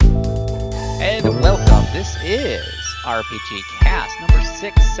This is RPG Cast number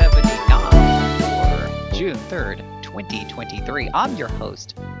 679 for June 3rd, 2023. I'm your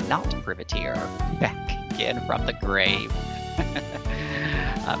host, not Privateer, back again from the grave.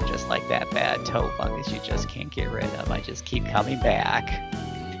 I'm just like that bad toe fungus you just can't get rid of. I just keep coming back.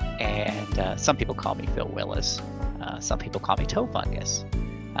 And some people call me Phil Willis. Some people call me toe fungus.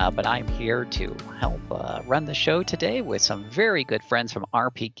 But I'm here to help run the show today with some very good friends from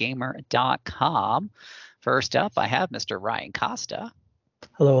rpgamer.com. First up, I have Mr. Ryan Costa.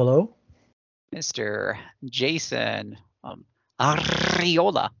 Hello, hello. Mr. Jason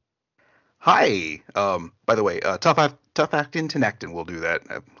Arriola. Hi. By the way, tough acting Tenectin will do that,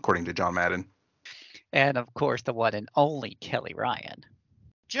 according to John Madden. And, of course, the one and only Kelly Ryan.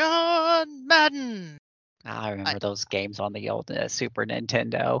 John Madden. I remember those games on the old Super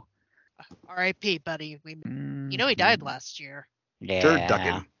Nintendo. R.I.P., buddy. You know he died last year. Yeah.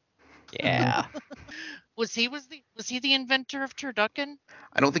 Turducken. Yeah. Was he the inventor of turducken?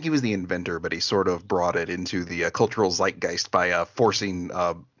 I don't think he was the inventor, but he sort of brought it into the cultural zeitgeist by forcing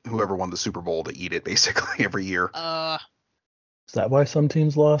whoever won the Super Bowl to eat it basically every year. Is that why some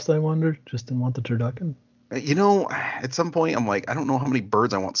teams lost, I wonder? Just didn't want the turducken? You know, at some point, I'm like, I don't know how many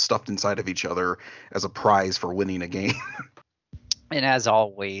birds I want stuffed inside of each other as a prize for winning a game. And as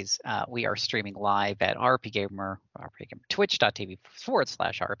always, we are streaming live at RPGamer,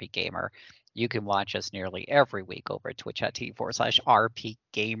 twitch.tv/RPGamer. You can watch us nearly every week over at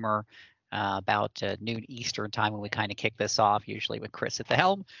twitch.tv/RPGamer about noon Eastern time when we kind of kick this off, usually with Chris at the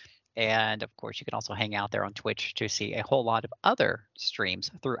helm. And, of course, you can also hang out there on Twitch to see a whole lot of other streams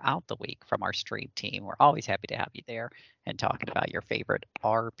throughout the week from our stream team. We're always happy to have you there and talking about your favorite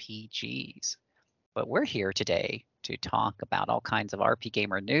RPGs. But we're here today to talk about all kinds of RP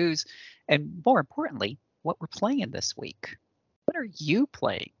Gamer news and, more importantly, what we're playing this week. What are you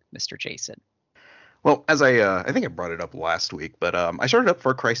playing, Mr. Jason? Well, as I think I brought it up last week, but I started up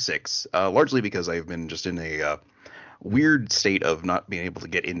Far Cry 6, largely because I've been just in a weird state of not being able to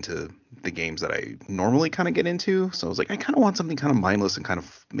get into the games that I normally kind of get into. So I was like, I kind of want something kind of mindless and kind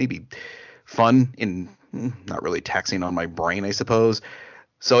of maybe fun and not really taxing on my brain, I suppose.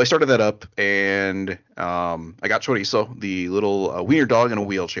 So I started that up, and I got Chorizo, the little wiener dog in a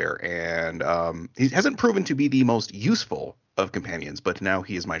wheelchair, and he hasn't proven to be the most useful of companions, but now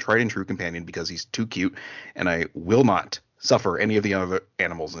he is my tried and true companion because he's too cute, and I will not suffer any of the other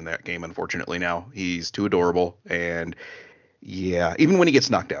animals in that game, unfortunately. Now he's too adorable, and yeah, even when he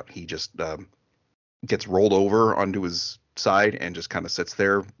gets knocked out, he just gets rolled over onto his side and just kind of sits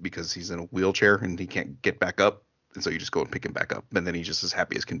there because he's in a wheelchair and he can't get back up, and so you just go and pick him back up, and then he's just as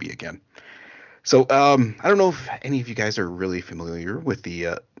happy as can be again. So I don't know if any of you guys are really familiar with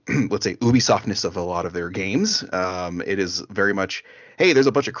the let's say Ubisoftness of a lot of their games. It is very much, hey, there's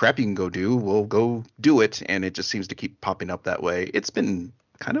a bunch of crap you can go do. We'll go do it. And it just seems to keep popping up that way. It's been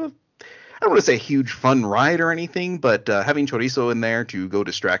kind of, I don't want to say a huge fun ride or anything, but having Chorizo in there to go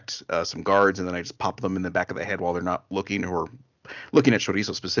distract some guards, and then I just pop them in the back of the head while they're not looking, or looking at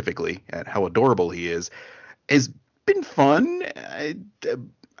Chorizo specifically at how adorable he is, has been fun.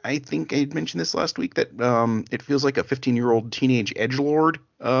 I think I had mentioned this last week that it feels like a 15-year-old teenage edgelord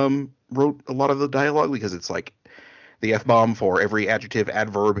wrote a lot of the dialogue, because it's like the F-bomb for every adjective,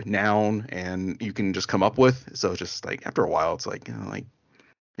 adverb, noun, and you can just come up with. So it's just like, after a while, it's like, like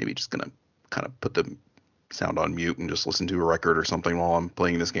maybe just going to kind of put the sound on mute and just listen to a record or something while I'm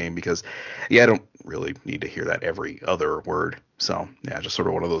playing this game, because, yeah, I don't really need to hear that every other word. So, yeah, just sort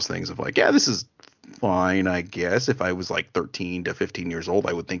of one of those things of like, yeah, this is fine, I guess. If I was like 13 to 15 years old,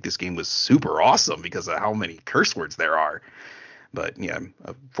 I would think this game was super awesome because of how many curse words there are. But yeah, I'm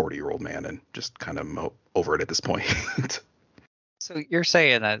a 40-year-old man and just kind of over it at this point. So you're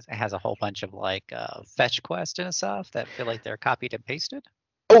saying that it has a whole bunch of like fetch quests and stuff that feel like they're copied and pasted?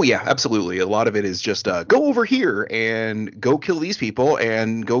 Oh yeah, absolutely. A lot of it is just go over here and go kill these people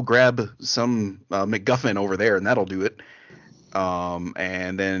and go grab some MacGuffin over there, and that'll do it.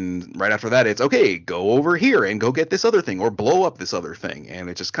 And then right after that, it's okay, go over here and go get this other thing or blow up this other thing. And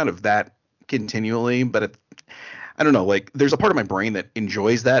it's just kind of that continually. But I don't know, like there's a part of my brain that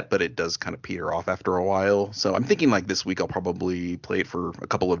enjoys that, but it does kind of peter off after a while. So I'm thinking like this week I'll probably play it for a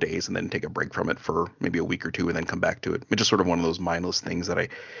couple of days and then take a break from it for maybe a week or two and then come back to it. It's just sort of one of those mindless things that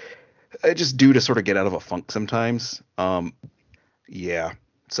I just do to sort of get out of a funk sometimes. Yeah.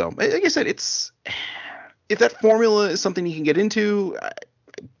 So like I said, if that formula is something you can get into,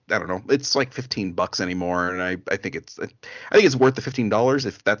 I don't know. It's like $15 anymore, and I think it's worth the $15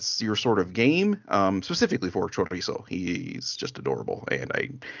 if that's your sort of game. Specifically for Chorizo, he's just adorable,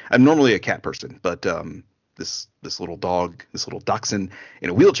 and I'm normally a cat person, but this little dog, this little dachshund in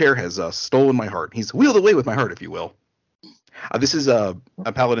a wheelchair has stolen my heart. He's wheeled away with my heart, if you will. This is a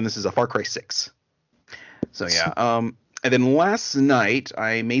Paladin. This is a Far Cry 6. So yeah. And then last night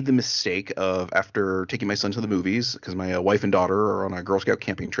I made the mistake of, after taking my son to the movies, because my wife and daughter are on a Girl Scout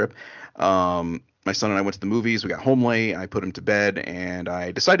camping trip. My son and I went to the movies. We got home late. I put him to bed, and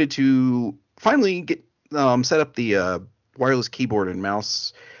I decided to finally get set up the wireless keyboard and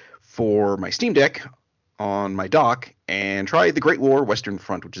mouse for my Steam Deck on my dock and try The Great War Western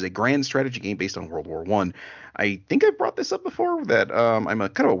Front, which is a grand strategy game based on World War One. I think I brought this up before, that I'm a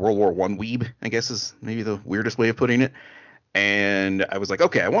kind of a World War One weeb, I guess is maybe the weirdest way of putting it. And I was like,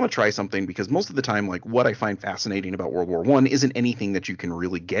 okay, I want to try something, because most of the time, like, what I find fascinating about World War One isn't anything that you can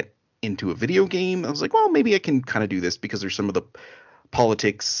really get into a video game. I was like, well, maybe I can kind of do this, because there's some of the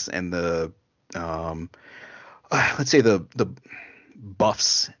politics and the let's say the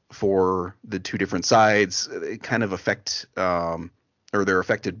buffs for the two different sides kind of affect or they're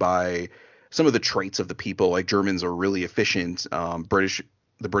affected by some of the traits of the people. Like, Germans are really efficient. The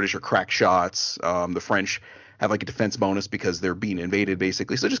British are crack shots. The French have like a defense bonus because they're being invaded,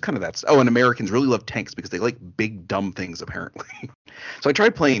 basically. So just kind of that. Oh, and Americans really love tanks because they like big dumb things, apparently. So I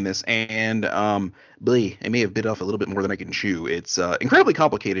tried playing this, and I may have bit off a little bit more than I can chew. It's incredibly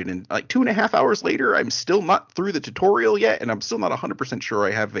complicated, and like 2.5 hours later, I'm still not through the tutorial yet, and I'm still not 100% sure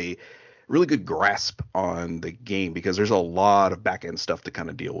I have a really good grasp on the game, because there's a lot of back end stuff to kind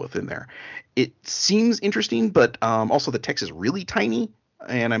of deal with in there. It seems interesting, but also the text is really tiny,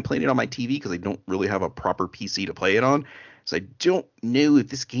 and I'm playing it on my TV because I don't really have a proper PC to play it on. So I don't know if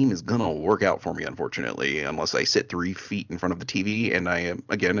this game is going to work out for me, unfortunately, unless I sit 3 feet in front of the TV. And I am,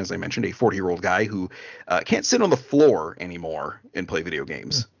 again, as I mentioned, a 40-year-old guy who can't sit on the floor anymore and play video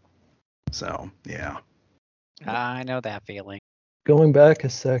games. So, yeah. I know that feeling. Going back a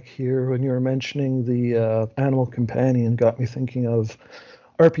sec here, when you were mentioning the animal companion, got me thinking of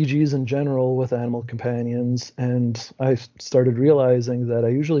RPGs in general with animal companions, and I started realizing that I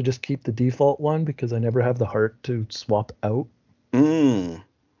usually just keep the default one because I never have the heart to swap out.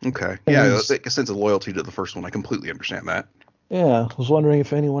 Okay. Yeah, a sense of loyalty to the first one. I completely understand that. Yeah, I was wondering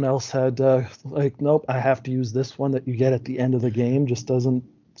if anyone else had, nope, I have to use this one that you get at the end of the game. Just doesn't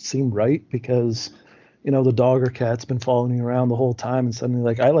seem right, because, the dog or cat's been following me around the whole time, and suddenly,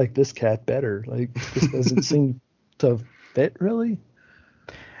 like, I like this cat better. Like, this doesn't seem to fit, really.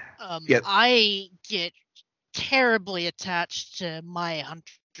 I get terribly attached to my 100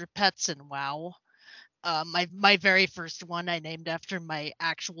 pets in WoW. My very first one I named after my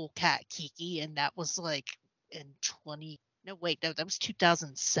actual cat Kiki, and that was like in that was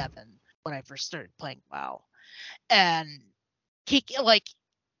 2007 when I first started playing WoW. And Kiki, like,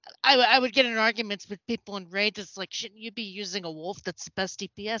 I would get in arguments with people in raids. It's like, shouldn't you be using a wolf that's the best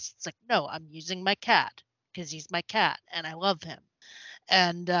DPS? It's like, no, I'm using my cat because he's my cat and I love him.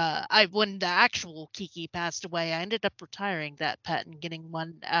 And when the actual Kiki passed away, I ended up retiring that pet and getting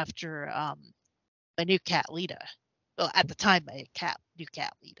one after my new cat Lita. Well, at the time, my new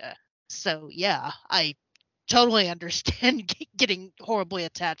cat Lita. So yeah, I totally understand getting horribly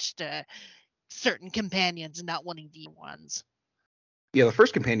attached to certain companions and not wanting the ones. Yeah, the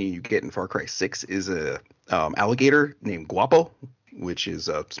first companion you get in Far Cry 6 is a alligator named Guapo, which is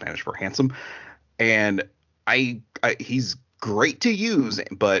Spanish for handsome, and he's great to use,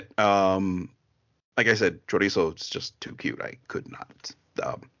 but like I said, Chorizo is just too cute. I could not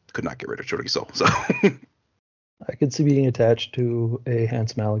get rid of Chorizo. So I could see being attached to a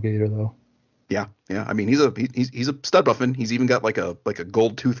handsome alligator, though. Yeah. I mean, he's a stud buffin. He's even got like a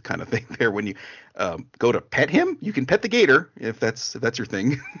gold tooth kind of thing there. When you go to pet him, you can pet the gator if that's your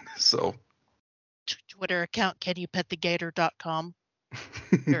thing. So Twitter account canyoupetthegator.com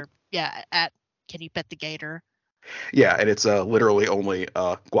or at canyoupetthegator. Yeah, and it's literally only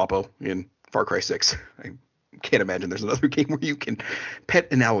Guapo in Far Cry 6. I can't imagine there's another game where you can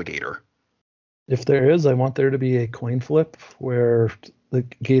pet an alligator. If there is, I want there to be a coin flip where the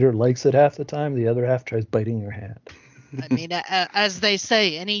gator likes it half the time, the other half tries biting your hand. I mean, as they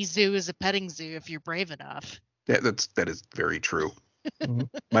say, any zoo is a petting zoo if you're brave enough. Yeah, that is very true.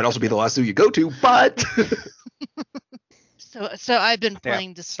 Might also be the last zoo you go to, but So I've been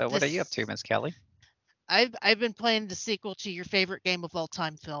playing this. So what are you up to, Miss Kelly? I've been playing the sequel to your favorite game of all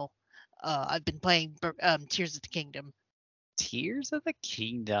time, Phil. I've been playing Tears of the Kingdom. Tears of the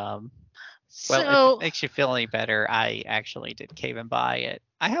Kingdom. So, Well, if it makes you feel any better, I actually did cave and buy it.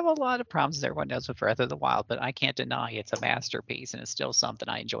 I have a lot of problems, as everyone knows, with Breath of the Wild, but I can't deny it's a masterpiece, and it's still something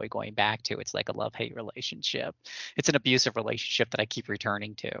I enjoy going back to. It's like a love-hate relationship. It's an abusive relationship that I keep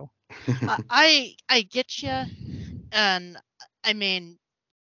returning to. I get you, and I mean,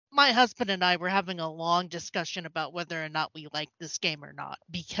 my husband and I were having a long discussion about whether or not we like this game or not,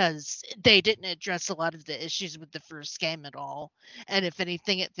 because they didn't address a lot of the issues with the first game at all. And if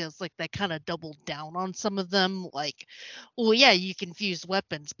anything, it feels like they kind of doubled down on some of them. Like, well, yeah, you can fuse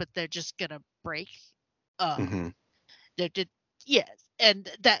weapons, but they're just gonna break. Mm-hmm. They did, yes, and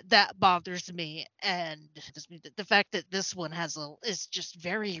that bothers me. And the fact that this one is just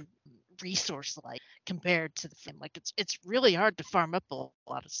very resource like compared to the film. Like it's really hard to farm up a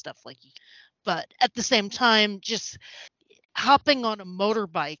lot of stuff but at the same time, just hopping on a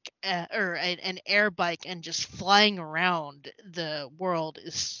motorbike or an air bike and just flying around the world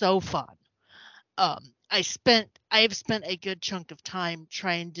is so fun. I have spent a good chunk of time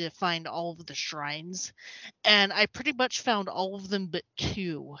trying to find all of the shrines, and I pretty much found all of them but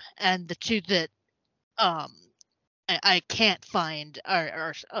two, and the two that um I can't find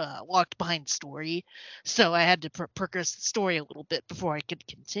are locked behind story, so I had to progress the story a little bit before I could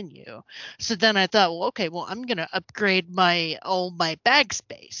continue. So then I thought, well, okay, well, I'm gonna upgrade all my bag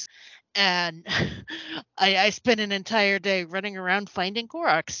space, and I spent an entire day running around finding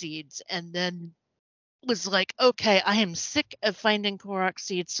Korok seeds, and then was like, okay, I am sick of finding Korok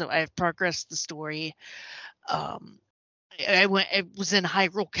seeds, so I have progressed the story. Um, I was in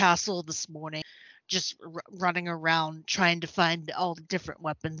Hyrule Castle this morning, just running around trying to find all the different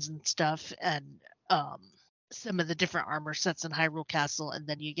weapons and stuff, and some of the different armor sets in Hyrule Castle. And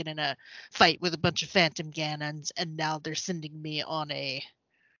then you get in a fight with a bunch of Phantom Ganons, and now they're sending me on a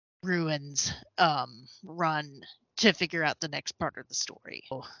ruins run to figure out the next part of the story.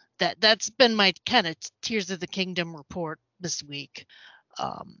 So that's been my kind of Tears of the Kingdom report this week.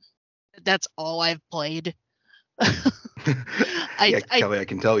 That's all I've played. Kelly, I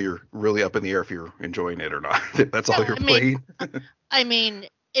can tell you're really up in the air if you're enjoying it or not. That's all you're playing. I mean,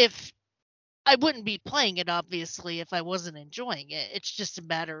 if I wouldn't be playing it, obviously, if I wasn't enjoying it. It's just a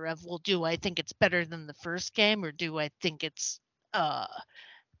matter of, well, do I think it's better than the first game, or do I think it's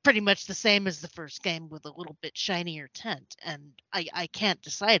pretty much the same as the first game with a little bit shinier tint? And I can't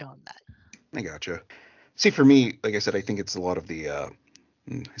decide on that. I gotcha. See, for me, like I said, I think it's a lot of the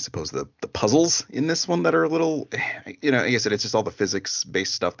I suppose the puzzles in this one that are a little, like I said, it's just all the physics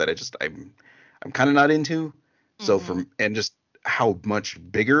based stuff that I'm kind of not into. So and just how much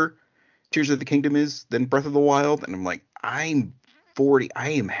bigger Tears of the Kingdom is than Breath of the Wild, and I'm like, I'm 40,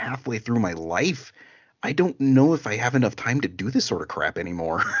 I am halfway through my life. I don't know if I have enough time to do this sort of crap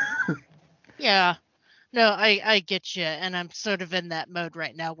anymore. Yeah. No, I get you, and I'm sort of in that mode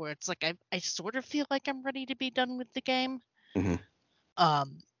right now where it's like I sort of feel like I'm ready to be done with the game. Mm-hmm.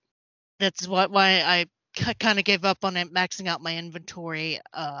 That's why I kind of gave up on it, maxing out my inventory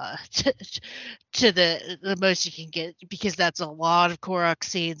to the most you can get, because that's a lot of Korok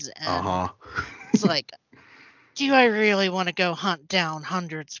seeds, and it's like, do I really want to go hunt down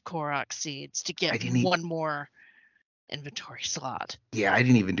hundreds of Korok seeds to get one more inventory slot? Yeah, I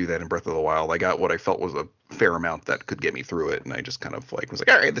didn't even do that in Breath of the Wild. I got what I felt was a fair amount that could get me through it, and I just kind of was like,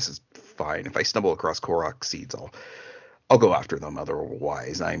 all right, this is fine. If I stumble across Korok seeds, I'll go after them.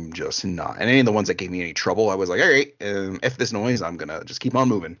 Otherwise, I'm just not. And any of the ones that gave me any trouble, I was like, all right, F this noise. I'm gonna just keep on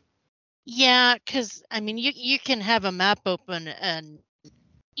moving. Yeah, because I mean, you can have a map open and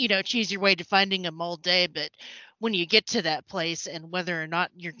choose your way to finding them all day, but when you get to that place and whether or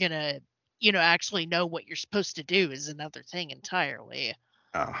not you're gonna actually know what you're supposed to do is another thing entirely.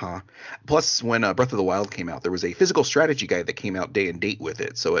 Plus, when Breath of the Wild came out, there was a physical strategy guide that came out day and date with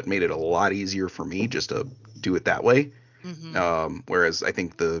it, so it made it a lot easier for me just to do it that way. Mm-hmm. Whereas I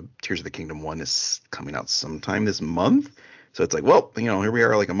think the Tears of the Kingdom one is coming out sometime this month, so it's like, well, here we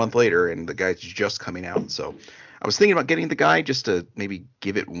are like a month later, and the guide's just coming out. So I was thinking about getting the guide just to maybe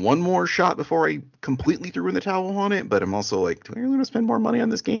give it one more shot before I completely threw in the towel on it. But I'm also like, do I really want to spend more money on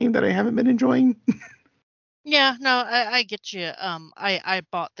this game that I haven't been enjoying? Yeah, no, I get you. I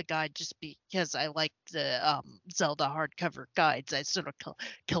bought the guide just because I like the Zelda hardcover guides. I sort of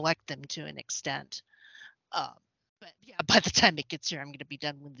collect them to an extent. But yeah, by the time it gets here, I'm going to be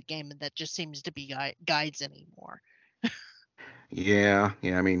done with the game, and that just seems to be guides anymore. Yeah.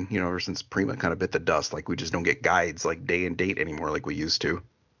 I mean, ever since Prima kind of bit the dust, like we just don't get guides like day and date anymore like we used to.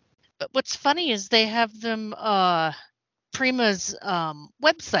 But what's funny is they have them. Prima's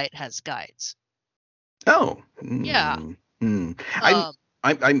website has guides. Oh. Yeah.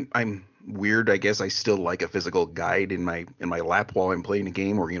 I'm weird. I guess I still like a physical guide in my lap while I'm playing a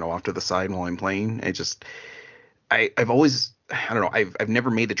game, or off to the side while I'm playing. I've always, I don't know, I've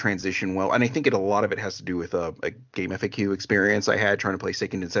never made the transition well, and I think a lot of it has to do with a game FAQ experience I had trying to play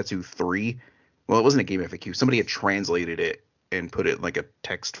Seiken Densetsu 3. Well, it wasn't a game FAQ. Somebody had translated it and put it in like a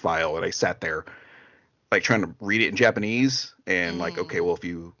text file, and I sat there like trying to read it in Japanese, and like, okay, well, if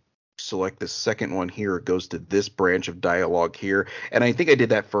you select the second one here, it goes to this branch of dialogue here. And I think I did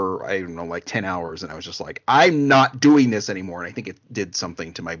that for, I don't know, like 10 hours. And I was just like, I'm not doing this anymore. And I think it did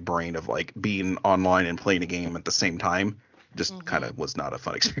something to my brain of like being online and playing a game at the same time. Just kind of was not a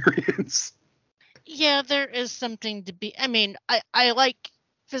fun experience. Yeah, there is something to be. I mean, I like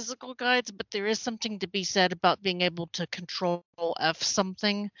physical guides, but there is something to be said about being able to control F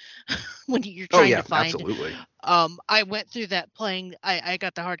something when you're Oh, trying yeah, to find. absolutely. I went through that playing. I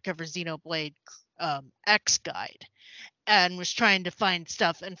got the hardcover Xenoblade X guide and was trying to find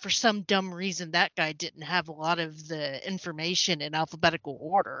stuff, and for some dumb reason that guy didn't have a lot of the information in alphabetical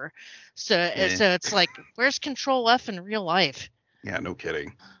order. So it's like, where's Control F in real life? Yeah, no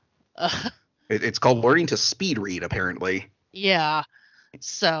kidding. It's called learning to speed read, apparently. Yeah.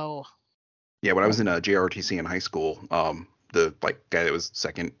 So. Yeah, when I was in a JROTC in high school, the guy that was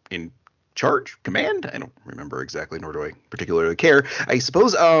second in command, I don't remember exactly, nor do I particularly care. I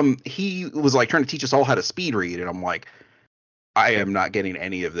suppose he was like trying to teach us all how to speed read, and I'm like, I am not getting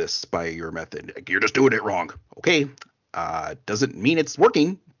any of this by your method. You're just doing it wrong. Okay. Doesn't mean it's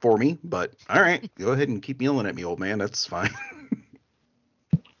working for me, but all right, go ahead and keep yelling at me, old man. That's fine.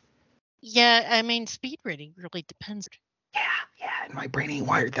 Yeah, I mean, speed reading really depends. Yeah, and my brain ain't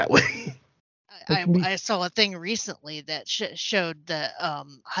wired that way. I saw a thing recently that showed that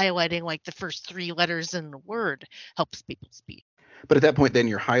highlighting like the first 3 letters in the word helps people speed. But at that point, then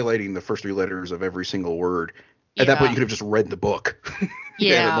you're highlighting the first 3 letters of every single word. At that point, you could have just read the book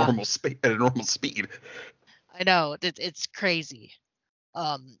yeah. at a normal speed. I know, it's crazy.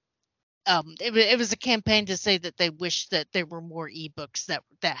 It was a campaign to say that they wish that there were more ebooks that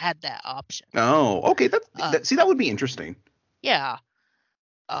had that option. Oh, okay. That would be interesting. Yeah.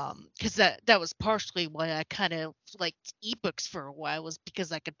 Because that was partially why I kind of liked ebooks for a while, was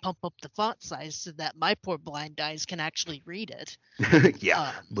because I could pump up the font size so that my poor blind eyes can actually read it.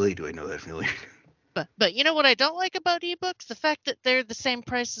 Yeah, boy, do I know that feeling. But you know what I don't like about ebooks? The fact that they're the same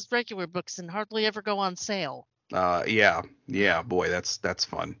price as regular books and hardly ever go on sale. Yeah, boy, that's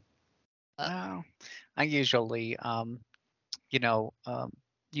fun. I usually,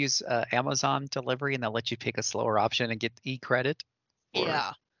 use Amazon delivery, and they'll let you pick a slower option and get e-credit.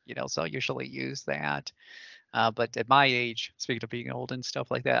 Yeah. So I usually use that. But at my age, speaking of being old and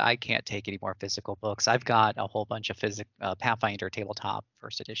stuff like that, I can't take any more physical books. I've got a whole bunch of Pathfinder tabletop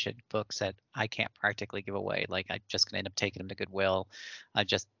first edition books that I can't practically give away. Like, I'm just going to end up taking them to Goodwill. As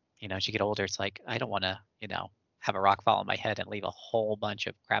you get older, it's like, I don't want to, have a rock fall on my head and leave a whole bunch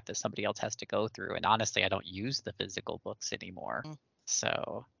of crap that somebody else has to go through. And honestly, I don't use the physical books anymore.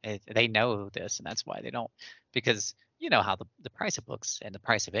 So they know this, and that's why they don't, because you know how the price of books and the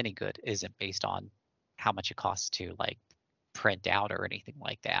price of any good isn't based on how much it costs to like print out or anything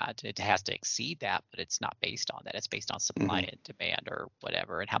like that. It has to exceed that, but it's not based on that. It's based on supply and demand or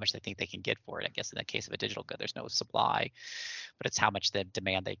whatever, and how much they think they can get for it. I guess in the case of a digital good, there's no supply, but it's how much the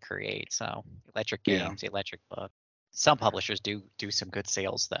demand they create. So electric games, electric book. Some publishers do some good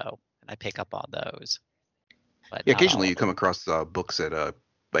sales though, and I pick up on those. But yeah, occasionally you come across books at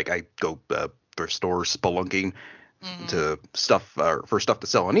I go for stores spelunking to for stuff to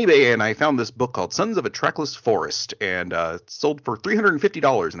sell on eBay, and I found this book called Sons of a Trackless Forest, and it sold for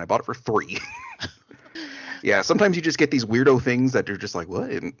 $350, and I bought it for $3. Yeah, sometimes you just get these weirdo things that you're just like, what?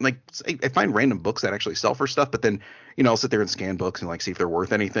 And like, I find random books that actually sell for stuff, but then I'll sit there and scan books and like see if they're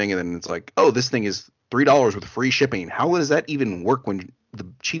worth anything, and then it's like, oh, this thing is $3 with free shipping. How does that even work when the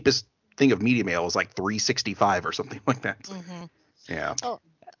cheapest thing of media mail is like $3.65 or something like that? Yeah. Oh,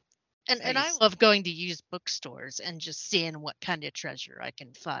 and I love going to used bookstores and just seeing what kind of treasure I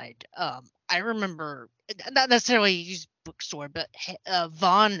can find. I remember, not necessarily a used bookstore, but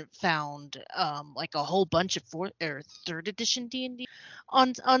Vaughn found like a whole bunch of 4th or 3rd edition D&D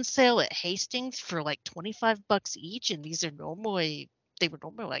on sale at Hastings for like $25 each, and they were normally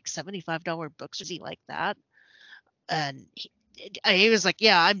like $75 books or something like that. And he was like,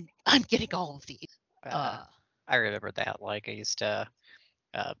 "Yeah, I'm getting all of these." I remember that. Like, I used to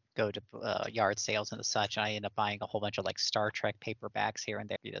go to yard sales and such, and I ended up buying a whole bunch of like Star Trek paperbacks here and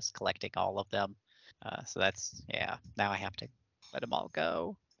there, just collecting all of them. So that's, now I have to let them all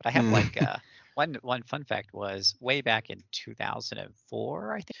go. But I have like one fun fact was way back in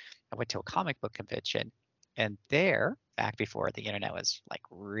 2004, I think I went to a comic book convention, and there, back before the internet was like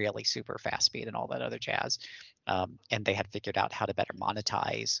really super fast speed and all that other jazz, and they had figured out how to better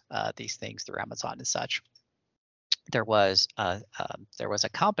monetize these things through Amazon and such. There was a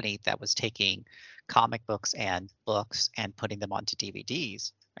company that was taking comic books and putting them onto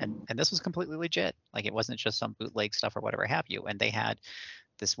DVDs, and this was completely legit. Like, it wasn't just some bootleg stuff or whatever have you. And they had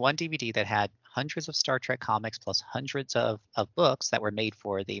this one DVD that had hundreds of Star Trek comics plus hundreds of books that were made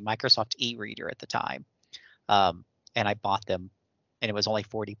for the Microsoft e-reader at the time. And I bought them, and it was only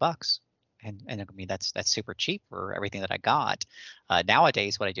 $40. And I mean, that's super cheap for everything that I got.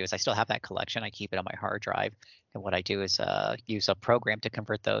 Nowadays, what I do is I still have that collection. I keep it on my hard drive. And what I do is use a program to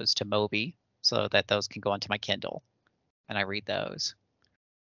convert those to Mobi so that those can go onto my Kindle. And I read those.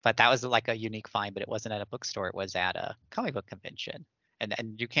 But that was like a unique find, but it wasn't at a bookstore. It was at a comic book convention.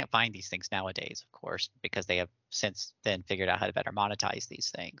 And you can't find these things nowadays, of course, because they have since then figured out how to better monetize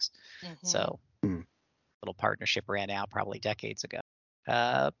these things. So little partnership ran out probably decades ago.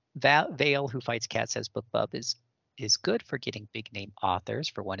 Vale, who fights cat, says BookBub is good for getting big name authors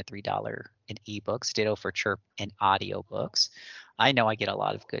for $1 to $3 in ebooks. Ditto for Chirp and audiobooks. I know I get a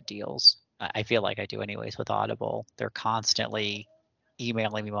lot of good deals. I feel like I do anyways with Audible. They're constantly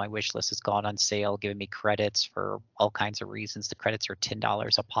emailing me my wish list has gone on sale, giving me credits for all kinds of reasons. The credits are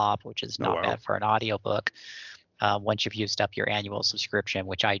 $10 a pop, which is not bad for an audiobook. Once you've used up your annual subscription,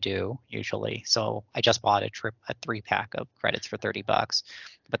 which I do usually. So I just bought a 3-pack of credits for $30.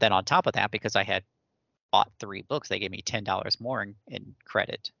 But then on top of that, because I had bought 3 books, they gave me $10 more in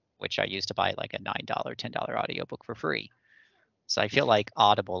credit, which I used to buy like a $9, $10 audiobook for free. So I feel like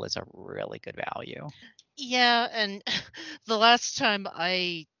Audible is a really good value. Yeah, and the last time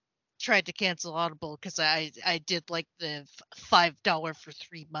I tried to cancel Audible, because I did like the $5 for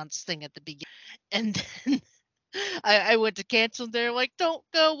 3 months thing at the beginning, and then I went to cancel, and they're like, "Don't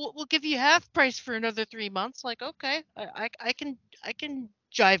go. We'll give you half price for another 3 months." Like, okay, I can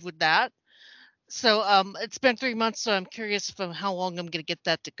jive with that. So it's been 3 months, so I'm curious how long I'm gonna get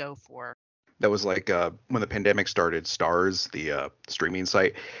that to go for. That was like when the pandemic started. Stars, the streaming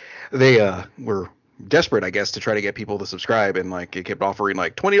site, they were desperate, I guess, to try to get people to subscribe, and like it kept offering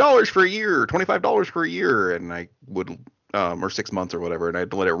like $20 for a year, $25 for a year, and I would or 6 months or whatever, and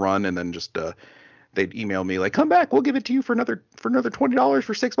I'd let it run, and then just they'd email me like, come back, we'll give it to you for another $20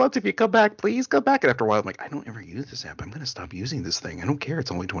 for 6 months if you come back, please come back. And after a while, I'm like, I don't ever use this app. I'm gonna stop using this thing. I don't care. It's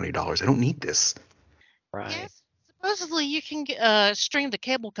only $20. I don't need this. Right. Yes, supposedly you can string the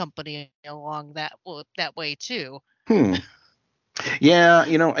cable company along that way too. Yeah,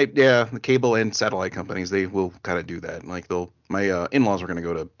 the cable and satellite companies, they will kind of do that. Like my in-laws were going to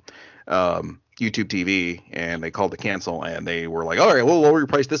go to YouTube TV, and they called to cancel, and they were like, all right, we'll lower your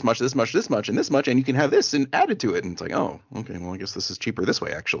price this much, this much, this much, and this much, and you can have this and added to it. And it's like, oh, okay, well, I guess this is cheaper this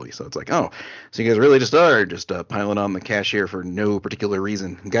way, actually. So it's like, oh, so you guys really just are just piling on the cash here for no particular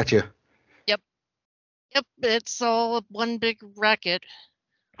reason. Gotcha. Yep, it's all one big racket.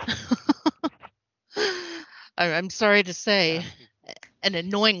 I'm sorry to say, an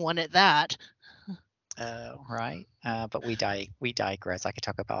annoying one at that. Right. But we digress. I could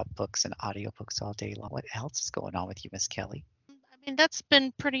talk about books and audiobooks all day long. What else is going on with you, Miss Kelly? I mean, that's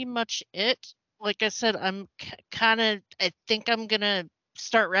been pretty much it. Like I said, I'm I think I'm gonna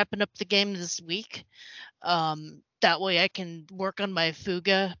start wrapping up the game this week. That way I can work on my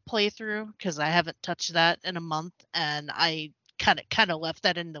Fuga playthrough, because I haven't touched that in a month, and I kind of left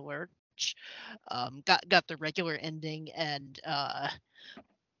that in the lurch. Got the regular ending, and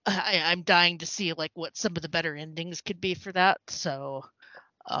I'm dying to see like what some of the better endings could be for that. So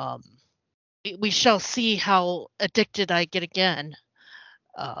we shall see how addicted I get again.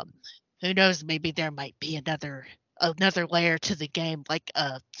 Who knows? Maybe there might be another layer to the game, like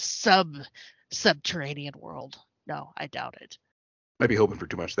a subterranean world. No, I doubt it. Might be hoping for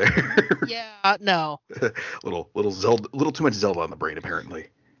too much there. Yeah, no. little Zelda, little too much Zelda on the brain, apparently.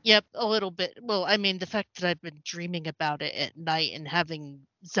 Yep, a little bit. Well, I mean, the fact that I've been dreaming about it at night and having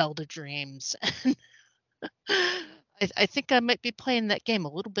Zelda dreams, I think I might be playing that game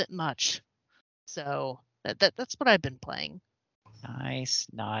a little bit much. So that's what I've been playing. Nice.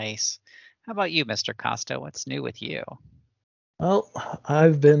 How about you, Mr. Costa? What's new with you? Well,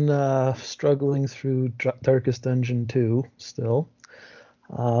 I've been struggling through Darkest Dungeon 2 still.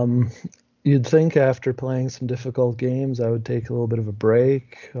 You'd think after playing some difficult games I would take a little bit of a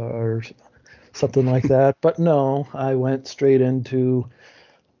break or something like that, but no, I went straight into,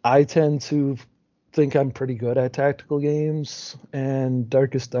 I tend to think I'm pretty good at tactical games, and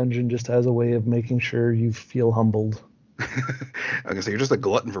Darkest Dungeon just has a way of making sure you feel humbled. I was gonna say, you're just a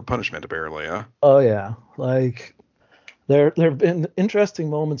glutton for punishment, apparently, huh? Oh yeah, like there have been interesting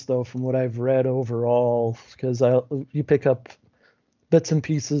moments though from what I've read overall, because you pick up bits and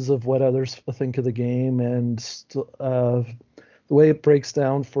pieces of what others think of the game, and the way it breaks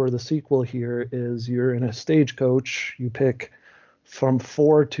down for the sequel here is you're in a stagecoach, you pick from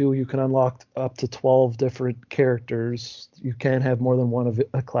 4 to, you can unlock up to 12 different characters. You can't have more than one of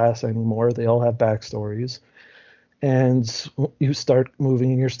a class anymore. They all have backstories. And you start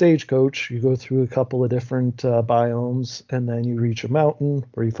moving in your stagecoach. You go through a couple of different biomes, and then you reach a mountain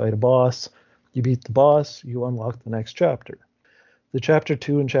where you fight a boss. You beat the boss, you unlock the next chapter. The chapter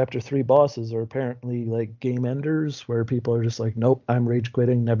 2 and chapter 3 bosses are apparently like game enders, where people are just like, nope, I'm rage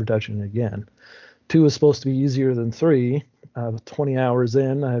quitting, never touching it again. 2 is supposed to be easier than 3. 20 hours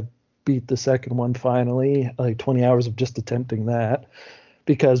in, I beat the second one finally, like 20 hours of just attempting that.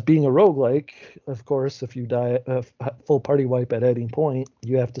 Because being a roguelike, of course, if you die a full party wipe at any point,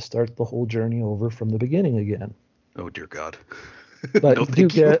 you have to start the whole journey over from the beginning again. Oh dear God. But No,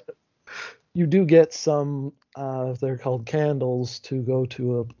 thank you. You do get some they're called candles to go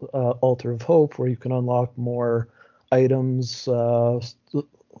to a altar of hope where you can unlock more items,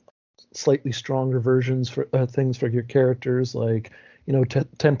 slightly stronger versions for things for your characters, like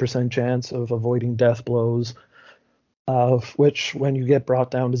 10% chance of avoiding death blows. Which when you get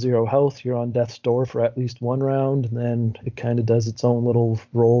brought down to 0 health, you're on death's door for at least one round, and then it kind of does its own little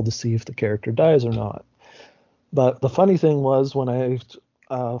roll to see if the character dies or not. But the funny thing was, when I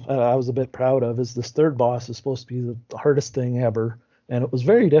was a bit proud of, is this third boss is supposed to be the hardest thing ever, and it was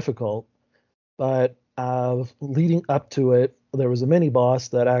very difficult. But leading up to it, there was a mini boss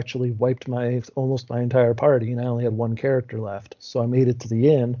that actually wiped almost my entire party, and I only had one character left. So I made it to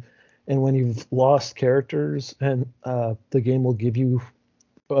the end. And when you've lost characters, and the game will give you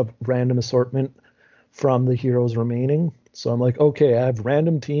a random assortment from the heroes remaining. So I'm like, okay, I have a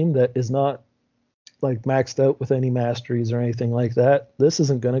random team that is not like maxed out with any masteries or anything like that. This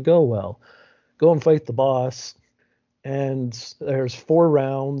isn't going to go well. Go and fight the boss. And there's 4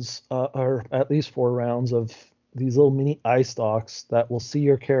 rounds, or at least 4 rounds of these little mini eye stalks that will see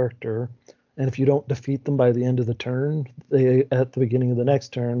your character. And if you don't defeat them by the end of the turn, they, at the beginning of the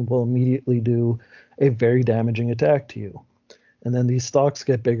next turn, will immediately do a very damaging attack to you. And then these stalks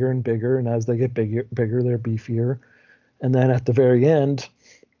get bigger and bigger, and as they get bigger, they're beefier. And then at the very end,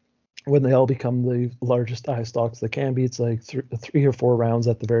 when they all become the largest eye stalks that can be, it's like 3 or 4 rounds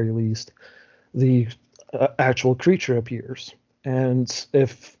at the very least, the actual creature appears. And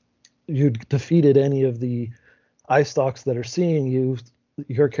if you defeated any of the eye stalks that are seeing you,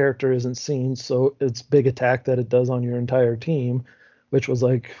 your character isn't seen, so its big attack that it does on your entire team, which was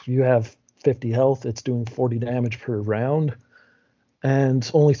like you have 50 health, it's doing 40 damage per round, and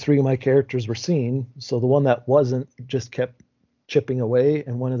only 3 of my characters were seen, so the one that wasn't just kept chipping away,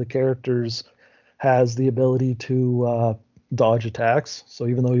 and one of the characters has the ability to dodge attacks, so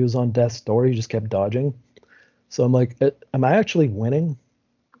even though he was on death's door, he just kept dodging. So I'm like, am I actually winning?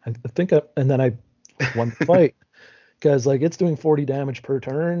 I think and then I won the fight. Because like it's doing 40 damage per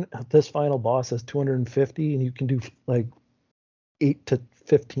turn. This final boss has 250, and you can do like 8 to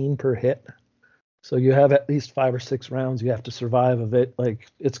 15 per hit. So you have at least 5 or 6 rounds you have to survive of it. Like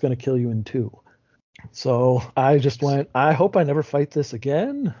it's going to kill you in 2. So I just went, I hope I never fight this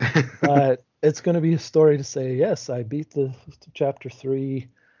again. But it's going to be a story to say, yes, I beat the chapter 3.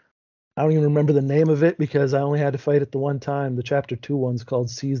 I don't even remember the name of it because I only had to fight it the one time. The chapter 2 one's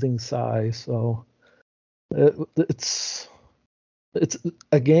called Seething Sigh. So it's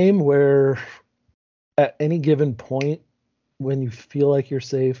a game where at any given point when you feel like you're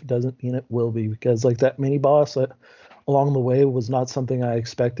safe doesn't mean it will be, because like that mini boss along the way was not something I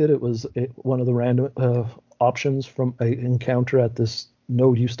expected. It was one of the random options from an encounter at this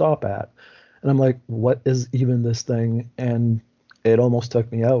node you stop at, and I'm like, what is even this thing? And it almost took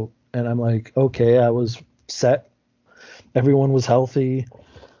me out, and I'm like, okay, I was set, everyone was healthy,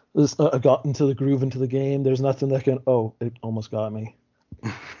 I got into the groove into the game. There's nothing that can. Oh, it almost got me.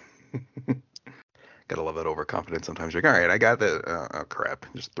 Gotta love that overconfidence sometimes. You're like, all right, I got the. Oh crap!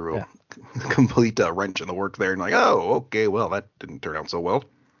 Just threw a complete wrench in the work there, and like, oh, okay, well, that didn't turn out so well.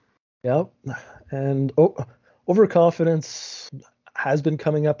 Yep, and overconfidence has been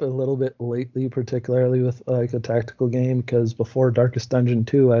coming up a little bit lately, particularly with like a tactical game. Because before Darkest Dungeon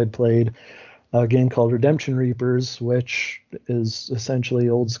 2, I had played a game called Redemption Reapers, which is essentially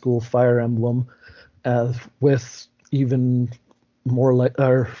old school Fire Emblem with even more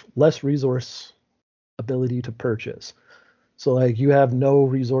or less resource ability to purchase. So like you have no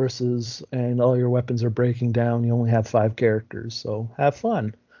resources and all your weapons are breaking down. You only have 5 characters, so have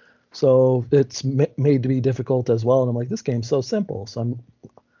fun. So it's made to be difficult as well. And I'm like, this game's so simple. So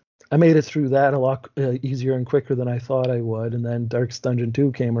I made it through that a lot easier and quicker than I thought I would. And then Darkest Dungeon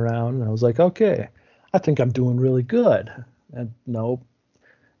 2 came around, and I was like, okay, I think I'm doing really good. And no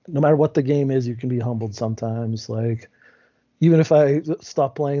matter what the game is, you can be humbled sometimes. Like, even if I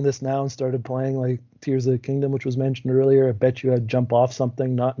stopped playing this now and started playing like Tears of the Kingdom, which was mentioned earlier, I bet you I'd jump off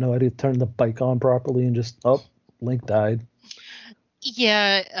something, not know how to turn the bike on properly, and just, Link died.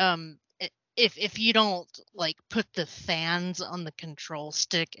 Yeah, if you don't like put the fans on the control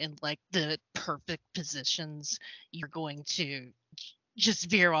stick in like the perfect positions, you're going to just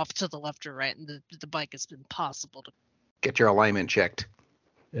veer off to the left or right, and the bike is impossible to. Get your alignment checked.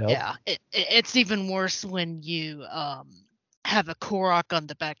 Yep. Yeah, it's even worse when you have a Korok on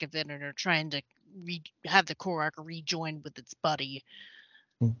the back of it and are trying to have the Korok rejoin with its buddy.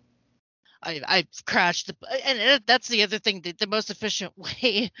 Hmm. I've crashed and that's the other thing. The most efficient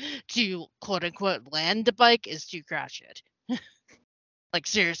way to quote unquote land the bike is to crash it. Like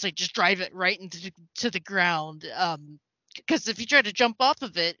seriously, just drive it right into the ground. Because if you try to jump off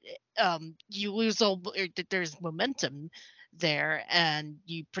of it, you lose all. There's momentum there, and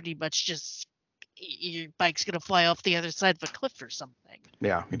you pretty much just your bike's gonna fly off the other side of a cliff or something.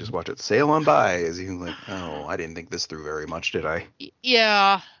 Yeah, you just watch it sail on by as you like, oh, I didn't think this through very much, did I?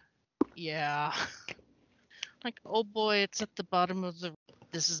 Yeah. Like, oh boy, it's at the bottom of the.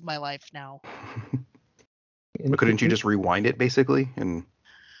 This is my life now. But couldn't you just rewind it basically and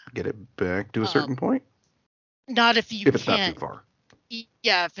get it back to a certain point? Not if you if it's can't. not too far.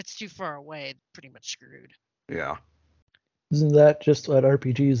 Yeah, if it's too far away, pretty much screwed. Yeah. Isn't that just what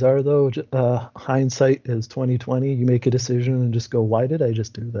RPGs are, though? Hindsight is 2020. You make a decision and just go, "Why did I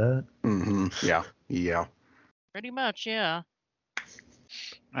just do that?" Mm-hmm. Yeah. Pretty much, yeah.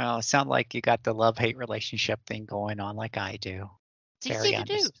 Well, it sounds like you got the love-hate relationship thing going on like I do. It's easy to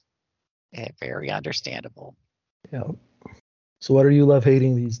do. Very understandable. Yeah. So what are you love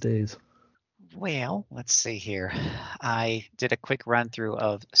hating these days? Well, let's see here. I did a quick run through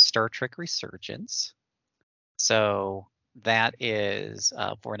of Star Trek Resurgence. So that is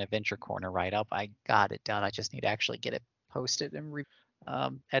for an Adventure Corner write-up. I got it done. I just need to actually get it posted and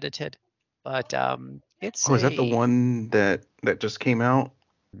edited. But it's is that the one that just came out?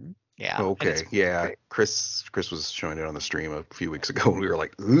 Yeah. Okay. Yeah. Great. Chris was showing it on the stream a few weeks ago, and we were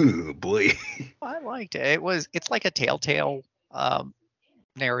like, "Ooh, boy." I liked it. It's like a Telltale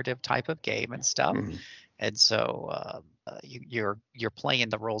narrative type of game and stuff. Mm-hmm. And so you're playing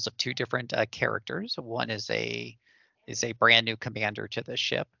the roles of two different characters. One is a brand new commander to the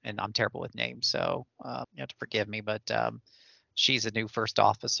ship, and I'm terrible with names, so you have to forgive me, but she's a new first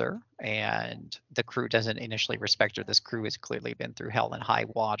officer, and the crew doesn't initially respect her. This crew has clearly been through hell and high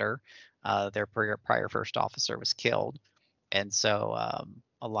water. Their prior first officer was killed, and so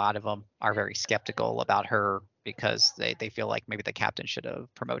a lot of them are very skeptical about her because they feel like maybe the captain should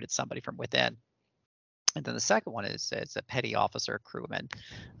have promoted somebody from within. And then the second one is a petty officer crewman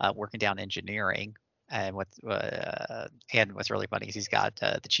working down engineering. And what's really funny is he's got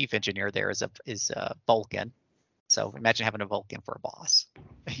the chief engineer there is a Vulcan. So imagine having a Vulcan for a boss.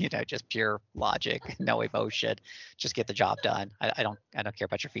 Just pure logic, no emotion, just get the job done. I don't care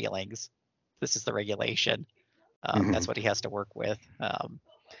about your feelings. This is the regulation. That's what he has to work with.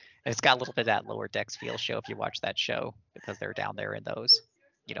 And it's got a little bit of that Lower Decks feel show if you watch that show, because they're down there in those,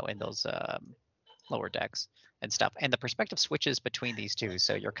 lower decks and stuff. And the perspective switches between these two.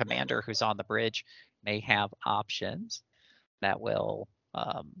 So your commander who's on the bridge may have options that will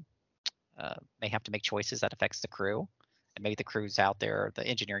may have to make choices that affects the crew. And maybe the crew's out there, the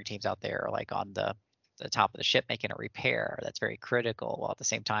engineering team's out there, like on the top of the ship making a repair that's very critical, while at the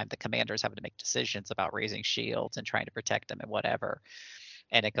same time the commander's having to make decisions about raising shields and trying to protect them and whatever.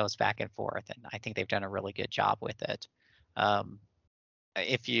 And it goes back and forth, and I think they've done a really good job with it. And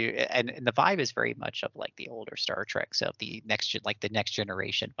the vibe is very much of like the older Star Trek, so the next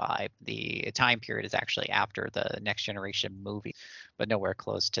generation vibe. The time period is actually after the Next Generation movie, but nowhere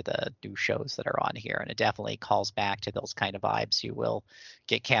close to the new shows that are on here, and it definitely calls back to those kind of vibes. You will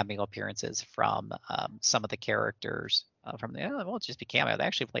get cameo appearances from some of the characters from the it won't just be cameo, they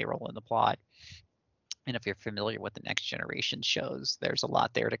actually play a role in the plot. And if you're familiar with the Next Generation shows, there's a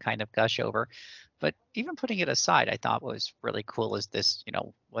lot there to kind of gush over. But even putting it aside, I thought what was really cool is this,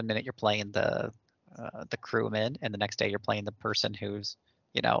 1 minute you're playing the crewman, and the next day you're playing the person who's,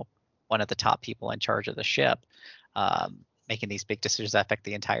 one of the top people in charge of the ship, making these big decisions that affect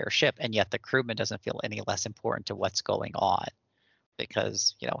the entire ship. And yet the crewman doesn't feel any less important to what's going on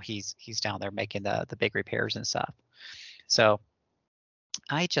because, he's down there making the big repairs and stuff. So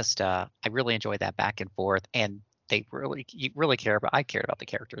I really enjoyed that back and forth, and I cared about the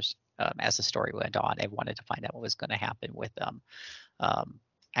characters as the story went on. I wanted to find out what was going to happen with them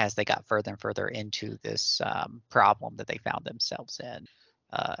as they got further and further into this problem that they found themselves in,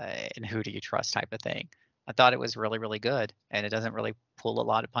 and who do you trust type of thing. I thought it was really, really good, and it doesn't really pull a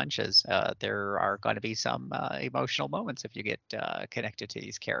lot of punches. There are going to be some emotional moments if you get connected to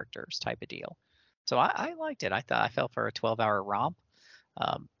these characters type of deal. So I liked it. I thought I fell for a 12-hour romp.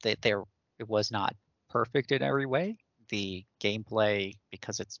 It was not perfect in every way. The gameplay,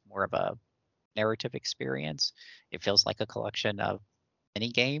 because it's more of a narrative experience. It feels like a collection of mini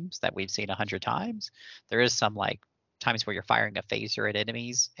games that we've seen 100 times. There is some like times where you're firing a phaser at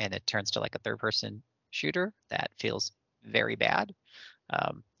enemies and it turns to like a third-person shooter that feels very bad.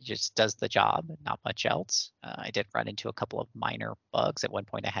 It just does the job, not much else. I did run into a couple of minor bugs. At one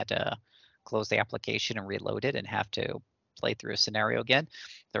point, I had to close the application and reload it and have to play through a scenario again.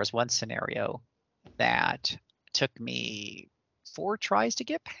 There was one scenario that took me 4 tries to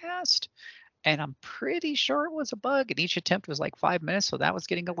get past, and I'm pretty sure it was a bug, and each attempt was like 5 minutes, so that was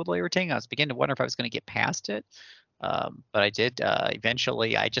getting a little irritating. I was beginning to wonder if I was going to get past it. But I did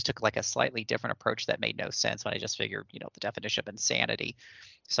eventually. I just took like a slightly different approach that made no sense when I just figured, the definition of insanity.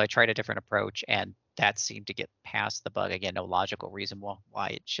 So I tried a different approach, and that seemed to get past the bug. Again, no logical reason why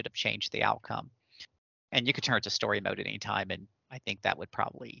it should have changed the outcome. And you could turn it to story mode at any time, and I think that would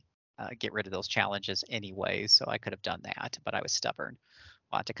probably get rid of those challenges anyway. So I could have done that, but I was stubborn,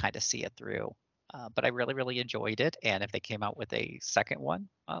 wanted to kind of see it through. But I really, really enjoyed it, and if they came out with a second one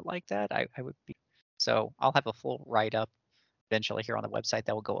like that, I would be. So I'll have a full write-up eventually here on the website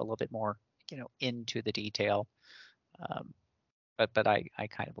that will go a little bit more, into the detail. But I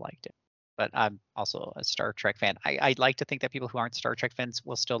kind of liked it. But I'm also a Star Trek fan. I'd like to think that people who aren't Star Trek fans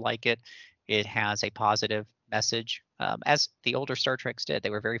will still like it. It has a positive message, as the older Star Treks did. They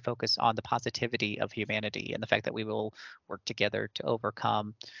were very focused on the positivity of humanity and the fact that we will work together to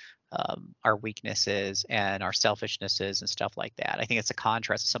overcome our weaknesses and our selfishnesses and stuff like that. I think it's a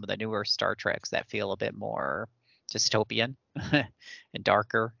contrast to some of the newer Star Treks that feel a bit more dystopian and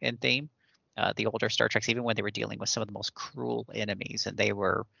darker in theme. The older Star Treks, even when they were dealing with some of the most cruel enemies, and they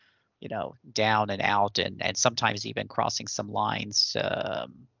were, down and out, and sometimes even crossing some lines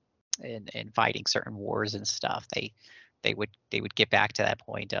in fighting certain wars and stuff. They would get back to that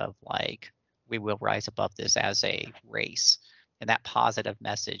point of like, we will rise above this as a race. And that positive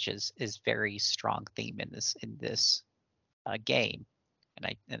message is very strong theme in this game,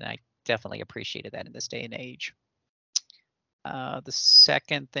 and I definitely appreciated that in this day and age. The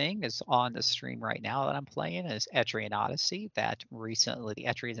second thing is on the stream right now that I'm playing is Etrian Odyssey. That recently, the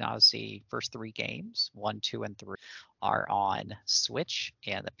Etrian Odyssey first 3 games, 1, 2, and 3, are on Switch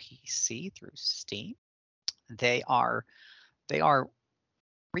and the PC through Steam. They are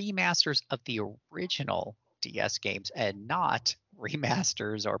remasters of the original DS games and not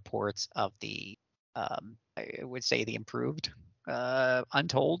remasters or ports of the I would say the improved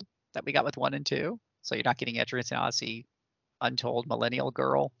Untold that we got with 1 and 2. So you're not getting Etrian Odyssey Untold Millennial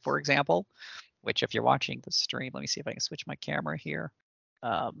Girl, for example, which if you're watching the stream, let me see if I can switch my camera here.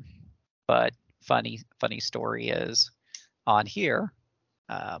 But funny story is on here,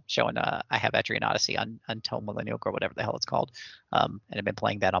 showing I have Etrian Odyssey Untold Millennial Girl, whatever the hell it's called, and I've been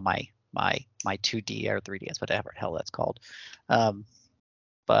playing that on my 2D or 3DS, whatever the hell that's called.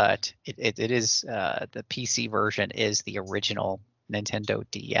 But it is the PC version is the original Nintendo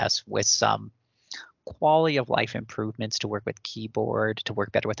DS with some quality of life improvements to work with keyboard, to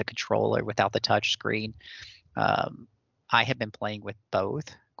work better with the controller without the touch screen. I have been playing with both.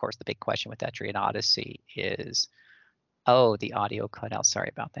 Of course, the big question with Etrian Odyssey is, the audio cut out. Sorry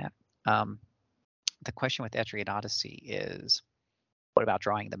about that. The question with Etrian Odyssey is, what about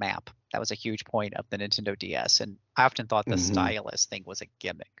drawing the map? That was a huge point of the Nintendo DS, and I often thought the stylus thing was a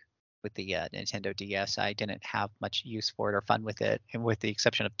gimmick with the Nintendo DS. I didn't have much use for it or fun with it, and with the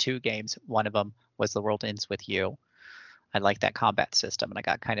exception of 2 games, one of them was The World Ends With You. I liked that combat system, and I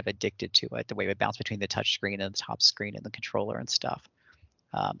got kind of addicted to it, the way it would bounce between the touch screen and the top screen and the controller and stuff.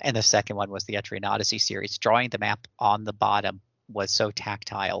 And the second one was the Etrian Odyssey series. Drawing the map on the bottom was so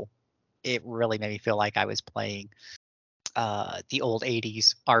tactile. It really made me feel like I was playing the old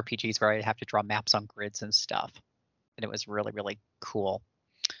 80s RPGs where I'd have to draw maps on grids and stuff. And it was really, really cool.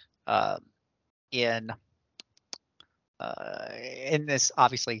 In this,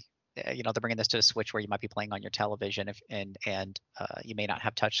 obviously, they're bringing this to the Switch where you might be playing on your television and you may not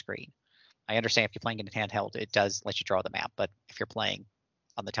have touchscreen. I understand if you're playing in a handheld, it does let you draw the map, but if you're playing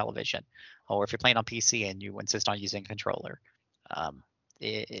on the television or if you're playing on PC and you insist on using a controller,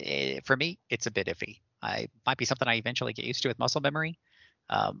 for me, it's a bit iffy. I might be something I eventually get used to with muscle memory.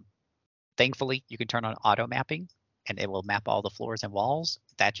 Thankfully, you can turn on auto mapping and it will map all the floors and walls.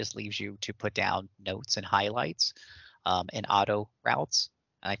 That just leaves you to put down notes and highlights in auto routes.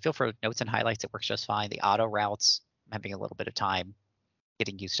 And I feel for notes and highlights, it works just fine. The auto routes, I'm having a little bit of time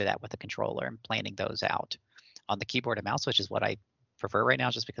getting used to that with the controller and planning those out. On the keyboard and mouse, which is what I prefer right now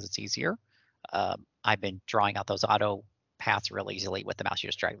just because it's easier, I've been drawing out those auto paths real easily with the mouse. You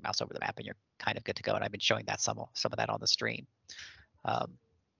just drag the mouse over the map and you're kind of good to go. And I've been showing that some of that on the stream.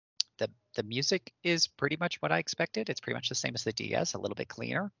 The music is pretty much what I expected. It's pretty much the same as the DS, a little bit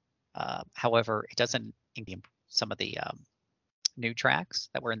cleaner. However, it doesn't include some of the new tracks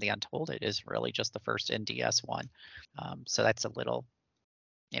that were in the Untold. It is really just the first NDS one. So that's a little,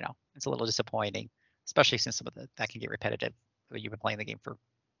 it's a little disappointing, especially since some of that can get repetitive. You've been playing the game for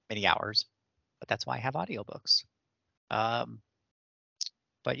many hours, but that's why I have audiobooks.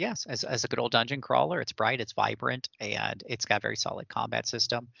 But yes, as a good old dungeon crawler, it's bright, it's vibrant, and it's got a very solid combat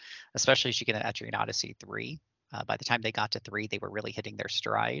system, especially as you get into Etrian Odyssey 3. By the time they got to 3, they were really hitting their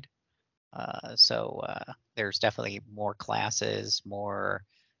stride. So there's definitely more classes, more.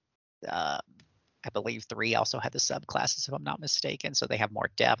 I believe 3 also had the subclasses, if I'm not mistaken, so they have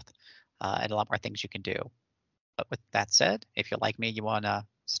more depth and a lot more things you can do. But with that said, if you're like me, you want to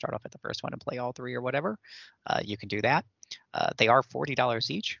start off at the first one and play all 3 or whatever, you can do that. They are $40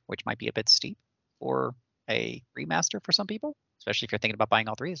 each, which might be a bit steep for a remaster for some people, especially if you're thinking about buying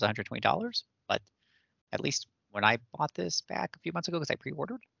all 3. It's $120. But at least when I bought this back a few months ago, because I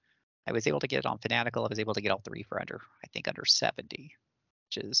pre-ordered, I was able to get it on Fanatical. I was able to get all 3 for under 70,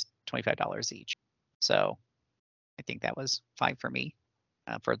 which is $25 each. So I think that was fine for me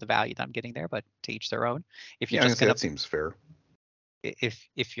for the value that I'm getting there, but to each their own. If you're just gonna, that seems fair.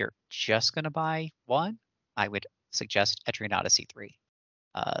 If you're just gonna buy one, I would suggest Etrian Odyssey 3.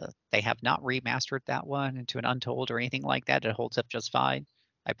 They have not remastered that one into an Untold or anything like that. It holds up just fine.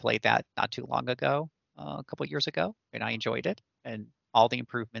 I played that not too long ago, a couple years ago, and I enjoyed it. And all the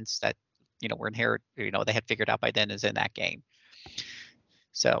improvements that were inherent, they had figured out by then is in that game.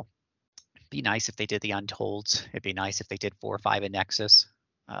 So it'd be nice if they did the Untolds. It'd be nice if they did 4 or 5 in Nexus.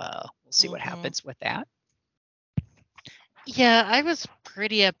 We'll see what happens with that. Yeah, I was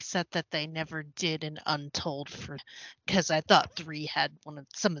pretty upset that they never did an Untold because I thought 3 had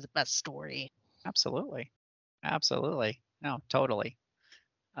some of the best story. Absolutely. No, totally.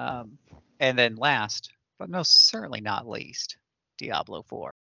 And then last, but most certainly not least, Diablo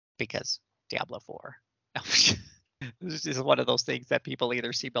 4, because Diablo 4. This is one of those things that people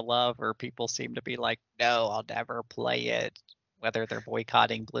either seem to love or people seem to be like, no, I'll never play it, whether they're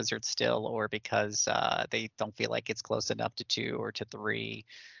boycotting Blizzard still or because they don't feel like it's close enough to 2 or to 3,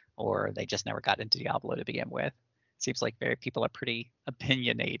 or they just never got into Diablo to begin with. It seems like people are pretty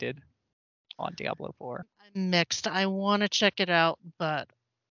opinionated on Diablo 4. I'm mixed. I want to check it out, but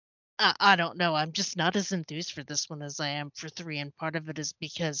I don't know. I'm just not as enthused for this one as I am for 3, and part of it is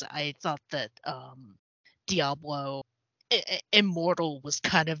because I thought that Diablo Immortal was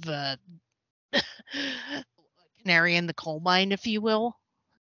kind of a canary in the coal mine, if you will.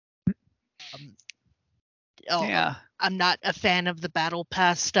 Yeah. I'm not a fan of the Battle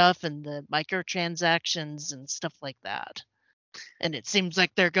Pass stuff and the microtransactions and stuff like that. And it seems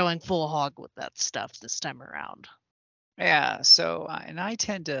like they're going full hog with that stuff this time around. Yeah, so and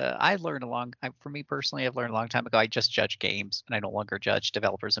for me personally, I've learned a long time ago, I just judge games and I no longer judge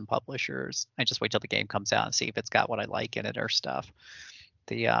developers and publishers. I just wait till the game comes out and see if it's got what I like in it or stuff.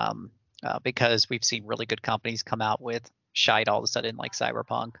 Because we've seen really good companies come out with shite all of a sudden, like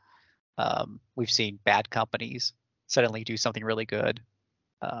Cyberpunk. We've seen bad companies suddenly do something really good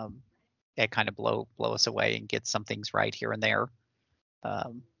and kind of blow us away and get some things right here and there.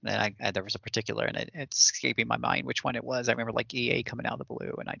 And there was a particular, and it's escaping my mind which one it was. I remember like EA coming out of the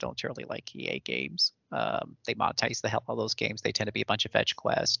blue, and I don't really like EA games. They monetize the hell out of those games. They tend to be a bunch of fetch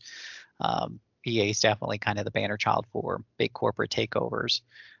quests. EA is definitely kind of the banner child for big corporate takeovers,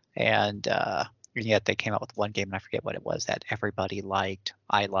 and yet they came out with one game, and I forget what it was, that everybody liked,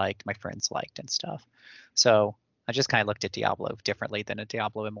 I liked, my friends liked, and stuff. So I just kind of looked at Diablo differently than a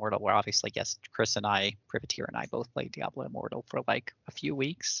Diablo Immortal, where obviously, yes, Chris and I, Privateer and I, both played Diablo Immortal for like a few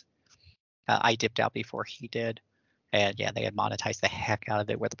weeks. I dipped out before he did. And yeah, they had monetized the heck out of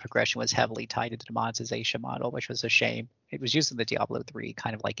it, where the progression was heavily tied into the monetization model, which was a shame. It was using the Diablo 3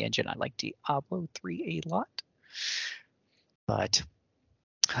 kind of like engine. I like Diablo 3 a lot. But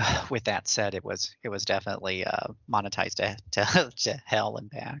with that said, it was definitely monetized to hell and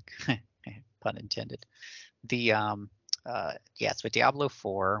back, pun intended. The yes, with Diablo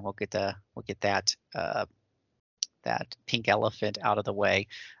 4, we'll get that that pink elephant out of the way.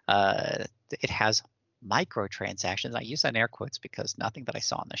 It has microtransactions. I use that in air quotes because nothing that I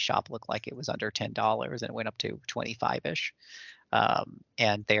saw in the shop looked like it was under $10, and it went up to 25-ish.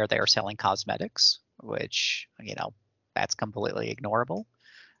 And they are selling cosmetics, which that's completely ignorable.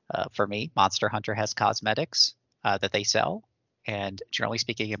 For me, Monster Hunter has cosmetics that they sell, and generally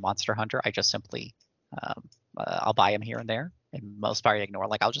speaking, in Monster Hunter, I just simply I'll buy them here and there, and most part I ignore.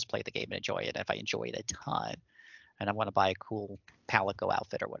 Like, I'll just play the game and enjoy it. If I enjoy it a ton, and I want to buy a cool Palico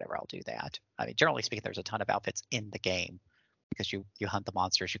outfit or whatever, I'll do that. I mean, generally speaking, there's a ton of outfits in the game because you hunt the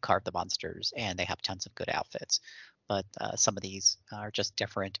monsters, you carve the monsters, and they have tons of good outfits. But some of these are just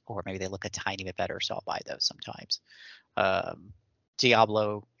different, or maybe they look a tiny bit better, so I'll buy those sometimes.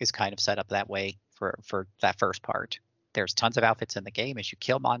 Diablo is kind of set up that way for that first part. There's tons of outfits in the game. As you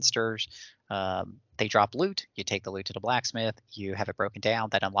kill monsters, they drop loot. You take the loot to the blacksmith. You have it broken down.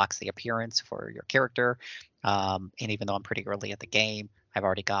 That unlocks the appearance for your character. And even though I'm pretty early at the game, I've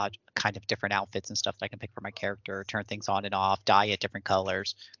already got kind of different outfits and stuff that I can pick for my character, turn things on and off, dye it different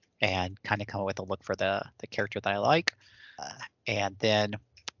colors, and kind of come up with a look for the character that I like. And then,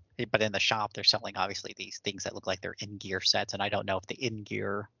 but in the shop, they're selling obviously these things that look like they're in-gear sets, and I don't know if the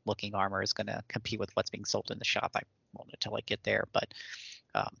in-gear looking armor is going to compete with what's being sold in the shop. I won't until I get there. But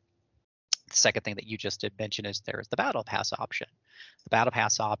the second thing that you just did mention is there's the Battle Pass option. The Battle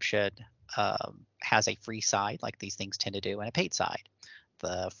Pass option has a free side, like these things tend to do, and a paid side.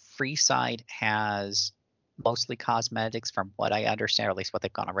 The free side has mostly cosmetics from what I understand, or at least what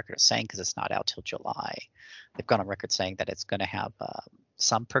they've gone on record of saying, because it's not out till July. They've gone on record saying that it's going to have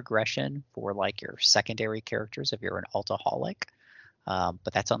some progression for like your secondary characters if you're an altaholic,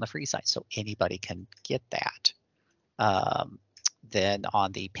 but that's on the free side, so anybody can get that. Then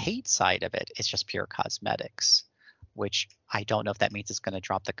on the paid side of it, it's just pure cosmetics, which I don't know if that means it's going to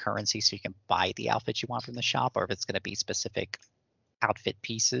drop the currency so you can buy the outfit you want from the shop, or if it's going to be specific outfit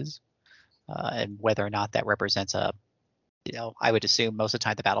pieces, and whether or not that represents a, I would assume most of the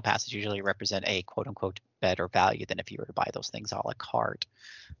time the battle passes usually represent a quote unquote better value than if you were to buy those things a la carte.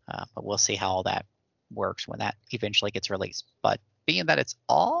 But we'll see how all that works when that eventually gets released. But being that it's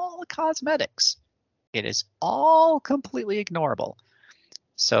all cosmetics, it is all completely ignorable.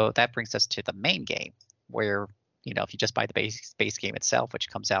 So that brings us to the main game, where if you just buy the base game itself, which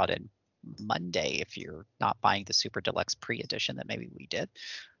comes out in Monday, if you're not buying the Super Deluxe pre-edition that maybe we did,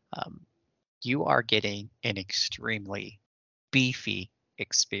 you are getting an extremely beefy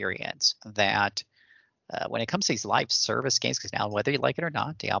experience that when it comes to these live service games, because now whether you like it or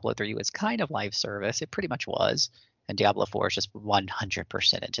not, Diablo 3 is kind of live service. It pretty much was. And Diablo 4 is just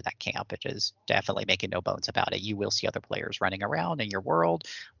 100% into that camp. It is definitely making no bones about it. You will see other players running around in your world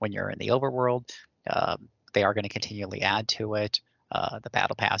when you're in the overworld. They are going to continually add to it. The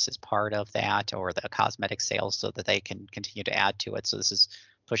battle pass is part of that, or the cosmetic sales, so that they can continue to add to it. So this is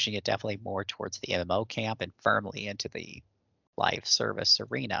pushing it definitely more towards the MMO camp and firmly into the live service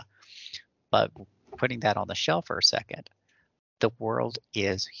arena. But putting that on the shelf for a second, the world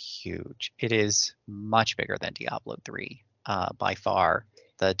is huge. It is much bigger than Diablo 3 by far.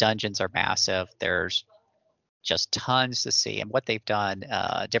 The dungeons are massive. There's just tons to see. And what they've done,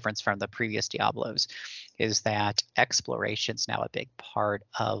 difference from the previous Diablos, is that exploration's now a big part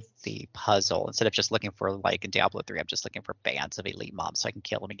of the puzzle. Instead of just looking for, like in Diablo 3, I'm just looking for bands of elite mobs so I can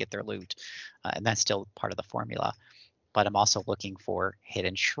kill them and get their loot. And that's still part of the formula. But I'm also looking for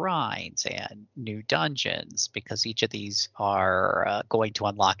hidden shrines and new dungeons, because each of these are going to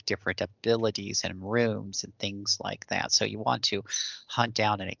unlock different abilities and rooms and things like that. So you want to hunt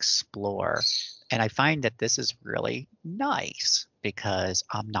down and explore. And I find that this is really nice, because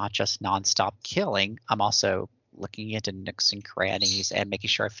I'm not just nonstop killing. I'm also looking into nooks and crannies and making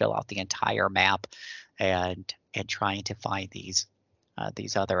sure I fill out the entire map and trying to find these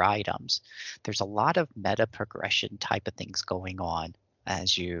other items. There's a lot of meta progression type of things going on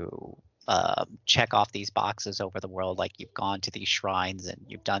as you check off these boxes over the world. Like you've gone to these shrines and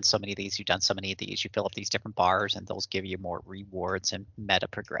you've done so many of these, you fill up these different bars, and those give you more rewards and meta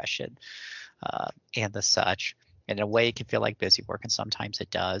progression and the such. And in a way, it can feel like busy work, and sometimes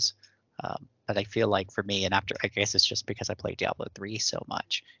it does. But I feel like for me, and after, I guess it's just because I play Diablo 3 so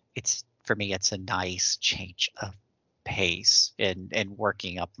much, for me, it's a nice change of pace and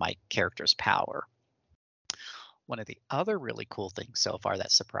working up my character's power. One of the other really cool things so far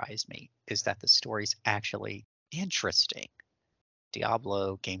that surprised me is that the story's actually interesting.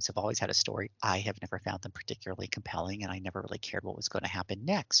 Diablo games have always had a story. I have never found them particularly compelling, and I never really cared what was going to happen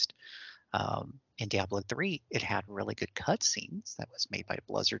next. In Diablo 3, it had really good cutscenes that was made by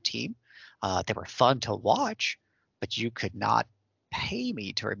a Blizzard team. They were fun to watch, but you could not pay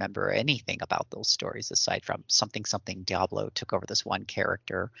me to remember anything about those stories aside from something Diablo took over this one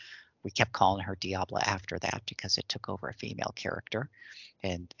character. We kept calling her Diablo after that because it took over a female character,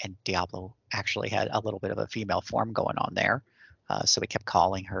 and Diablo actually had a little bit of a female form going on there, so we kept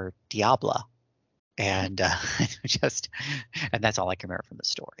calling her Diabla, and and that's all I can remember from the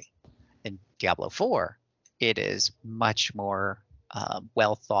story. In Diablo 4, it is much more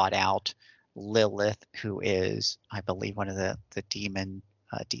well thought out. Lilith, who is, I believe, one of the demon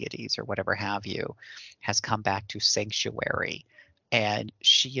deities or whatever have you, has come back to Sanctuary. And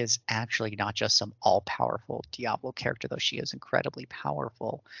she is actually not just some all-powerful Diablo character, though she is incredibly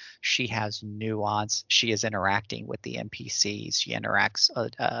powerful. She has nuance. She is interacting with the NPCs. She interacts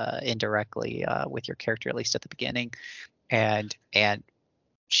indirectly with your character, at least at the beginning. And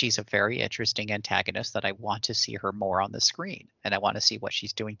she's a very interesting antagonist that I want to see her more on the screen. And I want to see what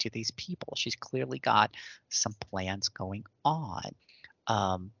she's doing to these people. She's clearly got some plans going on.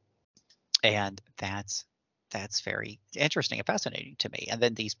 And that's very interesting and fascinating to me. And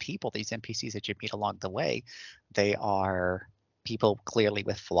then these people, these NPCs that you meet along the way, they are people clearly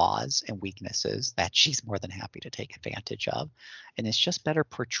with flaws and weaknesses that she's more than happy to take advantage of. And it's just better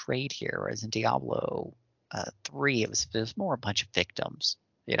portrayed here. Whereas in Diablo 3, it was more a bunch of victims,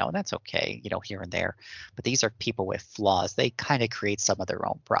 and that's okay, here and there. But these are people with flaws. They kind of create some of their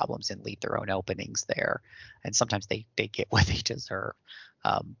own problems and leave their own openings there. And sometimes they get what they deserve.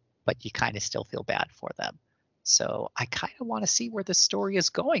 But you kind of still feel bad for them. So I kind of want to see where the story is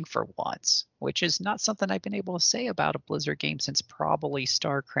going for once, which is not something I've been able to say about a Blizzard game since probably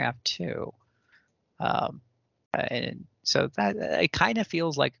StarCraft 2. And so that it kind of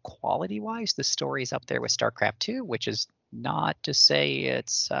feels like quality-wise, the story's up there with StarCraft 2, which is not to say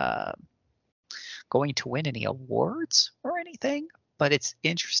it's going to win any awards or anything, but it's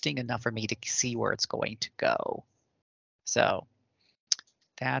interesting enough for me to see where it's going to go. So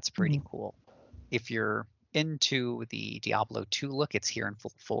that's pretty cool. If you're into the Diablo 2 look, it's here in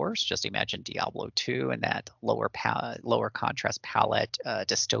full force. Just imagine Diablo 2 and that lower contrast palette,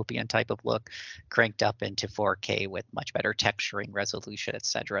 dystopian type of look, cranked up into 4K with much better texturing, resolution,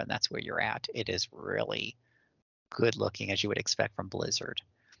 etc. And that's where you're at. It is really good looking, as you would expect from Blizzard.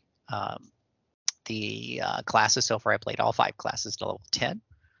 The classes so far, I played all 5 classes to level 10.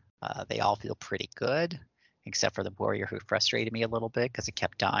 They all feel pretty good, except for the warrior, who frustrated me a little bit because it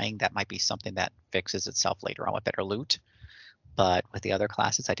kept dying. That might be something that fixes itself later on with better loot. But with the other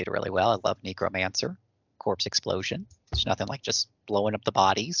classes, I did really well. I love Necromancer, Corpse Explosion. There's nothing like just blowing up the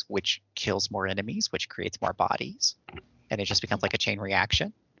bodies, which kills more enemies, which creates more bodies. And it just becomes like a chain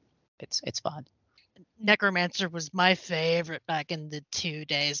reaction. It's fun. Necromancer was my favorite back in the 2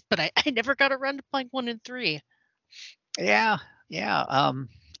 days, but I never got around to playing 1 and 3. Yeah. And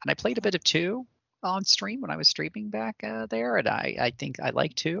I played a bit of 2 on stream when I was streaming back there, and I think I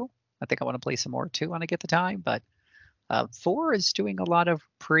like 2. I think I want to play some more 2 when I get the time, but 4 is doing a lot of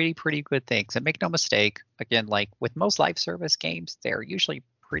pretty good things. And make no mistake, again, like with most live service games, they're usually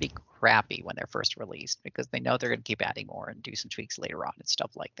pretty crappy when they're first released because they know they're going to keep adding more and do some tweaks later on and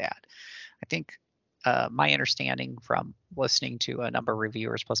stuff like that. I think my understanding from listening to a number of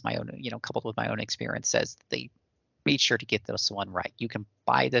reviewers plus my own, coupled with my own experience, says they made sure to get this one right. You can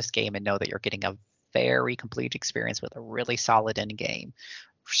buy this game and know that you're getting a very complete experience with a really solid end game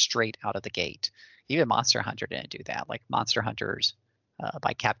straight out of the gate. Even Monster Hunter didn't do that. Like Monster Hunters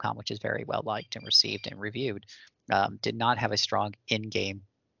by Capcom, which is very well liked and received and reviewed, did not have a strong end game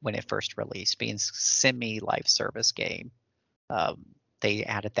when it first released, being semi live service game. They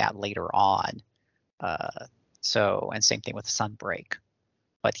added that later on. And same thing with Sunbreak.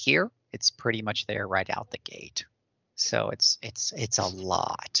 But here it's pretty much there right out the gate. So it's a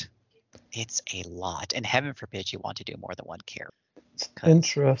lot. It's a lot, and heaven forbid you want to do more than one character. It's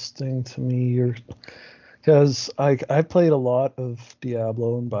interesting to me, because I played a lot of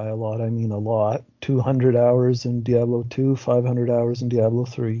Diablo, and by a lot I mean a lot. 200 hours in Diablo 2, 500 hours in Diablo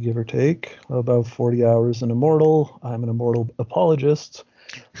 3, give or take. About 40 hours in Immortal. I'm an Immortal apologist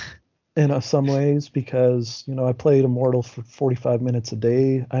in some ways because, I played Immortal for 45 minutes a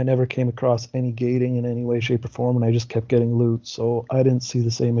day. I never came across any gating in any way, shape, or form, and I just kept getting loot. So I didn't see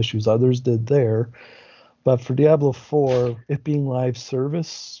the same issues others did there. But for Diablo 4, it being live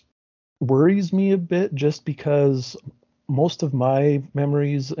service worries me a bit just because most of my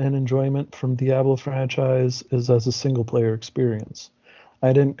memories and enjoyment from Diablo franchise is as a single-player experience.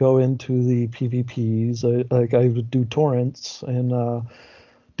 I didn't go into the PvPs. I would do torrents and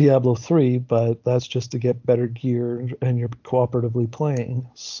Diablo 3, but that's just to get better gear and you're cooperatively playing.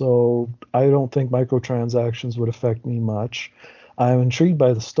 So I don't think microtransactions would affect me much. I'm intrigued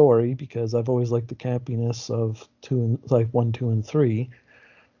by the story because I've always liked the campiness of 1, 2, and 3.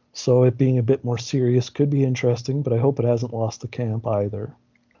 So it being a bit more serious could be interesting, but I hope it hasn't lost the camp either.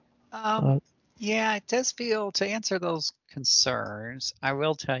 Yeah, it does feel, to answer those concerns, I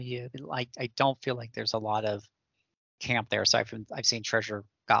will tell you, I don't feel like there's a lot of camp there. So I've seen treasure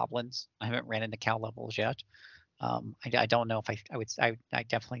goblins. I haven't ran into cow levels yet. I don't know if I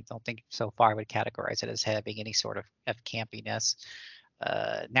definitely don't think so far I would categorize it as having any sort of campiness.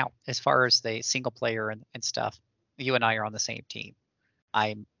 Now, as far as the single player and stuff, you and I are on the same team.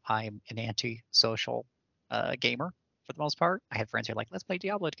 I'm an anti-social gamer for the most part. I have friends who are like, let's play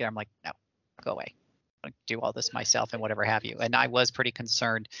Diablo together. I'm like, no, go away. I'm going to do all this myself and whatever have you. And I was pretty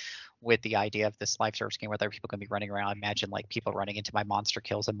concerned with the idea of this live service game where there are people going to be running around. I imagine like people running into my monster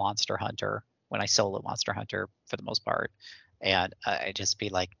kills and Monster Hunter when I solo Monster Hunter for the most part. And I just be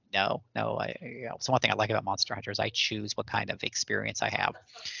like, no. So one thing I like about Monster Hunter is I choose what kind of experience I have.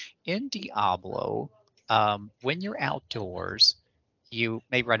 In Diablo, when you're outdoors, you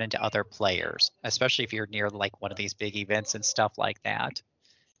may run into other players, especially if you're near like one of these big events and stuff like that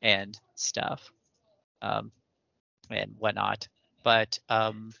and stuff and whatnot. But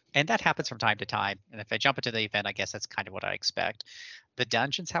and that happens from time to time. And if I jump into the event, I guess that's kind of what I expect. The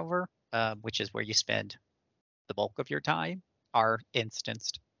dungeons, however, which is where you spend the bulk of your time, are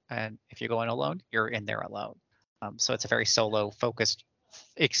instanced. And if you're going alone, you're in there alone. So it's a very solo focused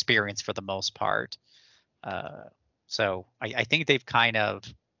experience for the most part. So I think they've kind of,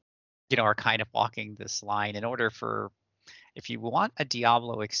 are kind of walking this line in order for, if you want a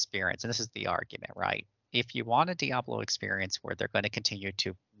Diablo experience, and this is the argument, right? If you want a Diablo experience where they're going to continue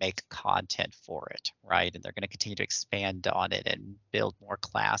to make content for it, right? And they're going to continue to expand on it and build more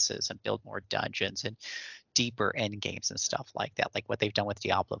classes and build more dungeons and deeper end games and stuff like that, like what they've done with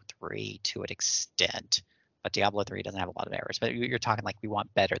Diablo 3 to an extent. But Diablo 3 doesn't have a lot of errors. But you're talking like we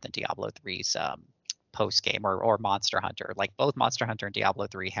want better than Diablo 3's post game or Monster Hunter. Like both Monster Hunter and Diablo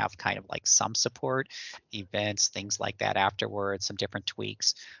 3 have kind of like some support, events, things like that afterwards, some different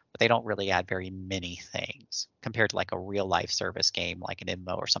tweaks, but they don't really add very many things compared to like a real life service game like an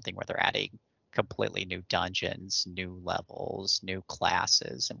MMO or something where they're adding completely new dungeons, new levels, new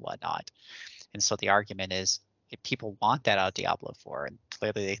classes and whatnot. And so the argument is, if people want that out of Diablo 4, and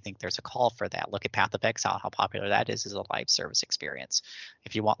clearly they think there's a call for that. Look at Path of Exile, how popular that is as a live service experience.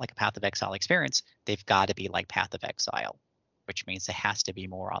 If you want like a Path of Exile experience, they've got to be like Path of Exile, which means it has to be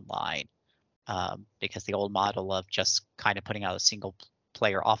more online. Because the old model of just kind of putting out a single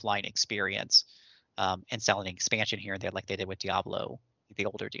player offline experience and selling an expansion here and there like they did with Diablo, the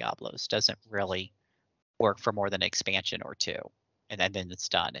older Diablos, doesn't really work for more than an expansion or two. And then it's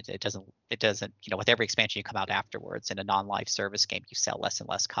done. It doesn't, with every expansion you come out afterwards in a non-live service game, you sell less and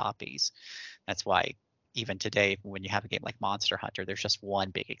less copies. That's why even today, when you have a game like Monster Hunter, there's just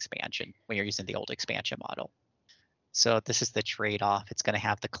one big expansion when you're using the old expansion model. So this is the trade-off. It's going to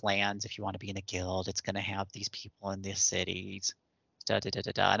have the clans if you want to be in a guild. It's going to have these people in the cities.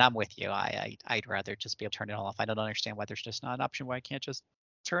 And I'm with you. I'd rather just be able to turn it off. I don't understand why there's just not an option where I can't just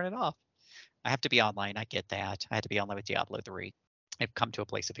turn it off. I have to be online. I get that. I had to be online with Diablo 3. I've come to a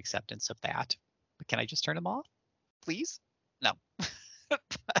place of acceptance of that. But can I just turn them off, please? No.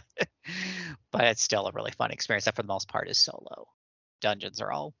 But it's still a really fun experience. That for the most part is solo. Dungeons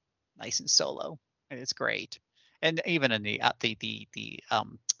are all nice and solo, and it's great. And even in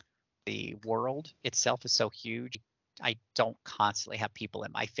the world itself is so huge. I don't constantly have people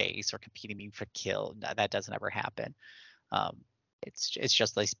in my face or competing me for kill. That doesn't ever happen. It's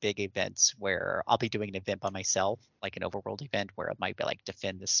just these big events where I'll be doing an event by myself, like an overworld event where it might be like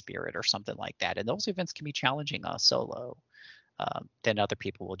defend the spirit or something like that. And those events can be challenging solo. Then other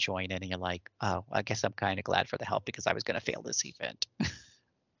people will join in and you're like, oh, I guess I'm kind of glad for the help because I was going to fail this event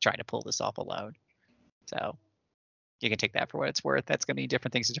trying to pull this off alone. So you can take that for what it's worth. That's going to mean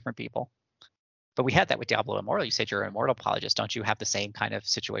different things to different people. But we had that with Diablo Immortal. You said you're an Immortal apologist. Don't you have the same kind of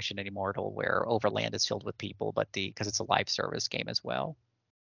situation in Immortal where Overland is filled with people, but because it's a live service game as well?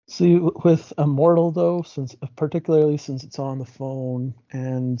 See, with Immortal though, particularly since it's on the phone,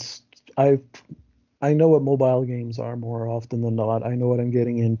 and I know what mobile games are more often than not. I know what I'm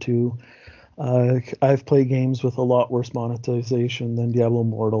getting into. I've played games with a lot worse monetization than Diablo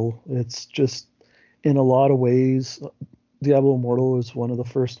Immortal. It's just, in a lot of ways, Diablo Immortal was one of the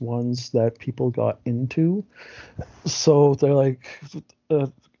first ones that people got into. So they're like,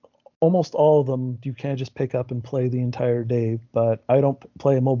 almost all of them you can't just pick up and play the entire day. But I don't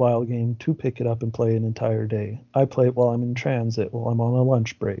play a mobile game to pick it up and play an entire day. I play it while I'm in transit, while I'm on a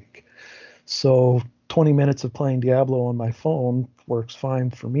lunch break. So 20 minutes of playing Diablo on my phone works fine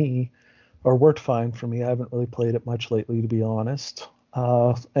for me, or worked fine for me. I haven't really played it much lately, to be honest.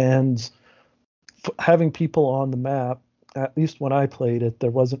 And having people on the map, at least when I played it,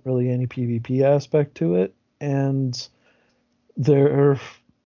 there wasn't really any PvP aspect to it. And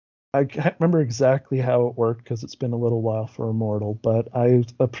I can't remember exactly how it worked because it's been a little while for Immortal, but I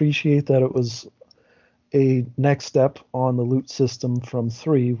appreciate that it was a next step on the loot system from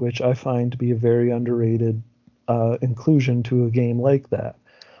 3, which I find to be a very underrated inclusion to a game like that.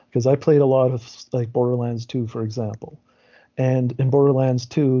 Because I played a lot of like Borderlands 2, for example. And in Borderlands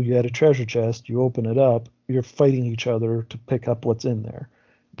 2, you had a treasure chest, you open it up, you're fighting each other to pick up what's in there.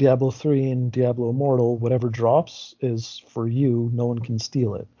 Diablo 3 and Diablo Immortal, whatever drops is for you. No one can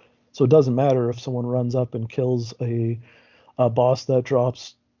steal it. So it doesn't matter if someone runs up and kills a boss that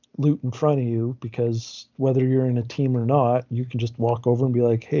drops loot in front of you, because whether you're in a team or not, you can just walk over and be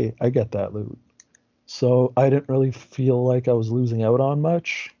like, hey, I get that loot. So I didn't really feel like I was losing out on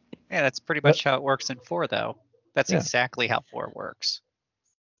much. Yeah, that's pretty much how it works in 4, though. That's exactly how 4 works.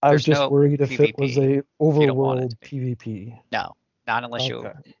 I was just worried if it was a overworld PvP. No, not unless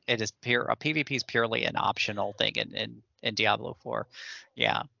it is pure. A PvP is purely an optional thing in Diablo 4.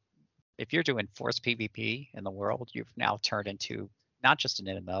 Yeah, if you're doing forced PvP in the world, you've now turned into not just an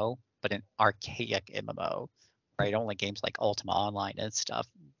MMO, but an archaic MMO. Right? Only games like Ultima Online and stuff,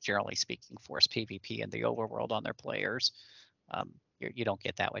 generally speaking, force PvP in the overworld on their players. You don't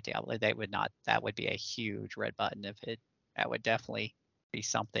get that with Diablo. They would not. That would be a huge red button if it. That would definitely be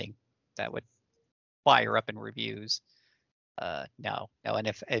something that would fire up in reviews. No, and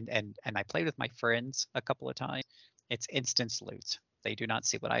if and I played with my friends a couple of times. It's instance loot. They do not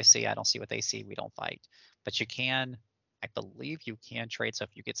see what I see. I don't see what they see. We don't fight. But you can. I believe you can trade. So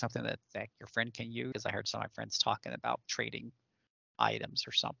if you get something that your friend can use, because I heard some of my friends talking about trading items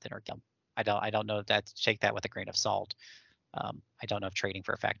or something, or I don't know that. Take that with a grain of salt. I don't know if trading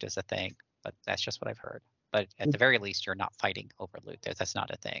for effect is a thing, but that's just what I've heard. But at the very least, you're not fighting over loot. That's not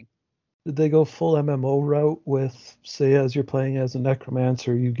a thing. Did they go full MMO route with, say, as you're playing as a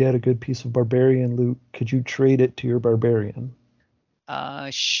necromancer, you get a good piece of barbarian loot. Could you trade it to your barbarian?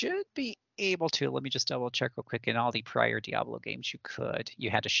 Should be able to. Let me just double check real quick. In all the prior Diablo games, you could. You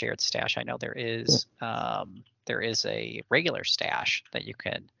had a shared stash. I know there is a regular stash that you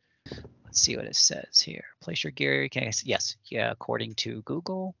can. Let's see what it says here. Place your gear. Yes, according to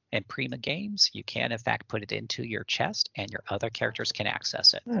Google and Prima Games, you can in fact put it into your chest, and your other characters can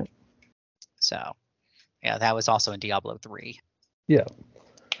access it. Right. So, yeah, that was also in Diablo 3. Yeah.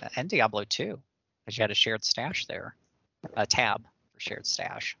 And Diablo 2, because you had a shared stash there, a tab for shared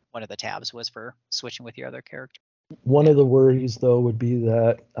stash. One of the tabs was for switching with your other character. One of the worries, though, would be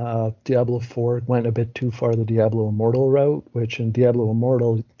that Diablo 4 went a bit too far the Diablo Immortal route, which in Diablo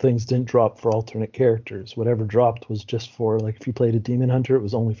Immortal, things didn't drop for alternate characters. Whatever dropped was just for, like, if you played a Demon Hunter, it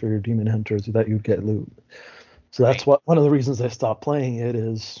was only for your Demon Hunters that you'd get loot. So that's one of the reasons I stopped playing it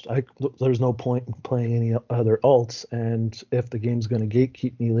is there's no point in playing any other alts, and if the game's going to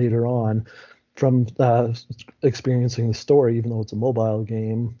gatekeep me later on from experiencing the story, even though it's a mobile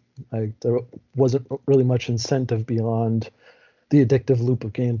game, there wasn't really much incentive beyond the addictive loop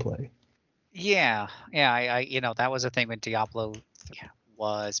of gameplay. Yeah, I that was a thing with Diablo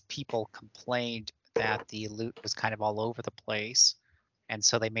was people complained that the loot was kind of all over the place, and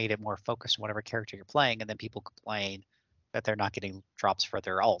so they made it more focused on whatever character you're playing, and then people complain that they're not getting drops for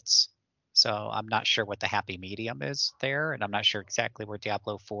their alts. So I'm not sure what the happy medium is there, and I'm not sure exactly where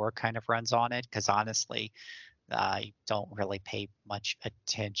Diablo 4 kind of runs on it, because honestly, I don't really pay much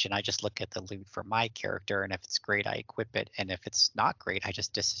attention. I just look at the loot for my character, and if it's great, I equip it, and if it's not great, I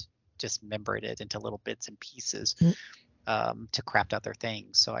just dismember it into little bits and pieces to craft other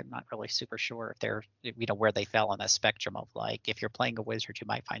things. So I'm not really super sure if they're, where they fell on that spectrum of, like, if you're playing a wizard, you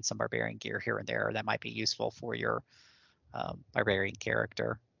might find some barbarian gear here and there that might be useful for your barbarian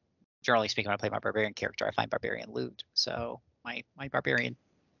character. Generally speaking, when I play my barbarian character, I find barbarian loot. So my barbarian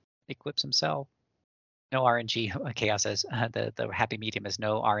equips himself. No RNG. Chaos says the happy medium is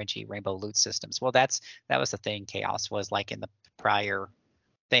no RNG rainbow loot systems. Well, that was the thing. Chaos was like in the prior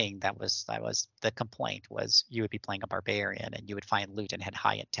thing. That was the complaint was you would be playing a barbarian and you would find loot and had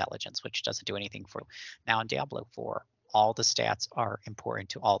high intelligence, which doesn't do anything for. Now in Diablo 4, all the stats are important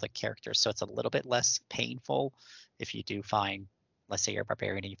to all the characters, so it's a little bit less painful if you do find, let's say you're a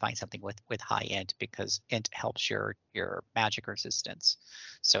barbarian and you find something with high int, because int helps your magic resistance,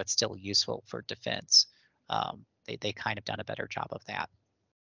 so it's still useful for defense. They kind of done a better job of that,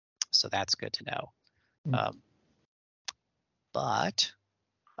 so that's good to know. But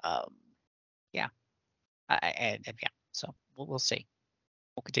yeah, so we'll see.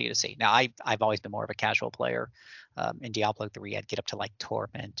 We'll continue to see. Now I've always been more of a casual player. In Diablo 3, I'd get up to like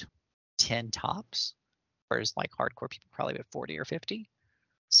Torment 10 tops, whereas like hardcore people probably at 40 or 50.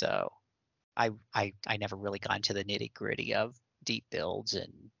 So I never really got into the nitty gritty of deep builds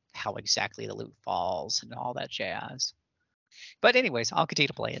and how exactly the loot falls and all that jazz. But anyways, I'll continue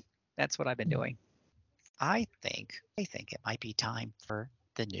to play it. That's what I've been doing. I think it might be time for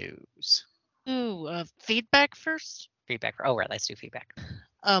the news. Ooh, feedback first? Feedback. Oh, right. Let's do feedback.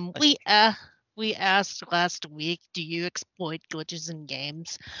 We asked last week, do you exploit glitches in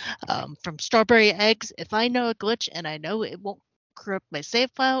games? From Strawberry Eggs, if I know a glitch and I know it won't corrupt my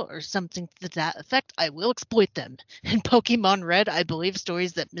save file or something to that effect, I will exploit them. In Pokemon Red, I believe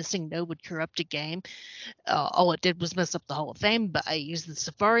stories that missing no would corrupt a game. All it did was mess up the Hall of Fame, but I used the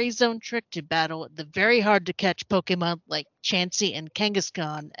Safari Zone trick to battle the very hard to catch Pokemon like Chansey and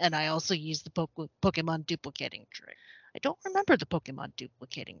Kangaskhan, and I also used the Pokemon duplicating trick. I don't remember the Pokemon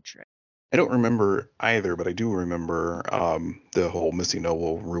duplicating trick. I don't remember either, but I do remember the whole missing no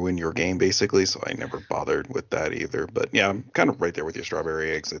will ruin your game, basically, so I never bothered with that either. But yeah, I'm kind of right there with your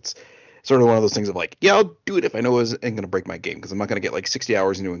strawberry eggs. It's sort of one of those things of like, yeah, I'll do it if I know it ain't going to break my game, because I'm not going to get like 60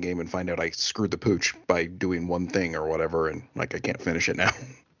 hours into a game and find out I screwed the pooch by doing one thing or whatever, and like I can't finish it now.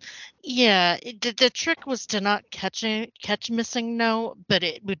 Yeah, the trick was to not catch missing no, but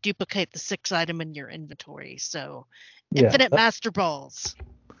it would duplicate the 6 item in your inventory, so Yeah, infinite master balls.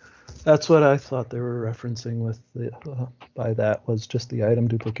 That's what I thought they were referencing with by that was just the item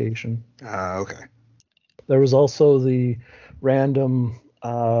duplication. Okay. There was also the random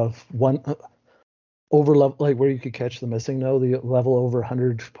one over level, like where you could catch the missing no, the level over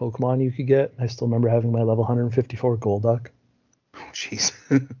 100 Pokemon you could get. I still remember having my level 154 Golduck. Oh, jeez.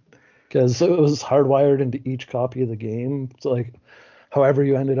 Because it was hardwired into each copy of the game. So like, however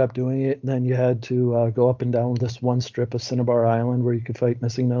you ended up doing it, and then you had to go up and down this one strip of Cinnabar Island where you could fight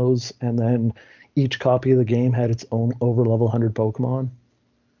missing no's, and then each copy of the game had its own over level 100 Pokemon.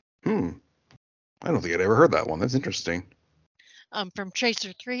 I don't think I'd ever heard that one. That's interesting. From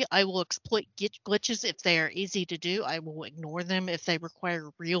Tracer 3, I will exploit glitches if they are easy to do. I will ignore them if they require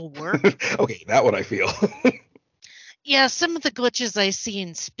real work. Okay, that one I feel. Yeah, some of the glitches I see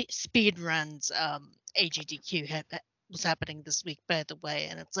in speed runs, AGDQ was happening this week, by the way,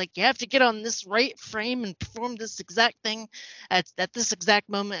 and it's like you have to get on this right frame and perform this exact thing at this exact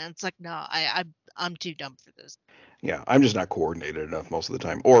moment, and it's like, no, I'm too dumb for this. Yeah, I'm just not coordinated enough most of the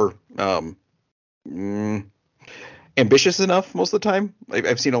time, or ambitious enough most of the time.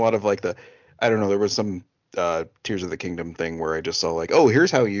 I've seen a lot of like I don't know, there was some Tears of the Kingdom thing where I just saw like, oh,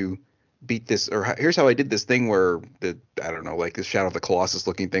 here's how you beat this, or here's how I did this thing where I don't know, like this Shadow of the Colossus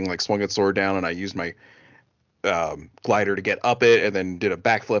looking thing, like swung its sword down and I used my glider to get up it and then did a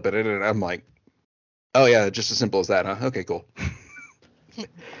backflip at it, and I'm like, oh yeah, just as simple as that, huh? Okay, cool. It's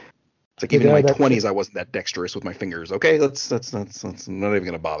like even in my 20s I wasn't that dexterous with my fingers. Okay, let's I'm not even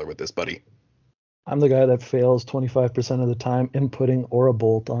gonna bother with this, buddy. I'm the guy that fails 25% of the time inputting Aura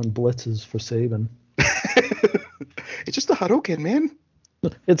Bolt on blitzes for saving. It's just a Hadouken, man.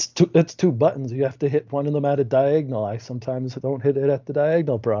 It's two buttons. You have to hit one of them at a diagonal. I sometimes don't hit it at the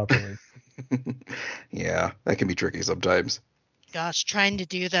diagonal properly. Yeah, that can be tricky sometimes. Gosh, trying to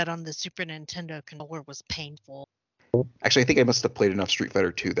do that on the Super Nintendo controller was painful. Actually, I think I must have played enough Street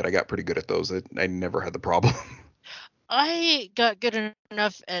Fighter 2 that I got pretty good at those. I never had the problem. I got good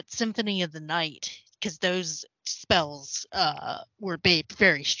enough at Symphony of the Night because those spells were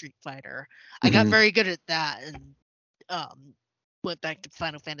very Street Fighter. I got very good at that and went back to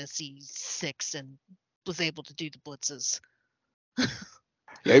Final Fantasy VI and was able to do the blitzes.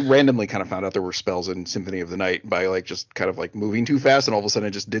 I randomly kind of found out there were spells in Symphony of the Night by like just kind of like moving too fast, and all of a sudden I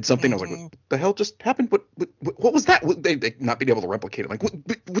just did something. I was like, what the hell just happened? What was that? They not being able to replicate it. Like,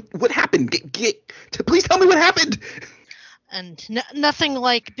 what happened? Please tell me what happened. And nothing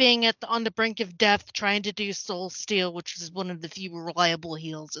like being on the brink of death, trying to do Soul Steal, which is one of the few reliable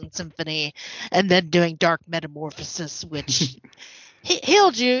heals in Symphony, and then doing Dark Metamorphosis, which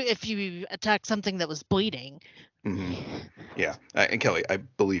healed you if you attacked something that was bleeding. Mm-hmm. Yeah, and Kelly, I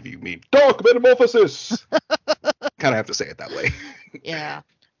believe you mean Dark Metamorphosis. Kind of have to say it that way. Yeah.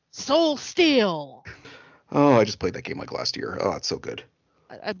 Soul Steal. Oh, I just played that game like last year. Oh, it's so good.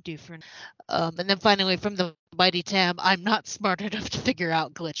 I'm due for and then finally from the mighty Tam, I'm not smart enough to figure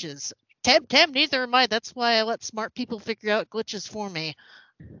out glitches. Tam, neither am I. That's why I let smart people figure out glitches for me.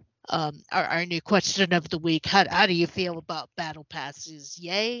 Our new question of the week: How do you feel about battle passes?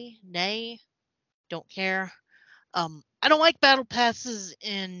 Yay, nay, don't care. I don't like battle passes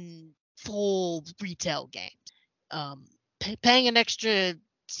in full retail games. Paying an extra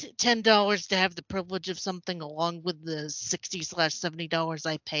 $10 to have the privilege of something along with the $60/$70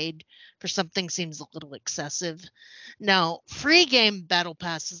 I paid for something seems a little excessive. Now, free game battle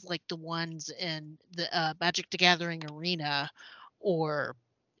passes like the ones in the Magic the Gathering Arena or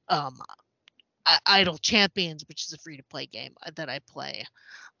Idle Champions, which is a free-to-play game that I play,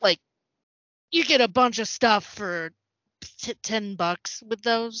 like you get a bunch of stuff for $10 with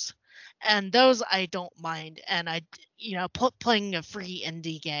those. And those I don't mind. And playing a free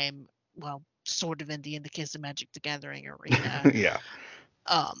indie game, well, sort of indie in the case of Magic the Gathering Arena. Yeah.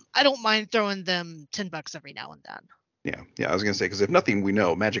 I don't mind throwing them $10 every now and then. Yeah. I was gonna say, because if nothing, we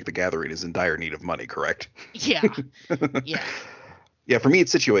know Magic the Gathering is in dire need of money, correct? Yeah. Yeah. Yeah, for me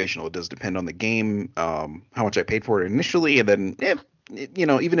it's situational. It does depend on the game, how much I paid for it initially, and then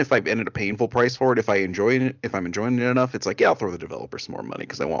even if I ended up paying full price for it, if I'm enjoying it enough, it's like, yeah, I'll throw the developer some more money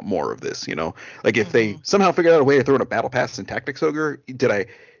because I want more of this. Like if they somehow figured out a way to throw in a battle pass in Tactics Ogre, did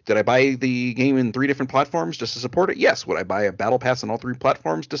I buy the game in 3 different platforms just to support it? Yes. Would I buy a battle pass on all 3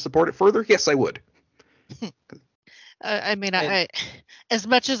 platforms to support it further? Yes, I would. I mean, I as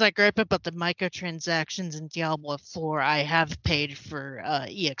much as I gripe about the microtransactions in Diablo 4, I have paid for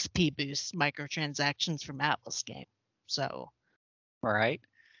EXP boost microtransactions from Atlas game. So, All right.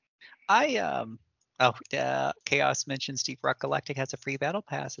 Chaos mentions Deep Rock Galactic has a free battle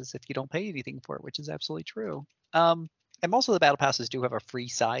passes if you don't pay anything for it, which is absolutely true. And most of the battle passes do have a free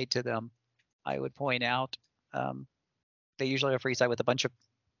side to them. I would point out, they usually have a free side with a bunch of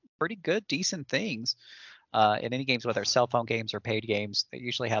pretty good, decent things. In any games, whether cell phone games or paid games, they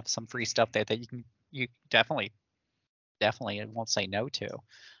usually have some free stuff there that you definitely won't say no to.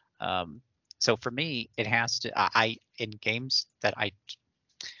 So for me, it has to. In games that I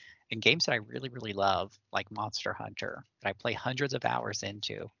really, really love, like Monster Hunter, that I play hundreds of hours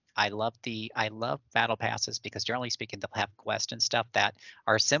into. I love battle passes because generally speaking, they'll have quests and stuff that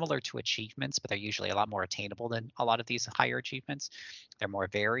are similar to achievements, but they're usually a lot more attainable than a lot of these higher achievements. They're more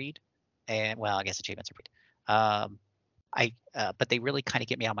varied, and well, I guess achievements are but they really kind of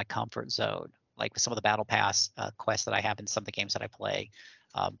get me out of my comfort zone. Like with some of the battle pass quests that I have in some of the games that I play,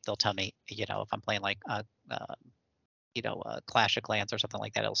 they'll tell me, if I'm playing like Clash of Clans or something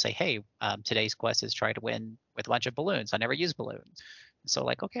like that, it'll say, hey, today's quest is try to win with a bunch of balloons. I never use balloons. So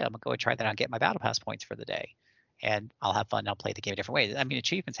like, okay, I'm gonna go and try that and get my battle pass points for the day. And I'll have fun. I'll play the game a different way. I mean,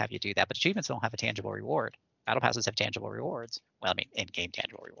 achievements have you do that, but achievements don't have a tangible reward. Battle passes have tangible rewards. Well, I mean, in-game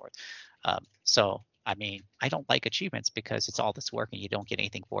tangible rewards. So, I mean, I don't like achievements because it's all this work and you don't get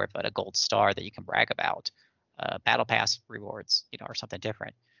anything for it but a gold star that you can brag about. Battle pass rewards, are something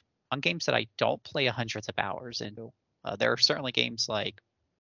different. On games that I don't play hundreds of hours into, there are certainly games like,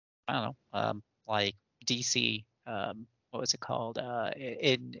 I don't know, like DC, what was it called?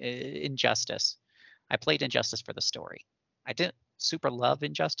 Injustice. I played Injustice for the story. I didn't super love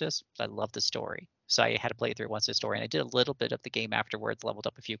Injustice, but I loved the story. So I had to play through once the story, and I did a little bit of the game afterwards, leveled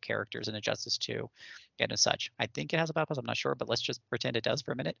up a few characters in Injustice 2 and as such. I think it has a battle pass, I'm not sure, but let's just pretend it does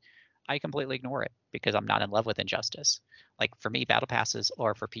for a minute. I completely ignore it because I'm not in love with Injustice. Like for me, battle passes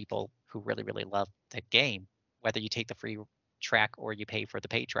are for people who really, really love the game, whether you take the free track or you pay for the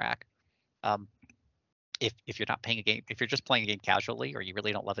paid track. If you're not paying a game, if you're just playing a game casually or you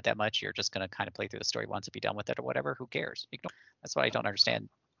really don't love it that much, you're just going to kind of play through the story once and be done with it or whatever, who cares? That's why I don't understand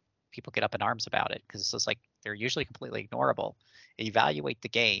people get up in arms about it, because it's just like they're usually completely ignorable. Evaluate the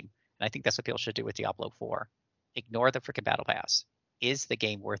game, and I think that's what people should do with Diablo 4. Ignore the freaking battle pass. Is the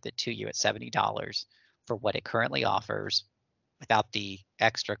game worth it to you at $70 for what it currently offers without the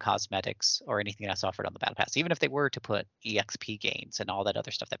extra cosmetics or anything that's offered on the battle pass? Even if they were to put EXP gains and all that other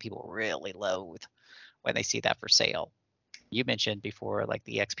stuff that people really loathe when they see that for sale. You mentioned before, like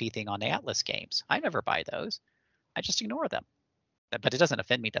the XP thing on the Atlas games. I never buy those. I just ignore them. But it doesn't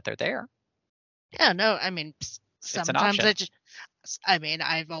offend me that they're there. Yeah, no, I mean, sometimes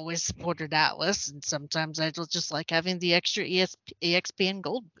I've always supported Atlas, and sometimes I just like having the extra EXP and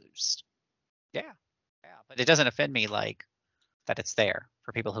gold boost. Yeah, but it doesn't offend me like that it's there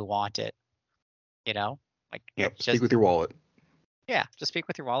for people who want it. Like speak with your wallet. Yeah, just speak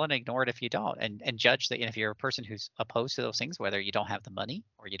with your wallet and ignore it if you don't, and judge that. If you're a person who's opposed to those things, whether you don't have the money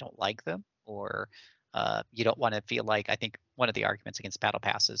or you don't like them or you don't want to feel like, I think one of the arguments against battle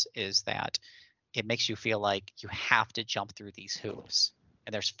passes is that it makes you feel like you have to jump through these hoops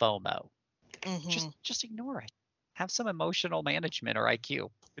and there's FOMO. Mm-hmm. Just ignore it. Have some emotional management or IQ.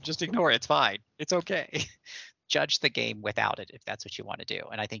 Just ignore it. It's fine. It's okay. Judge the game without it if that's what you want to do.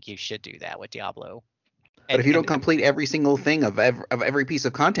 And I think you should do that with Diablo. But if you don't complete every single thing of every piece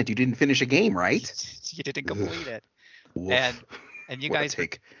of content, you didn't finish a game, right? You didn't complete it. And you what guys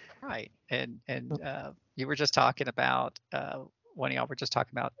right. And you were just talking about one of y'all were just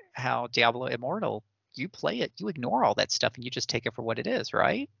talking about how Diablo Immortal, you play it, you ignore all that stuff and you just take it for what it is,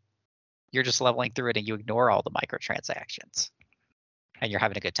 right? You're just leveling through it and you ignore all the microtransactions and you're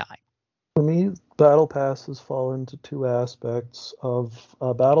having a good time. For me, battle passes fall into 2 aspects of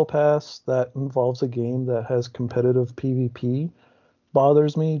a battle pass that involves a game that has competitive PvP.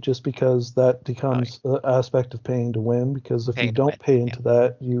 Bothers me just because that becomes the aspect of paying to win, because if you don't pay into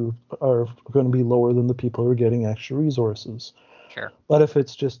that, you are going to be lower than the people who are getting extra resources. Sure. But if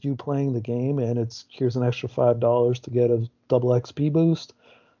it's just you playing the game and here's an extra $5 to get a double XP boost,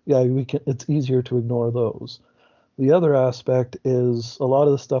 it's easier to ignore those. The other aspect is a lot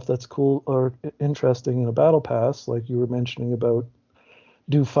of the stuff that's cool or interesting in a battle pass, like you were mentioning about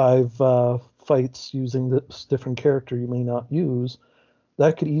do 5 fights using this different character you may not use.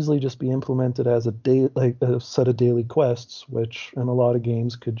 That could easily just be implemented as a set of daily quests, which in a lot of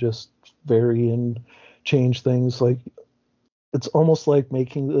games could just vary and change things. Like it's almost like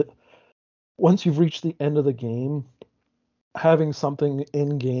once you've reached the end of the game, having something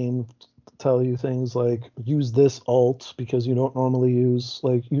in game tell you things like use this alt because you don't normally use,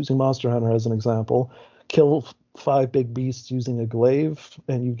 like using Monster Hunter as an example, kill 5 big beasts using a glaive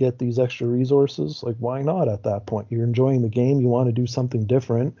and you get these extra resources. Like why not at that point? You're enjoying the game, you want to do something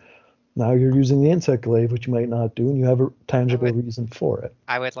different. Now you're using the insect glaive, which you might not do, and you have a tangible reason for it.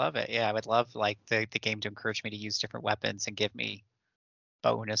 I would love it. Yeah, I would love like the game to encourage me to use different weapons and give me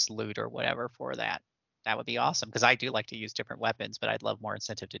bonus loot or whatever for that. That would be awesome because I do like to use different weapons, but I'd love more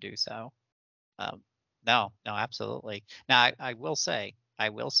incentive to do so. No, absolutely. Now I will say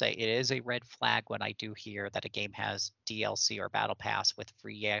it is a red flag when I do hear that a game has DLC or battle pass with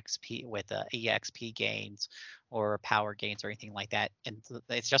free EXP with EXP gains or power gains or anything like that, and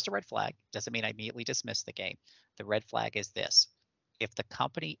it's just a red flag. Doesn't mean I immediately dismiss the game. The red flag is this: if the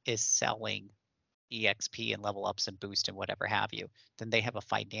company is selling EXP and level ups and boost and whatever have you, then they have a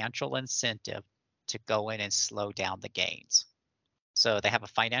financial incentive to go in and slow down the gains. So they have a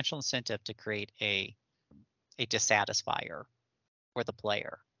financial incentive to create a dissatisfier for the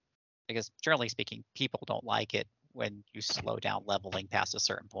player. Because generally speaking, people don't like it when you slow down leveling past a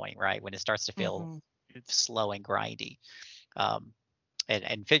certain point, right? When it starts to feel slow and grindy.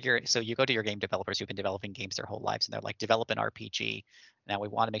 And figure, so you go to your game developers who've been developing games their whole lives, and they're like, develop an RPG. Now we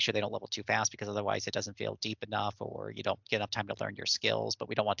want to make sure they don't level too fast because otherwise it doesn't feel deep enough, or you don't get enough time to learn your skills. But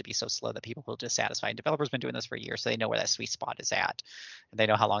we don't want to be so slow that people feel dissatisfied. And developers have been doing this for years, so they know where that sweet spot is at, and they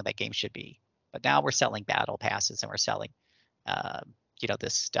know how long that game should be. But now we're selling battle passes and we're selling,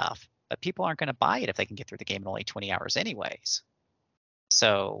 this stuff. But people aren't going to buy it if they can get through the game in only 20 hours anyways.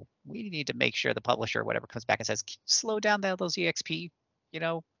 So we need to make sure the publisher or whatever comes back and says, slow down those EXP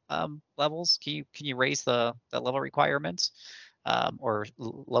levels. Can you raise the level requirements or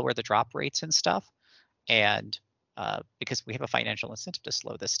lower the drop rates and stuff? And because we have a financial incentive to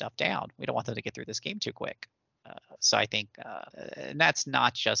slow this stuff down, we don't want them to get through this game too quick. So I think, and that's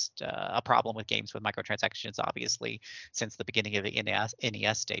not just a problem with games with microtransactions. Obviously, since the beginning of the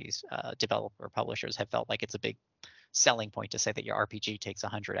NES days, developer publishers have felt like it's a big selling point to say that your RPG takes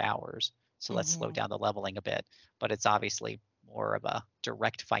 100 hours. So let's slow down the leveling a bit. But it's obviously more of a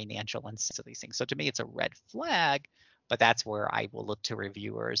direct financial incentive of these things. So to me, it's a red flag, but that's where I will look to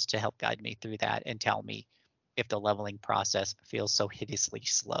reviewers to help guide me through that and tell me if the leveling process feels so hideously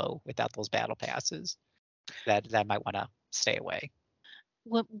slow without those battle passes that I might want to stay away.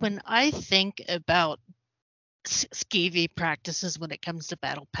 When I think about skeevy practices when it comes to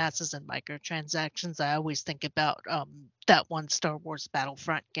battle passes and microtransactions, I always think about that one Star Wars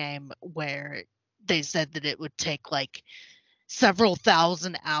Battlefront game where they said that it would take like several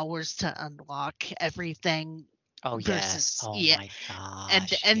thousand hours to unlock everything. Oh yes. Oh my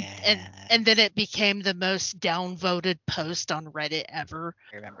gosh. And then it became the most downvoted post on Reddit ever.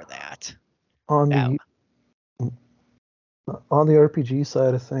 I remember that. On the RPG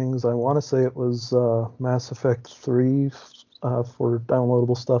side of things, I want to say it was Mass Effect 3 for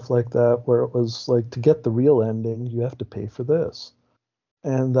downloadable stuff like that, where it was like, to get the real ending, you have to pay for this.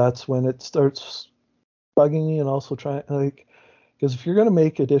 And that's when it starts bugging me, and also trying, like, because if you're going to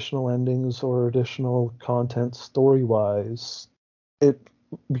make additional endings or additional content story-wise, it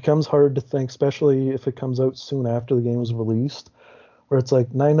becomes hard to think, especially if it comes out soon after the game is released, where it's like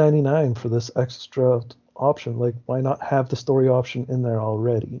 $9.99 for this extra option. Like, why not have the story option in there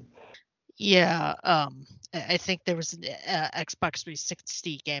already? Yeah, I think there was an Xbox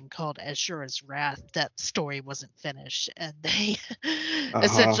 360 game called Azura's Wrath. That story wasn't finished, and they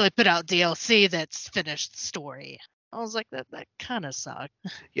essentially put out DLC that's finished story. I was like, that kind of sucked.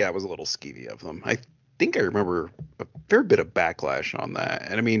 Yeah, it was a little skeevy of them. I think I remember a fair bit of backlash on that.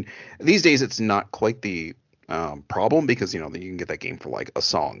 And I mean, these days it's not quite the problem, because you can get that game for like a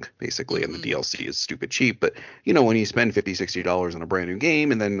song basically, and the DLC is stupid cheap. But when you spend $50-$60 on a brand new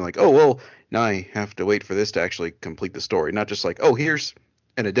game, and then like, oh well, now I have to wait for this to actually complete the story, not just like, oh, here's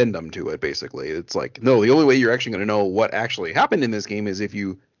an addendum to it. Basically, it's like, no, the only way you're actually going to know what actually happened in this game is if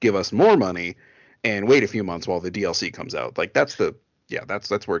you give us more money and wait a few months while the DLC comes out. Like that's where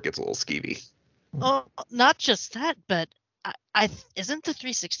it gets a little skeevy. Oh, not just that, but I isn't the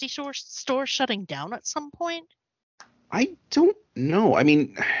 360 store shutting down at some point? I don't know. I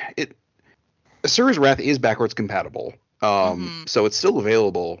mean, Asura's Wrath is backwards compatible, so it's still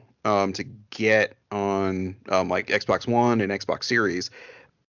available to get on like Xbox One and Xbox Series.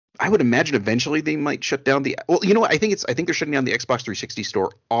 I would imagine eventually they might shut down the. Well, you know what? I think they're shutting down the Xbox 360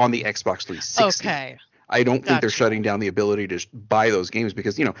 store on the Xbox 360. Okay. I don't think they're Gotcha. shutting down the ability to buy those games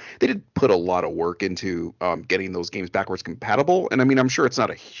because they did put a lot of work into getting those games backwards compatible. And I mean, I'm sure it's not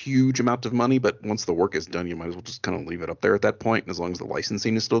a huge amount of money, but once the work is done, you might as well just kind of leave it up there at that point, as long as the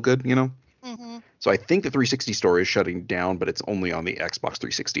licensing is still good. Mm-hmm. So I think the 360 store is shutting down, but it's only on the Xbox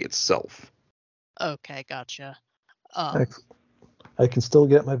 360 itself. Okay, gotcha. I can still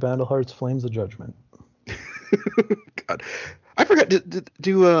get my Vandal Hearts Flames of Judgment. God, I forgot. Do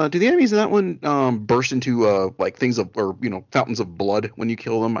the enemies in that one burst into like things of, or fountains of blood when you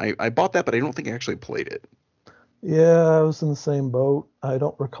kill them? I bought that, but I don't think I actually played it. Yeah, I was in the same boat. I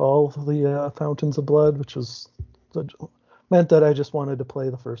don't recall the Fountains of Blood, which meant that I just wanted to play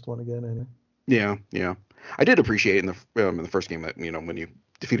the first one again. Anyway. Yeah. I did appreciate in the first game that when you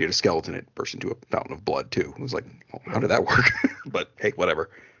defeated a skeleton, it burst into a fountain of blood too. It was like, well, how did that work? But hey, whatever.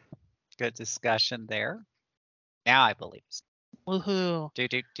 Good discussion there. Now I believe. Woohoo! Do.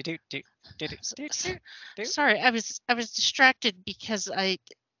 Sorry, I was distracted because the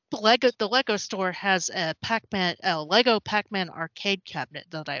Lego store has a Lego Pac-Man arcade cabinet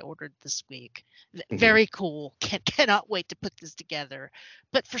that I ordered this week. Mm-hmm. Very cool. Cannot wait to put this together.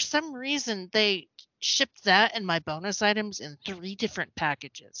 But for some reason they shipped that and my bonus items in 3 different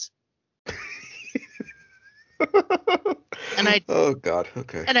packages. Oh God,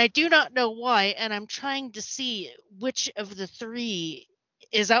 okay. And I do not know why, and I'm trying to see which of the 3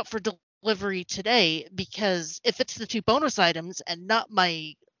 is out for delivery today, because if it's the 2 bonus items and not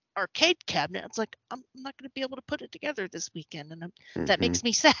my arcade cabinet, it's like I'm not going to be able to put it together this weekend, and that makes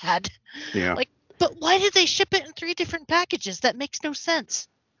me sad. Yeah. Like, but why did they ship it in 3 different packages? That makes no sense.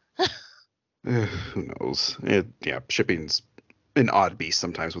 Who knows? Shipping's an odd beast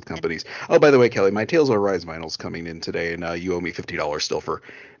sometimes with companies. Oh, by the way, Kelly, my Tales of Arise vinyl's coming in today, and you owe me $50 still for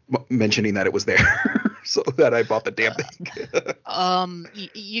mentioning that it was there, so that I bought the damn thing.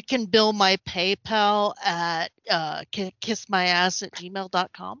 You can bill my PayPal at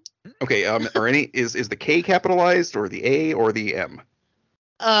kissmyass@gmail.com. Okay. Is the K capitalized or the A or the M?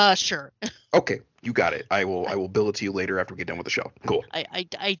 Sure. Okay, you got it. I will bill it to you later after we get done with the show. Cool.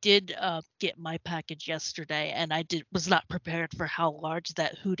 I did get my package yesterday, and was not prepared for how large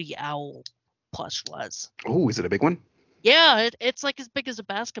that Hootie Owl plush was. Oh, is it a big one? Yeah, it's like as big as a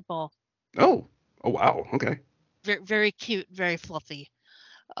basketball. Oh wow. Okay. Very, very cute, very fluffy.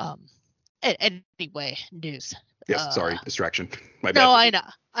 Anyway, news. Yes, sorry, distraction. My bad. No, I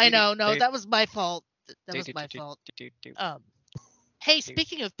know. No, that was my fault. That was my fault. Hey,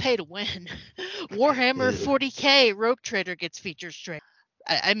 speaking of pay to win, Warhammer 40K Rogue Trader gets features trade.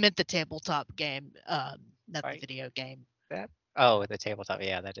 I meant the tabletop game, not the video game. The tabletop.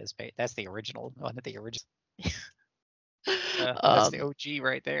 Yeah, that is paid. That's the original one. The original. That's the OG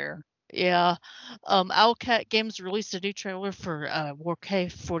right there. Yeah. Owlcat Games released a new trailer for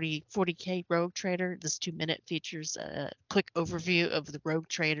Warhammer 40K Rogue Trader. This 2-minute features a quick overview of the Rogue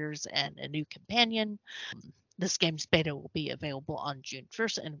Traders and a new companion. This game's beta will be available on June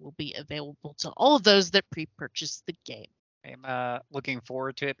 1st and will be available to all of those that pre-purchase the game. I'm looking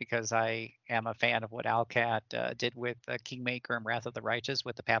forward to it because I am a fan of what Owlcat did with Kingmaker and Wrath of the Righteous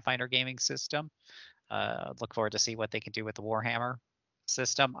with the Pathfinder gaming system. Look forward to see what they can do with the Warhammer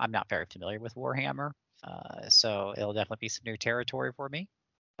system. I'm not very familiar with Warhammer, so it'll definitely be some new territory for me.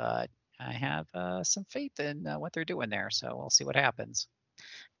 But I have some faith in what they're doing there, so we'll see what happens.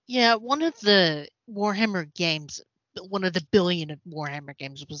 Yeah, one of the Warhammer games, one of the billion Warhammer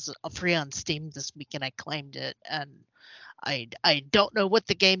games, was free on Steam this week, and I claimed it. And I don't know what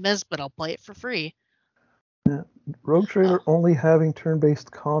the game is, but I'll play it for free. Yeah. Rogue Trader only having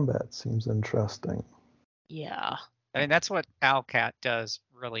turn-based combat seems interesting. Yeah. I mean, that's what Owlcat does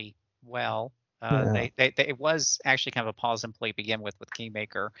really well. It was actually kind of a pause and play to begin with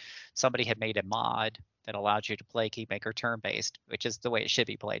Kingmaker. Somebody had made a mod that allowed you to play Kingmaker turn-based, which is the way it should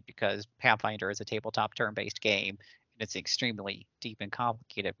be played because Pathfinder is a tabletop turn-based game, and it's an extremely deep and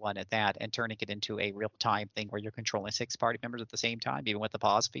complicated one at that, and turning it into a real-time thing where you're controlling 6 party members at the same time, even with the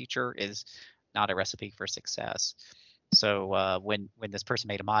pause feature, is not a recipe for success. So when this person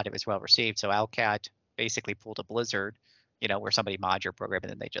made a mod, it was well received. So Owlcat basically pulled a Blizzard, where somebody mods your program and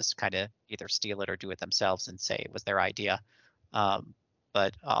then they just kind of either steal it or do it themselves and say it was their idea.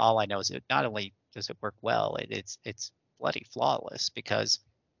 But all I know is it not only does it work well, it's bloody flawless because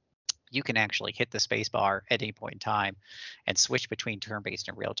you can actually hit the space bar at any point in time and switch between turn-based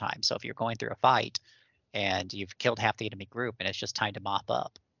and real time. So if you're going through a fight and you've killed half the enemy group and it's just time to mop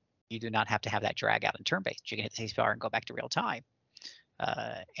up, you do not have to have that drag out in turn-based. You can hit the space bar and go back to real time.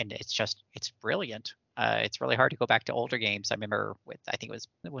 And it's brilliant. It's really hard to go back to older games. I remember I think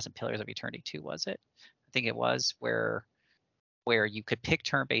it wasn't Pillars of Eternity 2, was it? I think it was where you could pick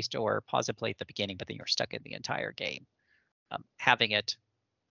turn-based or pause and play at the beginning, but then you're stuck in the entire game. Having it,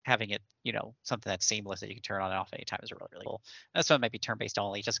 something that's seamless that you can turn on and off anytime is really, really cool. This one might be turn-based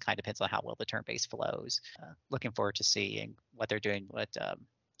only. It just kind of depends on how well the turn-based flows. Looking forward to seeing what they're doing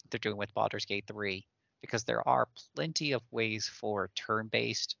with Baldur's Gate 3, because there are plenty of ways for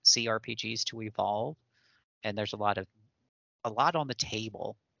turn-based CRPGs to evolve, and there's a lot on the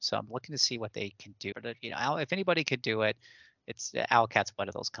table. So I'm looking to see what they can do. But, if anybody could do it, it's Owlcat's one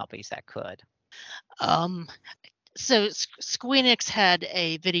of those companies that could. So Squeenix had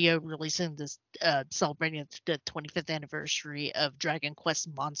a video releasing this celebrating the 25th anniversary of Dragon Quest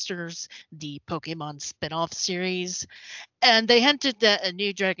Monsters, the Pokemon spin-off series, and they hinted that a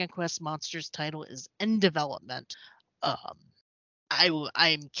new Dragon Quest Monsters title is in development.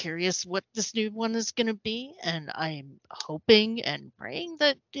 I'm curious what this new one is going to be, and I'm hoping and praying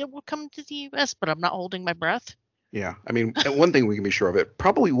that it will come to the US, but I'm not holding my breath. Yeah, I mean, one thing we can be sure of, it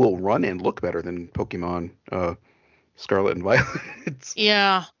probably will run and look better than Pokemon Scarlet and Violet.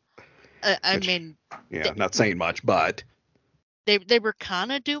 Yeah, I mean, yeah, not saying much, but they were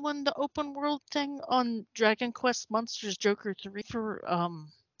kind of doing the open world thing on Dragon Quest Monsters Joker 3 for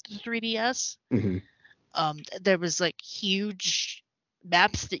the 3DS. Mm-hmm. There was like huge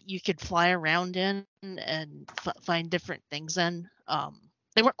maps that you could fly around in and find different things in.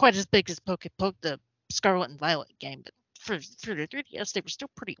 They weren't quite as big as the Scarlet and Violet game, but for the 3DS they were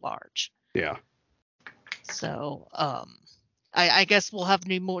still pretty large. Yeah. So I guess we'll have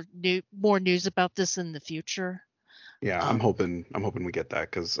more news about this in the future. Yeah, I'm hoping we get that,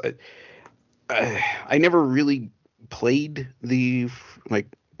 because I never really played the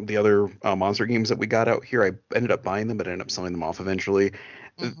other monster games that we got out here. I ended up buying them, but I ended up selling them off eventually.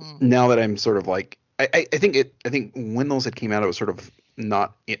 Mm-hmm. Now that I'm sort of like, I think when those had came out, it was sort of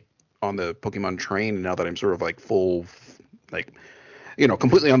not on the Pokemon train, and now that I'm sort of like full, like,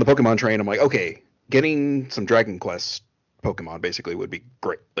 completely on the Pokemon train, I'm like, okay, getting some Dragon Quest Pokemon basically would be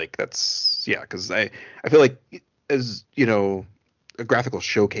great. Like, that's, yeah, because I feel like, as a graphical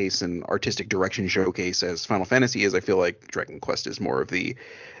showcase and artistic direction showcase as Final Fantasy is, I feel like Dragon Quest is more of the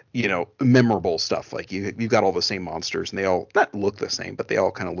memorable stuff. Like, you've got all the same monsters, and they all not look the same, but they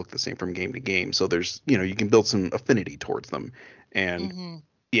all kind of look the same from game to game, so there's you can build some affinity towards them. And mm-hmm.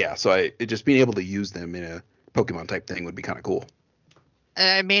 Yeah, so just being able to use them in a Pokemon type thing would be kind of cool.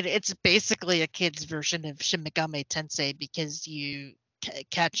 I mean, it's basically a kid's version of Shin Megami Tensei, because you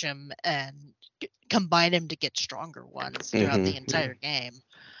catch them and combine them to get stronger ones throughout mm-hmm. the entire game.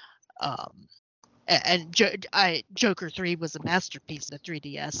 And Joker 3 was a masterpiece of the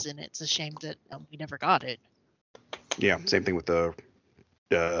 3DS, and it's a shame that we never got it. Yeah, same thing with the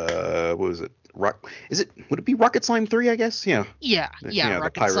what was it? Would it be Rocket Slime 3, I guess? Yeah. Yeah,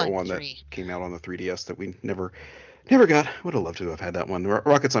 the pirate Slime one 3. That came out on the 3DS that we never got. Would have loved to have had that one.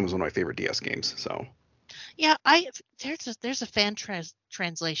 Rocket Slime was one of my favorite DS games, so. Yeah, there's a fan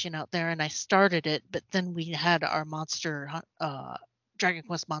translation out there, and I started it, but then we had our Dragon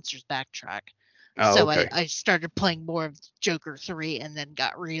Quest Monsters backtrack. Oh, so okay. I started playing more of Joker 3 and then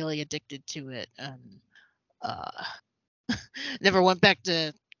got really addicted to it, and never went back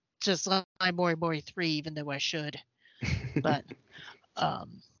to Slime Mori 3, even though I should. But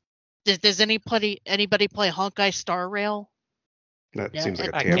does anybody play Honkai Star Rail? That seems like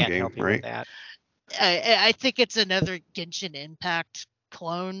a TAM game, right? I think it's another Genshin Impact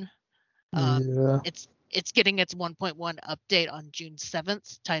clone. Yeah. It's getting its 1.1 update on June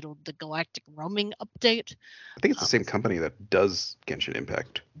 7th, titled the Galactic Roaming Update. I think it's the same company that does Genshin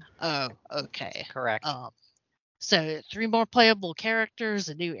Impact. Oh, okay. Correct. So 3 more playable characters,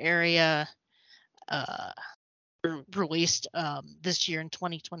 a new area, released this year in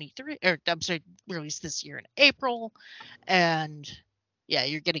 2023, or I'm sorry, released this year in April, and yeah,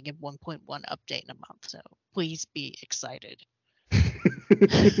 you're getting a 1.1 update in a month, so please be excited.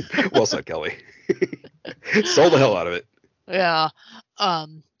 Well said, Kelly. Sold the hell out of it. Yeah.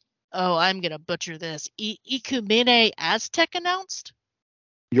 I'm gonna butcher this. Ikumene Aztec announced.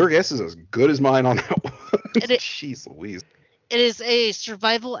 Your guess is as good as mine on that one. Jeez Louise. It is a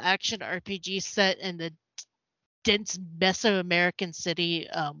survival action RPG set in the dense Mesoamerican city,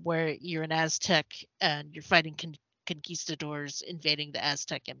 where you're an Aztec and you're fighting conquistadors invading the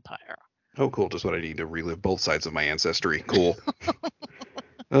Aztec Empire. Oh, cool. Just what I need to relive both sides of my ancestry. Cool.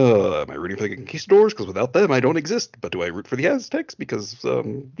 Am I rooting for the conquistadors? Because without them, I don't exist. But do I root for the Aztecs? Because,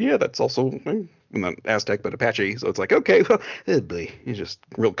 that's also, not Aztec, but Apache. So it's like, okay, well, you're just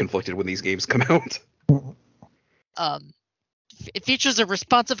real conflicted when these games come out. It features a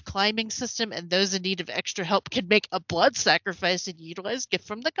responsive climbing system, and those in need of extra help can make a blood sacrifice and utilize gift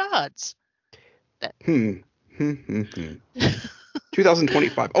from the gods.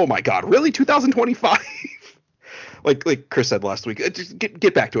 2025. Oh my God, really? 2025? like Chris said last week, just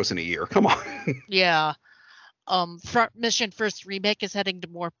get back to us in a year. Come on. Yeah. Front Mission First Remake is heading to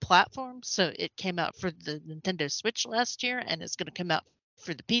more platforms. So it came out for the Nintendo Switch last year, and it's going to come out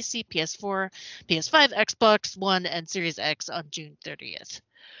for the PC, PS4, PS5, Xbox One, and Series X on June 30th.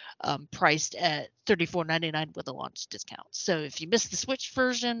 Priced at $34.99 with a launch discount. So if you missed the Switch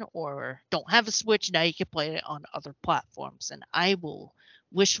version or don't have a Switch, now you can play it on other platforms. And I will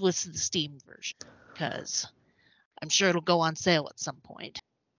wishlist the Steam version because I'm sure it'll go on sale at some point.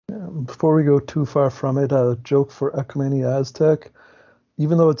 Before we go too far from it, a joke for Ecumeni Aztec.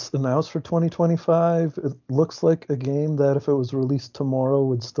 Even though it's announced for 2025, it looks like a game that if it was released tomorrow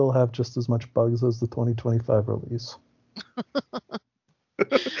would still have just as much bugs as the 2025 release.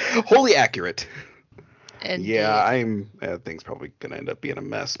 Wholly accurate. And yeah, thing's probably gonna end up being a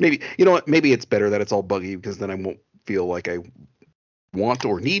mess. Maybe, you know what? Maybe it's better that it's all buggy because then I won't feel like I want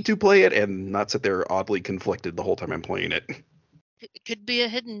or need to play it and not sit there oddly conflicted the whole time I'm playing it. It could be a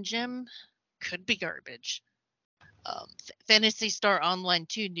hidden gem, could be garbage. Phantasy Star Online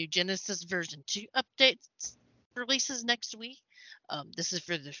 2 New Genesis version 2 updates releases next week. This is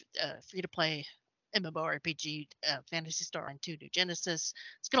for the free-to-play MMORPG Phantasy Star Online 2 New Genesis.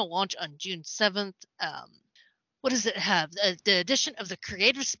 It's going to launch on June 7th. What does it have? The addition of the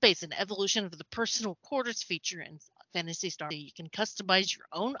creative space and evolution of the personal quarters feature in Phantasy Star. You can customize your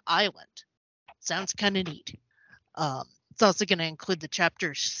own island. Sounds kind of neat. It's also going to include the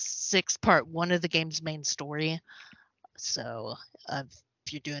Chapter 6 Part 1 of the game's main story. So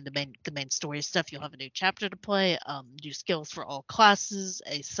if you're doing the main story stuff, you'll have a new chapter to play, new skills for all classes,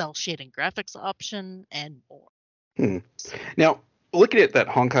 a cell shading graphics option, and more. Now, looking at that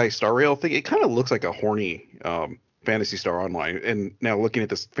Honkai Star Rail thing, it kind of looks like a horny Phantasy Star Online. And now looking at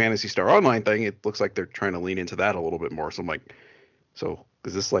this Phantasy Star Online thing, it looks like they're trying to lean into that a little bit more. So I'm like, so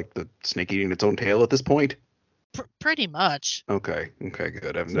is this like the snake eating its own tail at this point? Pretty much. Okay,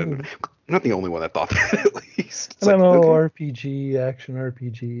 good. I'm not the only one that thought that, at least. MMORPG, action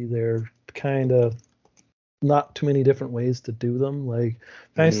RPG, they're kind of not too many different ways to do them. Like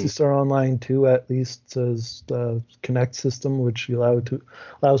Phantasy Star Online 2 at least says the Connect system, which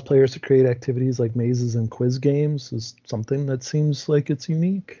allows players to create activities like mazes and quiz games, is something that seems like it's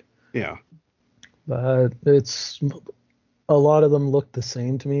unique. Yeah. But it's a lot of them look the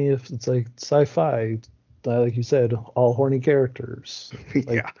same to me. If it's like sci-fi, like you said, all horny characters.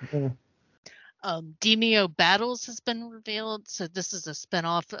 Yeah. Demeo Battles has been revealed. So this is a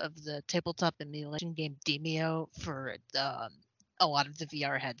spinoff of the tabletop emulation game Demeo for a lot of the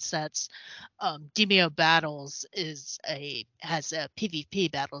VR headsets. Demeo Battles has a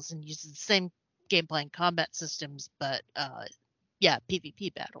PvP battles and uses the same gameplay and combat systems, but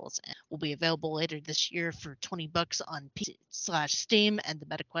PvP battles will be available later this year for $20 on PC/Steam and the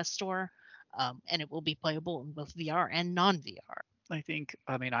MetaQuest store. And it will be playable in both VR and non-VR.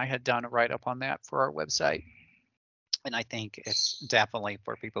 I had done a write-up on that for our website. And I think it's definitely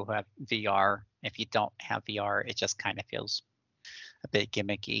for people who have VR. If you don't have VR, it just kind of feels a bit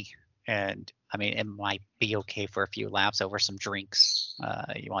gimmicky. And it might be okay for a few laps over some drinks.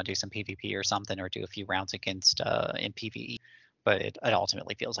 You want to do some PvP or something, or do a few rounds against in PvE. But it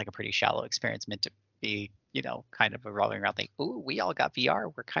ultimately feels like a pretty shallow experience meant to be, kind of revolving around like, ooh, we all got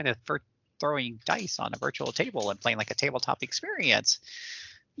VR. We're kind of throwing dice on a virtual table and playing like a tabletop experience.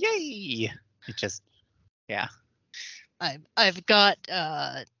 Yay! It just, yeah. I've got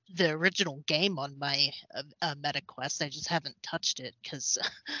the original game on my MetaQuest. I just haven't touched it because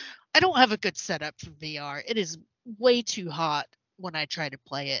I don't have a good setup for VR. It is way too hot when I try to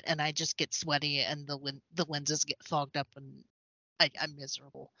play it, and I just get sweaty, and the lenses get fogged up, and I'm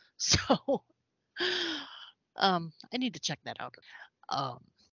miserable. So I need to check that out.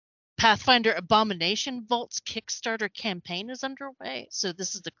 Pathfinder Abomination Vault's Kickstarter campaign is underway. So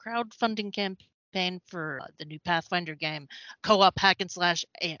this is the crowdfunding campaign for the new Pathfinder game, co-op hack and slash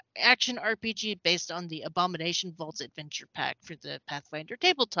action RPG based on the Abomination Vault's adventure pack for the Pathfinder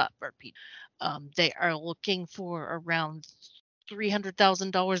tabletop RPG. They are looking for around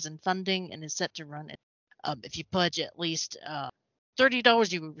 $300,000 in funding and is set to run it. If you pledge at least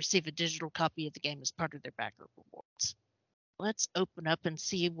 $30, you will receive a digital copy of the game as part of their backer rewards. Let's open up and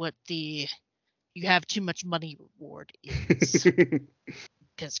see what the you have too much money reward is.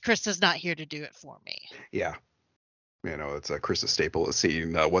 Because Chris is not here to do it for me. Yeah. It's Chris's staple is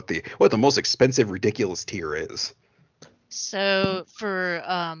seeing what the most expensive, ridiculous tier is. So for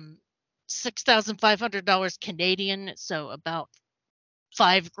 $6,500 Canadian, so about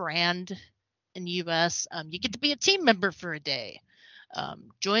 $5,000 in US. You get to be a team member for a day.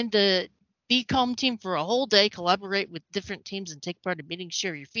 Join the Be Calm team for a whole day, collaborate with different teams, and take part in meetings.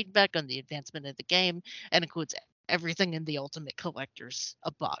 Share your feedback on the advancement of the game, and includes everything in the Ultimate Collector's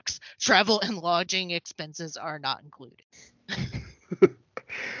box. Travel and lodging expenses are not included.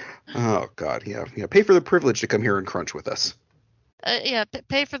 Oh God, yeah. Pay for the privilege to come here and crunch with us.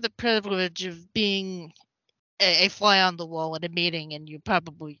 Pay for the privilege of being a fly on the wall at a meeting, and your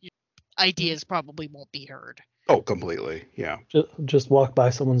ideas probably won't be heard. Oh, completely. Yeah. Just walk by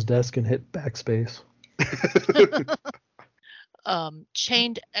someone's desk and hit backspace.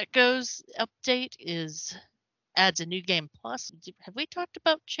 Chained Echoes update adds a new game plus. Have we talked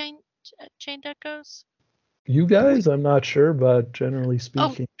about Chained Echoes? You guys, I'm not sure, but generally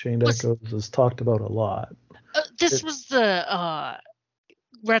speaking, Chained Echoes is talked about a lot. This was the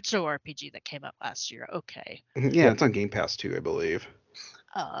retro RPG that came out last year. Okay. Yeah, it's on Game Pass too, I believe.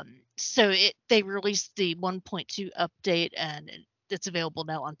 So they released the 1.2 update, and it's available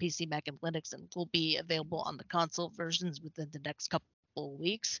now on PC, Mac, and Linux, and will be available on the console versions within the next couple of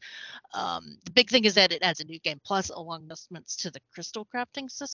weeks. The big thing is that it adds a new game plus along adjustments to the crystal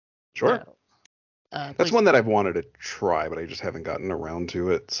crafting system. Sure. That's one that I've wanted to try, but I just haven't gotten around to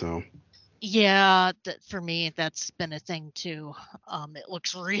it. So. Yeah, for me, that's been a thing too. It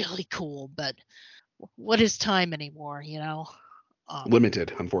looks really cool, but what is time anymore, you know?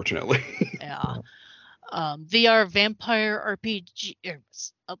 Limited, unfortunately. Yeah. VR Vampire RPG.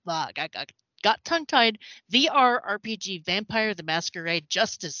 I got tongue-tied. VR RPG Vampire the Masquerade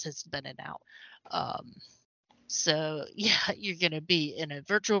Justice has been announced. So yeah, you're gonna be in a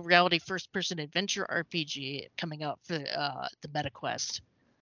virtual reality first-person adventure RPG coming out for the MetaQuest,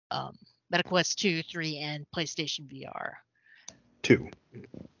 MetaQuest 2, 3, and PlayStation VR. 2.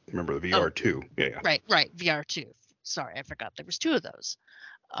 Remember the VR 2? Yeah. Right. VR 2. Sorry, I forgot there was 2 of those.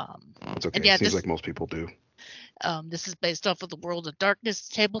 It's okay. Yeah, seems like most people do. This is based off of the World of Darkness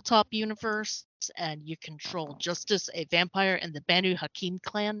tabletop universe, and you control Justice, a vampire in the Banu Hakim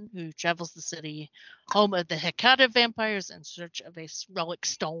clan who travels the city, home of the Hekata vampires, in search of a relic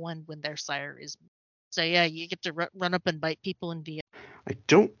stolen when their sire is. So yeah, you get to run up and bite people in VR. I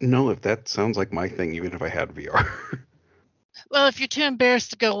don't know if that sounds like my thing, even if I had VR. Well, if you're too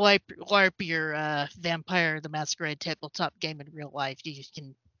embarrassed to go LARP your Vampire the Masquerade tabletop game in real life, you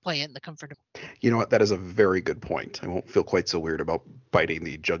can play it in the comfort of. You know what? That is a very good point. I won't feel quite so weird about biting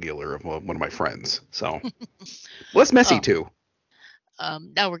the jugular of one of my friends. So less messy too.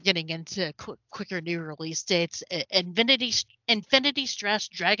 Now we're getting into quicker new release dates. Infinity Strash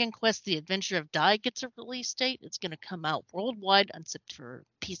Dragon Quest: The Adventure of Dai gets a release date. It's going to come out worldwide on September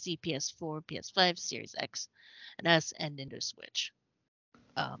for PC, PS4, PS5, Series X and S, and Nintendo Switch.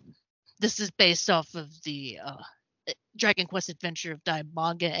 This is based off of the Dragon Quest Adventure of Dai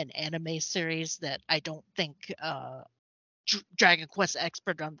manga and anime series that I don't think Dragon Quest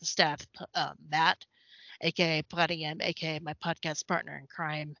expert on the staff, Matt, aka Platty M, aka my podcast partner in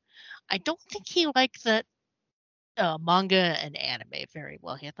crime, I don't think he liked that manga and anime very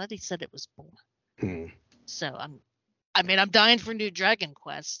well. I thought he said it was boring. So I'm dying for new Dragon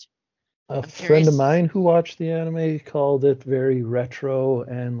Quest. A friend of mine who watched the anime called it very retro,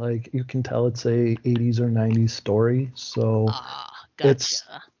 and like you can tell it's a 80s or 90s story. So gotcha. It's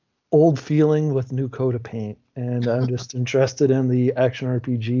old feeling with new coat of paint, and I'm just interested in the action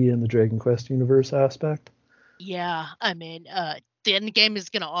RPG and the Dragon Quest universe aspect. Yeah, the end game is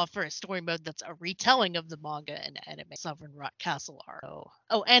going to offer a story mode that's a retelling of the manga and anime Sovereign Rock Castle arc.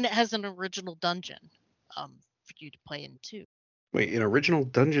 Oh, and it has an original dungeon for you to play in too. Wait, an original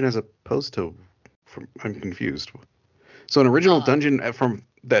dungeon as opposed to? I'm confused. So an original dungeon from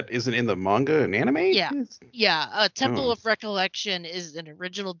that isn't in the manga and anime? Yeah. Temple of Recollection is an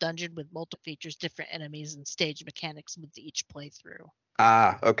original dungeon with multiple features, different enemies, and stage mechanics with each playthrough.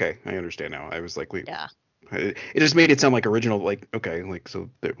 Ah, okay, I understand now. I was like, wait. Yeah. It just made it sound like original. Like, okay, like so.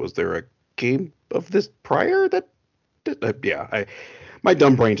 Was there a game of this prior that? My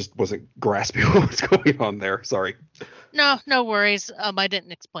dumb brain just wasn't grasping what was going on there. Sorry. No worries. I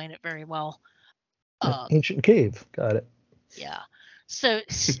didn't explain it very well. Ancient Cave, got it. Yeah. So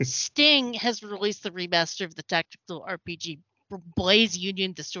Sting has released the remaster of the tactical RPG Blaze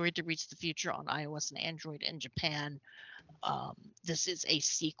Union: The Story to Reach the Future on iOS and Android in Japan. This is a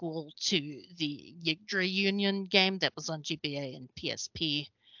sequel to the Yggdra Union game that was on GBA and PSP.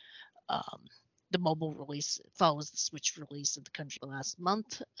 The mobile release follows the Switch release in the country last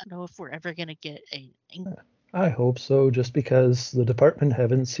month. I don't know if we're ever going to get I hope so, just because the Department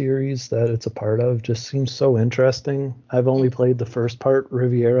Heaven series that it's a part of just seems so interesting. I've only played the first part,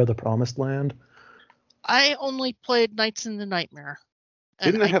 Riviera, the Promised Land. I only played Knights in the Nightmare. And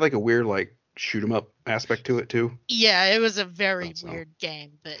Didn't that have like a weird like shoot 'em up aspect to it too? yeah, it was a very So weird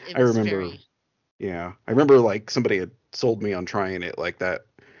game, but it I was remember. very. Yeah, I remember like somebody had sold me on trying it like that,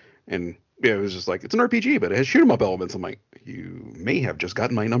 and yeah, it was just like it's an RPG, but it has shoot 'em up elements. I'm like, you may have just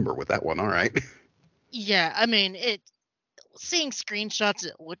gotten my number with that one. All right. Yeah, I mean, seeing screenshots,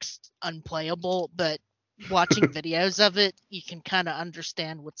 it looks unplayable, but watching videos of it, you can kind of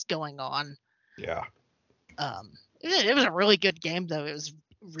understand what's going on. Yeah. It was a really good game, though. It was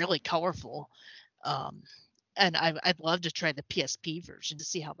really colorful. And I'd love to try the PSP version to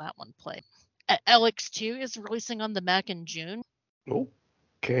see how that one played. LX2 is releasing on the Mac in June.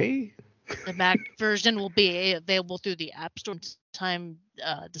 Okay. The Mac version will be available through the App Store time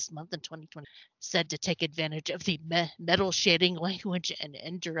this month in 2020. Said to take advantage of the metal shading language and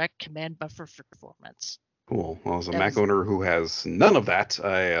indirect command buffer for performance. Cool. Well, as a Mac owner who has none of that,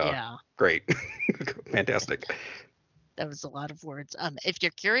 yeah, great, fantastic. That was a lot of words. If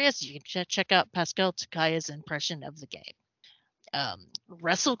you're curious, you can check out Pascal Takaya's impression of the game.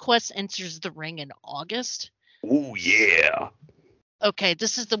 WrestleQuest enters the ring in August. Oh yeah. Okay,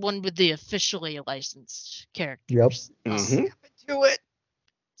 this is the one with the officially licensed Yep. characters. Mm-hmm. Do it.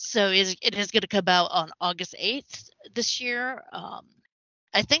 So it is going to come out on August 8th this year.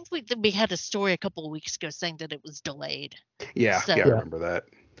 I think we had a story a couple of weeks ago saying that it was delayed. Yeah, So, I remember that.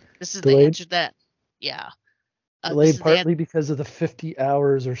 This is Delayed? the answer to that. Yeah. Delayed partly because of the 50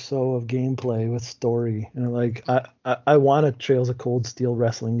 hours or so of gameplay with story. And like, I want a Trails of Cold Steel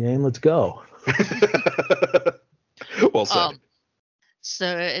wrestling game. Let's go. Well said.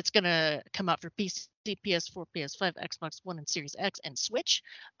 So it's going to come out for PC, PS4, PS5, Xbox One, and Series X, and Switch.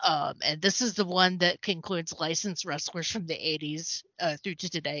 And this is the one that includes licensed wrestlers from the 80s through to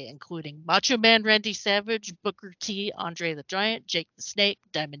today, including Macho Man Randy Savage, Booker T, Andre the Giant, Jake the Snake,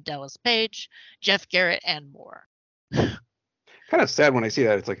 Diamond Dallas Page, Jeff Jarrett, and more. Kind of sad when I see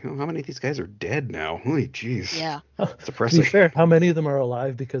that. It's like, oh, how many of these guys are dead now? Holy jeez. Yeah. It's To depressing. be fair, how many of them are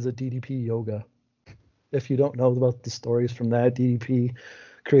alive because of DDP yoga? If you don't know about the stories from that, DDP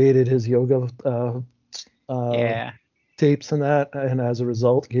created his yoga Yeah. tapes and that, and as a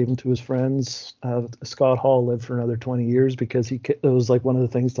result, gave them to his friends. Scott Hall lived for another 20 years because it was like one of the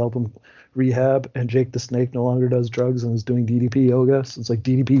things to help him rehab. And Jake the Snake no longer does drugs and is doing DDP yoga. So it's like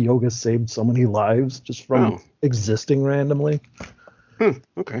DDP yoga saved so many lives just from existing randomly.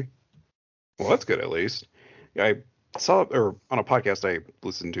 Okay. Well, that's good at least. I saw, or on a podcast I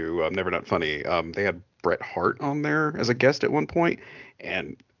listened to, Never Not Funny, they had Bret Hart on there as a guest at one point,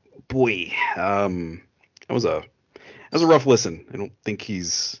 and boy, that was a rough listen. I don't think he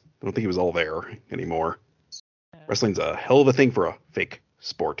was all there anymore. Wrestling's a hell of a thing for a fake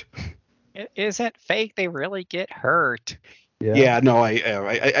sport. Is it fake? They really get hurt. Yeah, no,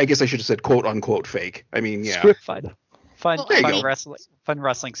 I guess I should have said quote unquote fake. I mean, yeah. Scripted. Fun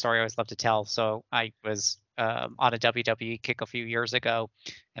wrestling story I always love to tell. So I was on a WWE kick a few years ago,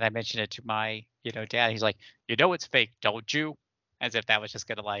 and I mentioned it to my dad. He's like, it's fake, don't you? As if that was just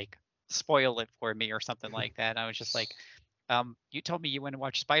gonna like spoil it for me or something like that. And I was just like, you told me you went and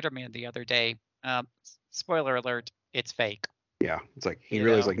watched Spider-Man the other day. Spoiler alert, it's fake. Yeah, it's like he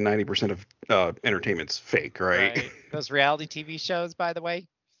realized like 90% of entertainment's fake, right? Those reality TV shows, by the way,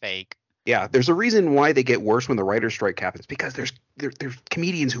 fake. Yeah, there's a reason why they get worse when the writer's strike happens, because there's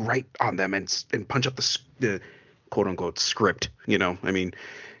comedians who write on them and punch up the quote unquote script. I mean,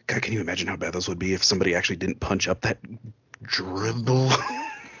 God, can you imagine how bad those would be if somebody actually didn't punch up that dribble?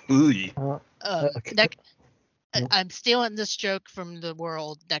 I'm stealing this joke from the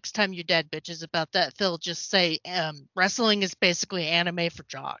world. Next time your dad bitches about that, Phil, just say wrestling is basically anime for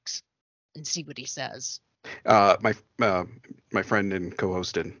jocks, and see what he says. My friend and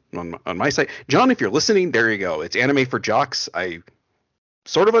co-host on my site, John, if you're listening, there you go. It's anime for jocks. I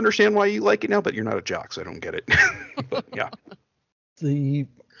sort of understand why you like it now, but you're not a jock, so I don't get it. But, yeah. The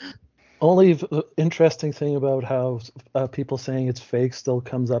only interesting thing about how people saying it's fake still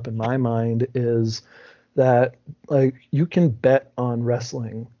comes up in my mind is that like you can bet on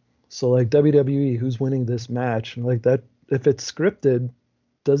wrestling. So like WWE, who's winning this match, and like that, if it's scripted,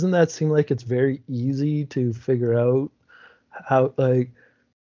 doesn't that seem like it's very easy to figure out how, like,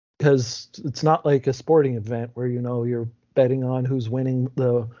 because it's not like a sporting event where you're betting on who's winning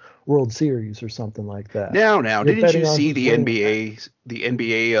the World Series or something like that. Now, didn't you see the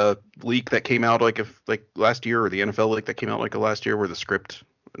NBA leak that came out like last year, or the NFL leak that came out like last year, where the script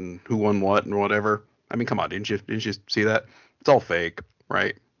and who won what and whatever? I mean, come on, didn't you see that? It's all fake,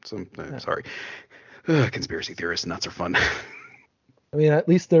 right? Sorry. Conspiracy theorists nuts are fun. I mean, at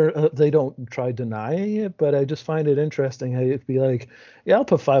least they don't try denying it, but I just find it interesting. How it'd be like, yeah, I'll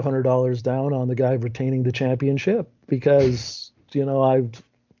put $500 down on the guy retaining the championship because I've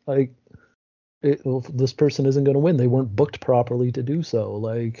like well, this person isn't going to win. They weren't booked properly to do so.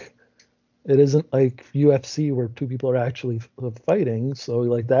 Like, it isn't like UFC where two people are actually fighting. So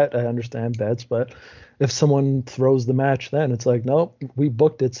like that, I understand bets, but if someone throws the match, then it's like, nope, we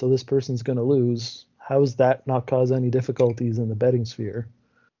booked it, so this person's going to lose. How does that not cause any difficulties in the betting sphere?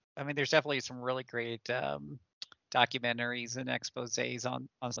 I mean, there's definitely some really great documentaries and exposés on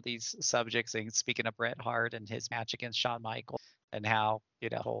some of these subjects. And speaking of Bret Hart and his match against Shawn Michaels, and how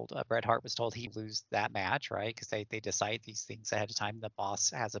Bret Hart was told he'd lose that match, right? Because they decide these things ahead of time. The boss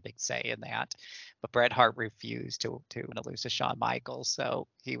has a big say in that, but Bret Hart refused to lose to Shawn Michaels, so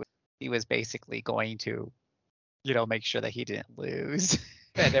he was basically going to make sure that he didn't lose.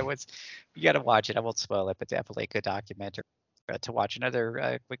 And it was, you got to watch it. I won't spoil it, but definitely a good documentary to watch.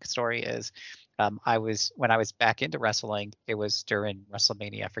 Another quick story is when I was back into wrestling, it was during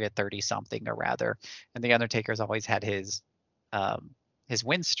WrestleMania, I forget 30 something or rather, and the Undertaker's always had his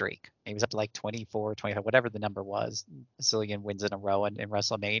win streak. He was up to like 24, 25, whatever the number was, a zillion wins in a row in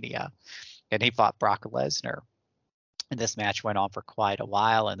WrestleMania, and he fought Brock Lesnar. And this match went on for quite a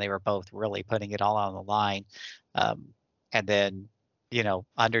while, and they were both really putting it all on the line. And then,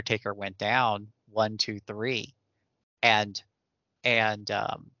 Undertaker went down 1, 2, 3, and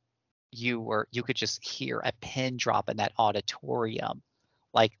you could just hear a pin drop in that auditorium.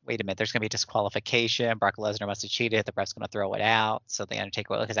 Like, wait a minute, there's going to be a disqualification. Brock Lesnar must have cheated. The ref's going to throw it out. So the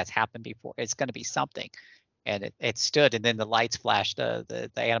Undertaker, because that's happened before, it's going to be something. And it stood, and then the lights flashed.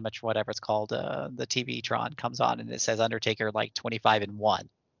 The animatronic, whatever it's called, the TV-tron comes on, and it says Undertaker like 25-1.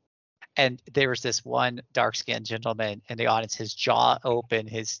 And there was this one dark-skinned gentleman in the audience, his jaw open,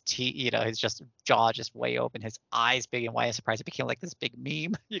 his jaw just way open, his eyes big and wide. I'm surprised it became like this big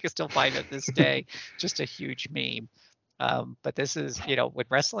meme. You can still find it this day, just a huge meme. But this is, when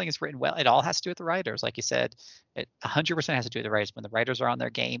wrestling is written well, it all has to do with the writers. Like you said, it 100% has to do with the writers. When the writers are on their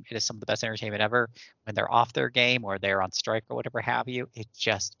game, it is some of the best entertainment ever. When they're off their game or they're on strike or whatever have you,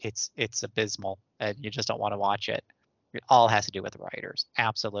 it's abysmal, and you just don't want to watch it. It all has to do with the writers,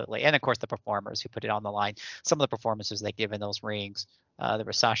 absolutely, and of course the performers who put it on the line. Some of the performances they give in those rings, there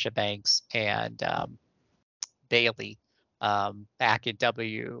was Sasha Banks and Bailey. Back in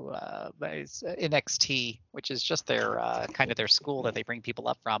NXT, which is just their kind of their school that they bring people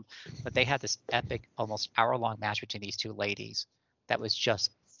up from. But they had this epic, almost hour-long match between these two ladies that was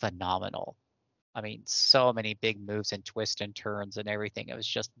just phenomenal. I mean, so many big moves and twists and turns and everything. It was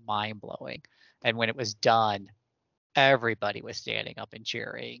just mind-blowing. And when it was done, everybody was standing up and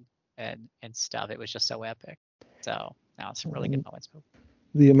cheering and stuff. It was just so epic. So now some really good moments.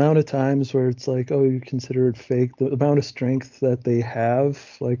 The amount of times where it's like, oh, you consider it fake, the amount of strength that they have,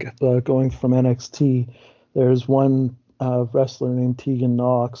 like going from NXT, there's one wrestler named Tegan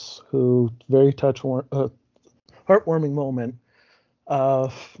Knox who very heartwarming moment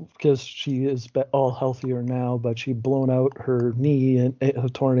because she is all healthier now, but she'd blown out her knee and a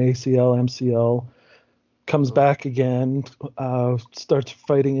torn ACL, MCL, comes back again, starts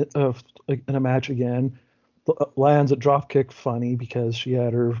fighting in a match again, lands a drop kick funny because she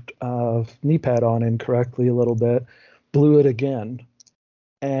had her knee pad on incorrectly a little bit, blew it again,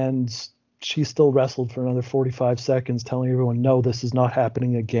 and she still wrestled for another 45 seconds telling everyone, no, this is not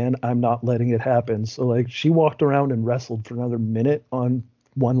happening again. I'm not letting it happen. So like she walked around and wrestled for another minute on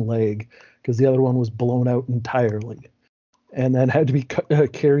one leg because the other one was blown out entirely, and then had to be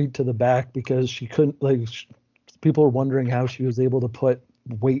carried to the back because she couldn't, people were wondering how she was able to put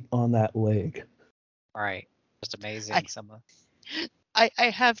weight on that leg. Right. Just amazing. I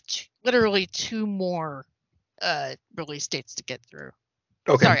have literally 2 more release dates to get through.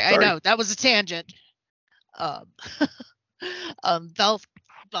 Okay. Sorry, I know that was a tangent.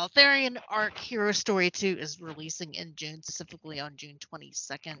 Valtharian Arc Hero Story 2 is releasing in June, specifically on June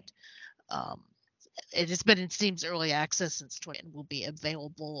 22nd. It has been in Steam's early access since 20 and will be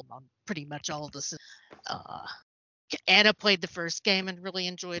available on pretty much all of the Anna played the first game and really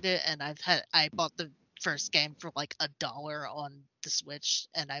enjoyed it, and I bought the first game for like $1 on the Switch,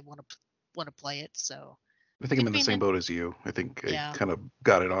 and I want to play it. So I think I'm in the same boat as you. I think I kind of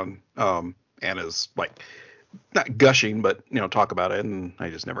got it on Anna's, like, not gushing, but talk about it, and I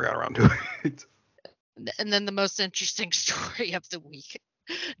just never got around to it. And then the most interesting story of the week: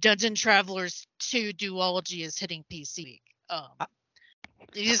 Dungeon Travelers 2 Duology is hitting PC.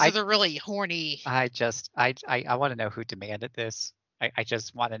 These are the really horny. I want to know who demanded this. I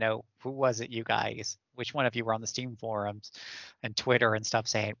just want to know, who was it, you guys? Which one of you were on the Steam forums and Twitter and stuff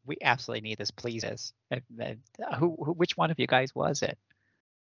saying, we absolutely need this, please? Which one of you guys was it?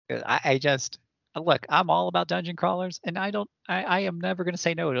 'Cause I just look, I'm all about dungeon crawlers, and I am never going to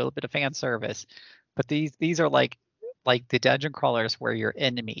say no to a little bit of fan service. But these are like the dungeon crawlers where your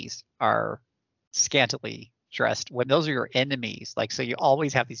enemies are scantily dressed. When those are your enemies, like, so you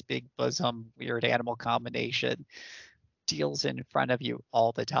always have these big bosom weird animal combination deals in front of you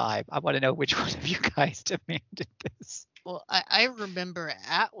all the time. I want to know which one of you guys demanded this. Well, I remember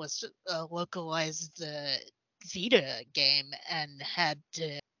Atlas localized the Vita game and had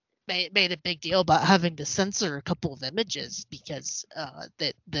to made a big deal about having to censor a couple of images because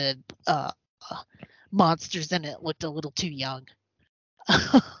the monsters in it looked a little too young.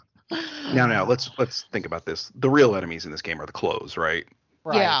 Now, let's think about this. The real enemies in this game are the clothes, right?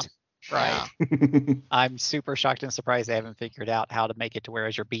 Right. Yeah. Right. Yeah. I'm super shocked and surprised they haven't figured out how to make it to where,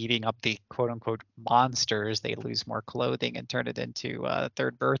 as you're beating up the quote unquote monsters, they lose more clothing and turn it into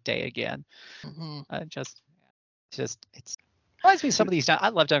third birthday again. Mm-hmm. Just it's reminds me of some of these. I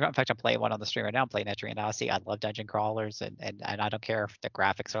love Dungeon. In fact, I'm playing one on the stream right now. I'm playing Etrian Odyssey. I love dungeon crawlers, and I don't care if the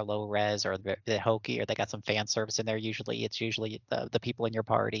graphics are low res or the hokey or they got some fan service in there. It's usually the people in your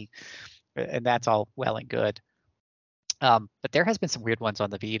party, and that's all well and good. But there has been some weird ones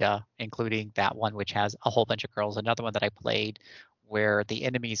on the Vita, including that one which has a whole bunch of girls. Another one that I played where the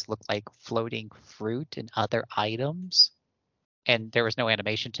enemies look like floating fruit and other items, and there was no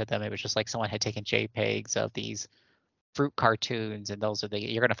animation to them. It was just like someone had taken JPEGs of these fruit cartoons, and those are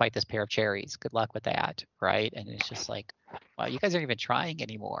you're going to fight this pair of cherries. Good luck with that, right? And it's just like, wow, you guys aren't even trying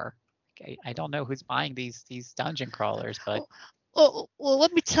anymore. I don't know who's buying these dungeon crawlers, but well,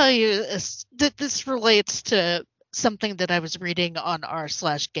 let me tell you that this relates to something that I was reading on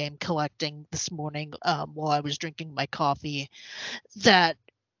r/game collecting this morning while I was drinking my coffee. That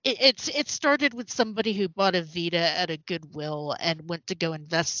it started with somebody who bought a Vita at a Goodwill and went to go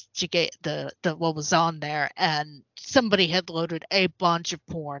investigate the what was on there, and somebody had loaded a bunch of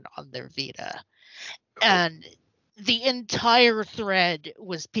porn on their Vita, and the entire thread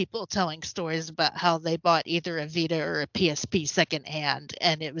was people telling stories about how they bought either a Vita or a PSP secondhand,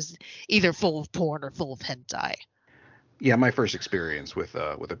 and it was either full of porn or full of hentai. Yeah, my first experience with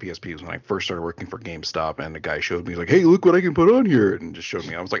a PSP was when I first started working for GameStop, and the guy showed me, like, "Hey, look what I can put on here," and just showed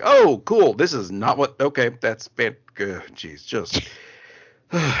me. I was like, "Oh, cool! This is not what." Okay, that's bad. Jeez, just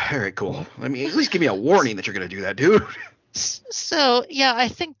all right, cool. Let me at least give me a warning that you're gonna do that, dude. So yeah, I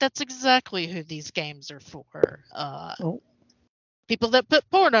think that's exactly who these games are for. People that put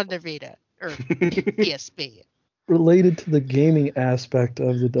porn on their Vita or PSP. Related to the gaming aspect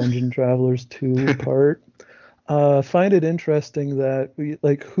of the Dungeon Travelers 2 part, find it interesting that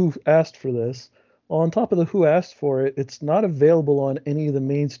who asked for this. Well, on top of the who asked for it, it's not available on any of the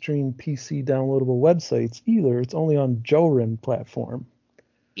mainstream PC downloadable websites either. It's only on Jorin platform.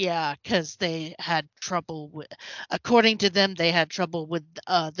 Yeah, because they had trouble with, according to them, they had trouble with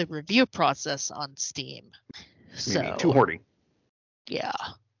the review process on Steam. So Too horny. Yeah.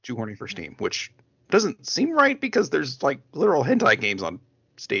 Too horny for Steam, which doesn't seem right because there's like literal hentai games on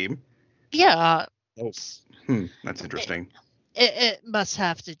Steam. Yeah. Oh. That's interesting. It must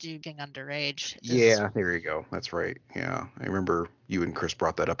have to do being underage. Yeah, there you go. That's right. Yeah, I remember you and Chris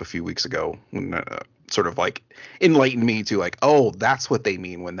brought that up a few weeks ago when sort of like enlightened me to like, oh, that's what they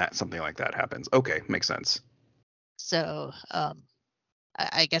mean when something like that happens. Okay, makes sense. So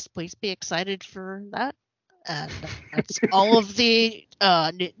I guess please be excited for that. And that's all of the news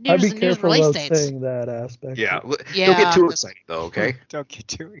I'd be and news careful release about dates. saying that aspect. Yeah, don't Yeah, get too excited though, okay? don't get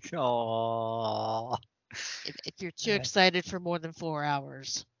too excited. Oh. If you're too excited for more than 4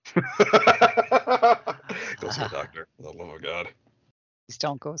 hours. Go see a doctor. For the love of God. Please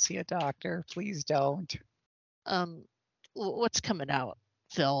don't go see a doctor. Please don't. What's coming out,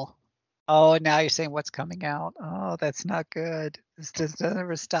 Phil? Oh, now you're saying what's coming out. Oh, that's not good. This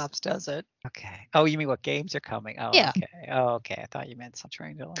never stops, does it? Okay. Oh, you mean what games are coming? Oh, Yeah. Okay. Oh, okay. I thought you meant some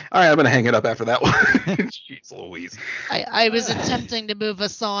triangle. All right, I'm gonna hang it up after that one. Jeez Louise. I was attempting to move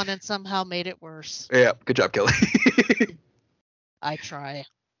us on and somehow made it worse. Yeah, good job, Kelly. I try.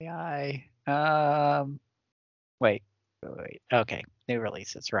 Yeah. Wait. Okay. New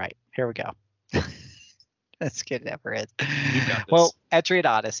releases. Right. Here we go. That's good. Never is. Well, Etrian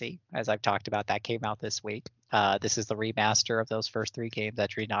Odyssey, as I've talked about, that came out this week. This is the remaster of those first 3 games,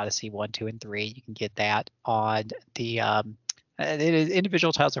 Etrian Odyssey 1, 2, and 3. You can get that on the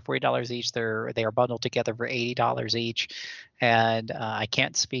individual titles are $40 each. They are bundled together for $80 each. And I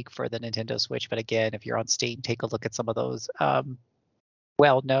can't speak for the Nintendo Switch, but again, if you're on Steam, take a look at some of those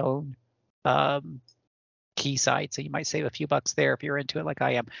well-known Quayside, so you might save a few bucks there if you're into it like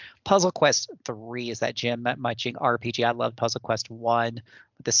I am. Puzzle Quest 3 is that gem matching RPG. I love Puzzle Quest 1.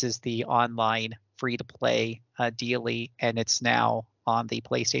 This is the online free-to-play dealie, and it's now on the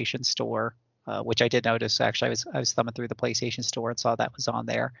PlayStation Store, which I did notice. Actually, I was thumbing through the PlayStation Store and saw that was on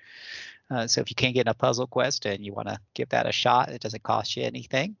there. So if you can't get a Puzzle Quest and you want to give that a shot, it doesn't cost you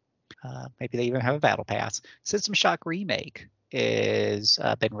anything. Maybe they even have a battle pass. System Shock Remake is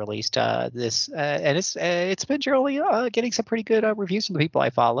been released and it's been generally getting some pretty good reviews from the people I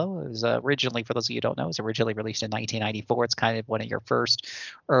follow. It was originally, for those of you who don't know, it was originally released in 1994. It's kind of one of your first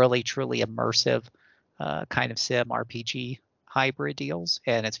early truly immersive kind of sim RPG hybrid deals,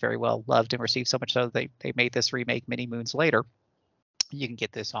 and it's very well loved and received, so much so they made this remake many moons later. You can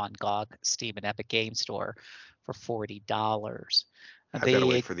get this on GOG, Steam, and Epic Game Store for $40. I've got to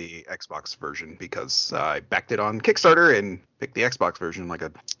wait for the Xbox version because I backed it on Kickstarter and picked the Xbox version like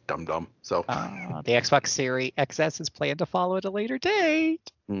a dum-dum. So the Xbox Series XS is planned to follow at a later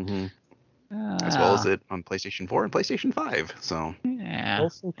date. Mm-hmm. As well as it on PlayStation 4 and PlayStation 5. So yeah.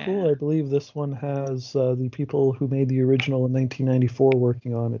 Also cool. I believe this one has the people who made the original in 1994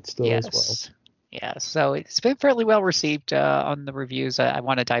 working on it still as well. Yeah, so it's been fairly well received on the reviews. I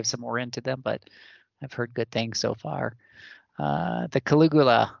want to dive some more into them, but I've heard good things so far. The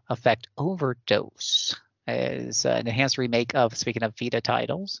Caligula Effect Overdose is an enhanced remake of, speaking of Vita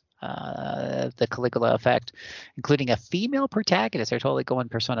titles, the Caligula Effect, including a female protagonist. They're totally going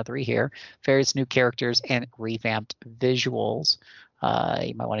Persona 3 here. Various new characters and revamped visuals.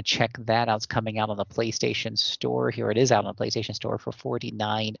 You might want to check that out. It's coming out on the PlayStation Store. Here it is out on the PlayStation Store for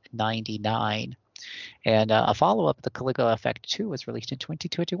 $49.99. And a follow-up, The Caligula Effect 2, was released in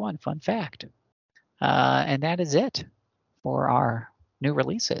 2021. Fun fact. And that is it for our new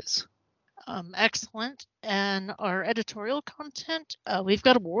releases. Excellent. And our editorial content, we've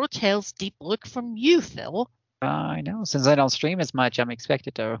got a War Tales deep look from you, Phil. I know. Since I don't stream as much, I'm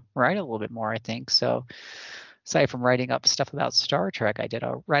expected to write a little bit more, I think. So aside from writing up stuff about Star Trek, I did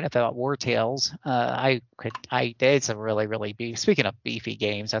a write-up about War Tales. It's a really beefy, speaking of beefy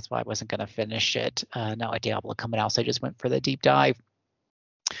games, that's why I wasn't going to finish it. Now a Diablo coming out, so I just went for the deep dive.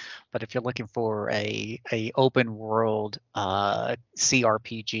 But if you're looking for a open world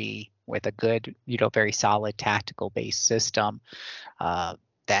CRPG with a good, very solid tactical based system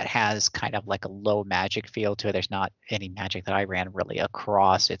that has kind of like a low magic feel to it. There's not any magic that I ran really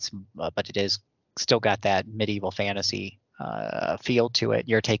across. But it is still got that medieval fantasy feel to it.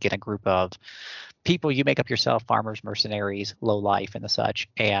 You're taking a group of people you make up yourself, farmers, mercenaries, low life, and the such,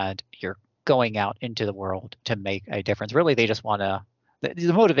 and you're going out into the world to make a difference. Really, they just want to.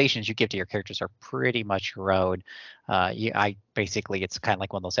 The motivations you give to your characters are pretty much your own. Basically, it's kind of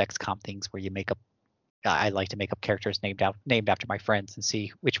like one of those XCOM things where you make up. I like to make up characters named after my friends and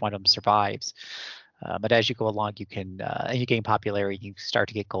see which one of them survives. But as you go along, you can you gain popularity. You start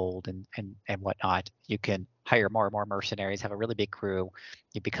to get gold and whatnot. You can hire more and more mercenaries. Have a really big crew.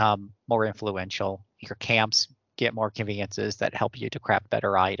 You become more influential. Your camps get more conveniences that help you to craft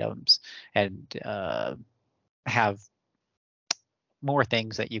better items and have more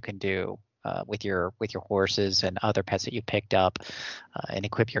things that you can do with your horses and other pets that you picked up, and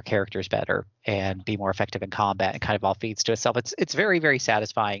equip your characters better and be more effective in combat. And kind of all feeds to itself. It's very, very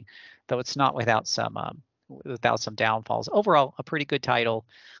satisfying, though it's not without some downfalls. Overall, a pretty good title.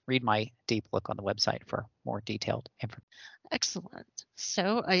 Read my deep look on the website for more detailed information. Excellent.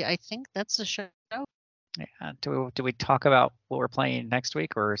 So I think that's the show. Yeah. Do we talk about what we're playing next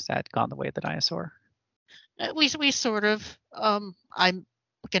week, or is that gone the way of the dinosaur? We sort of. I'm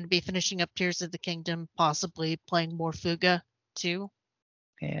going to be finishing up Tears of the Kingdom, possibly playing more Fuga too.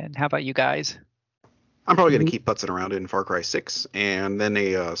 And how about you guys? I'm probably going to keep putzing around in Far Cry 6, and then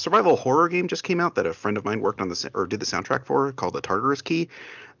a survival horror game just came out that a friend of mine worked on did the soundtrack for, called The Tartarus Key,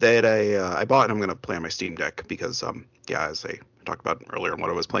 that I bought and I'm going to play on my Steam Deck because as I talked about earlier on what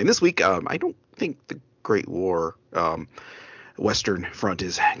I was playing this week, I don't think the Great War Western Front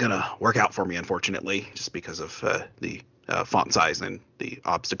is gonna work out for me, unfortunately, just because of the font size and the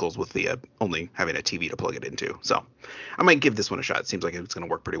obstacles with the only having a TV to plug it into. So I might give this one a shot. It seems like it's going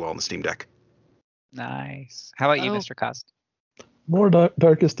to work pretty well on the Steam Deck. Nice. How about you, Mr. Cost? More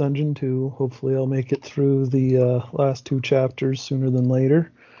Darkest Dungeon 2. Hopefully I'll make it through the last 2 chapters sooner than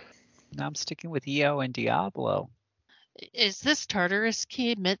later. I'm sticking with EO and Diablo. Is this Tartarus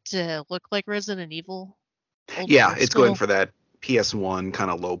Key meant to look like Resident Evil? Yeah, it's going for that PS1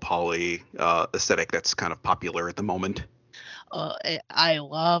 kind of low poly aesthetic that's kind of popular at the moment. I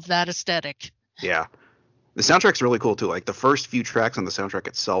love that aesthetic. Yeah. The soundtrack's really cool too. Like the first few tracks on the soundtrack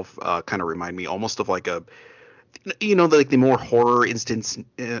itself kind of remind me almost of like like the more horror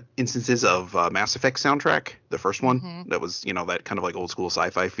instances of Mass Effect soundtrack, the first one that was, that kind of like old school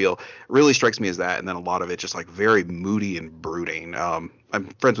sci-fi feel, really strikes me as that. And then a lot of it just like very moody and brooding. I'm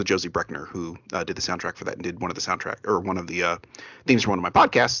friends with Josie Breckner, who did the soundtrack for that and did one of the themes for one of my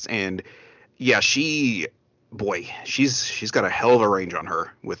podcasts. And yeah, she's got a hell of a range on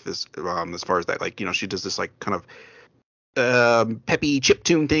her with this, as far as that, like, she does this like kind of peppy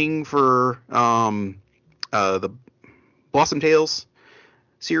chiptune thing for the Blossom Tales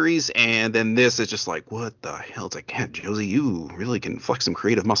series, and then this is just like, what the hell? It's like, yeah, Josie, you really can flex some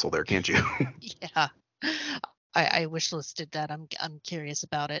creative muscle there, can't you? Yeah, I wish listed that. I'm curious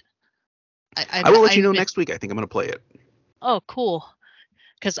about it. I will let you know next week. I think I'm gonna play it. Oh, cool.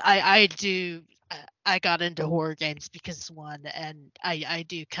 Because I got into horror games because one, and I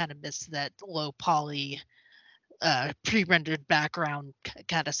do kind of miss that low poly pre-rendered background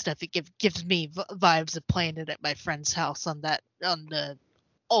kind of stuff. It gives me vibes of playing it at my friend's house on the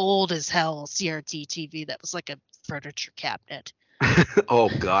old as hell CRT TV that was like a furniture cabinet. Oh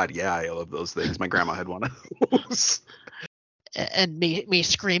God, yeah, I love those things. My grandma had one of those. And me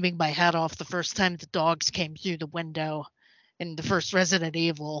screaming my head off the first time the dogs came through the window in the first Resident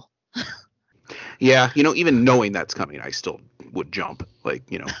Evil. Yeah, even knowing that's coming, I still would jump. Like,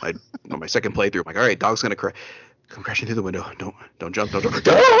 on my second playthrough, I'm like, all right, dog's gonna come crashing through the window. Don't jump. Don't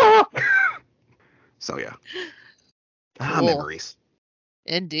jump. So yeah. Cool. Memories.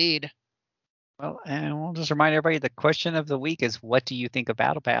 Indeed. Well, and we'll just remind everybody the question of the week is, what do you think of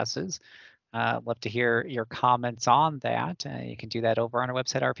battle passes? Love to hear your comments on that. You can do that over on our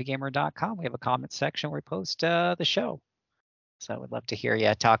website, rpgamer.com. We have a comment section where we post the show. So we'd love to hear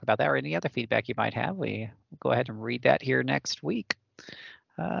you talk about that or any other feedback you might have. We will go ahead and read that here next week.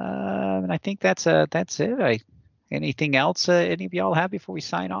 And I think that's it. Anything else any of y'all have before we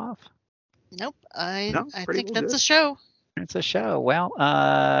sign off? Nope. I think well that's good. a show. It's a show. Well,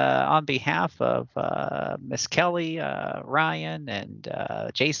 on behalf of Miss Kelly, Ryan,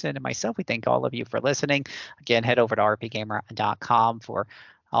 and Jason, and myself, we thank all of you for listening. Again, head over to rpgamer.com for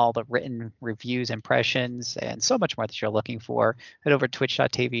all the written reviews, impressions, and so much more that you're looking for. Head over to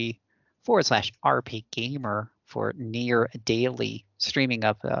twitch.tv/rpgamer for near daily streaming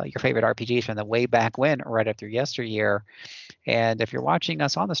of your favorite RPGs from the way back when, right up through yesteryear. And if you're watching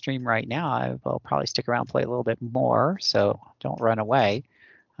us on the stream right now, I will probably stick around and play a little bit more, so don't run away.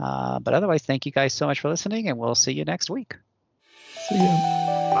 But otherwise, thank you guys so much for listening, and we'll see you next week. See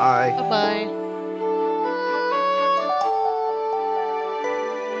ya. Bye. Bye-bye.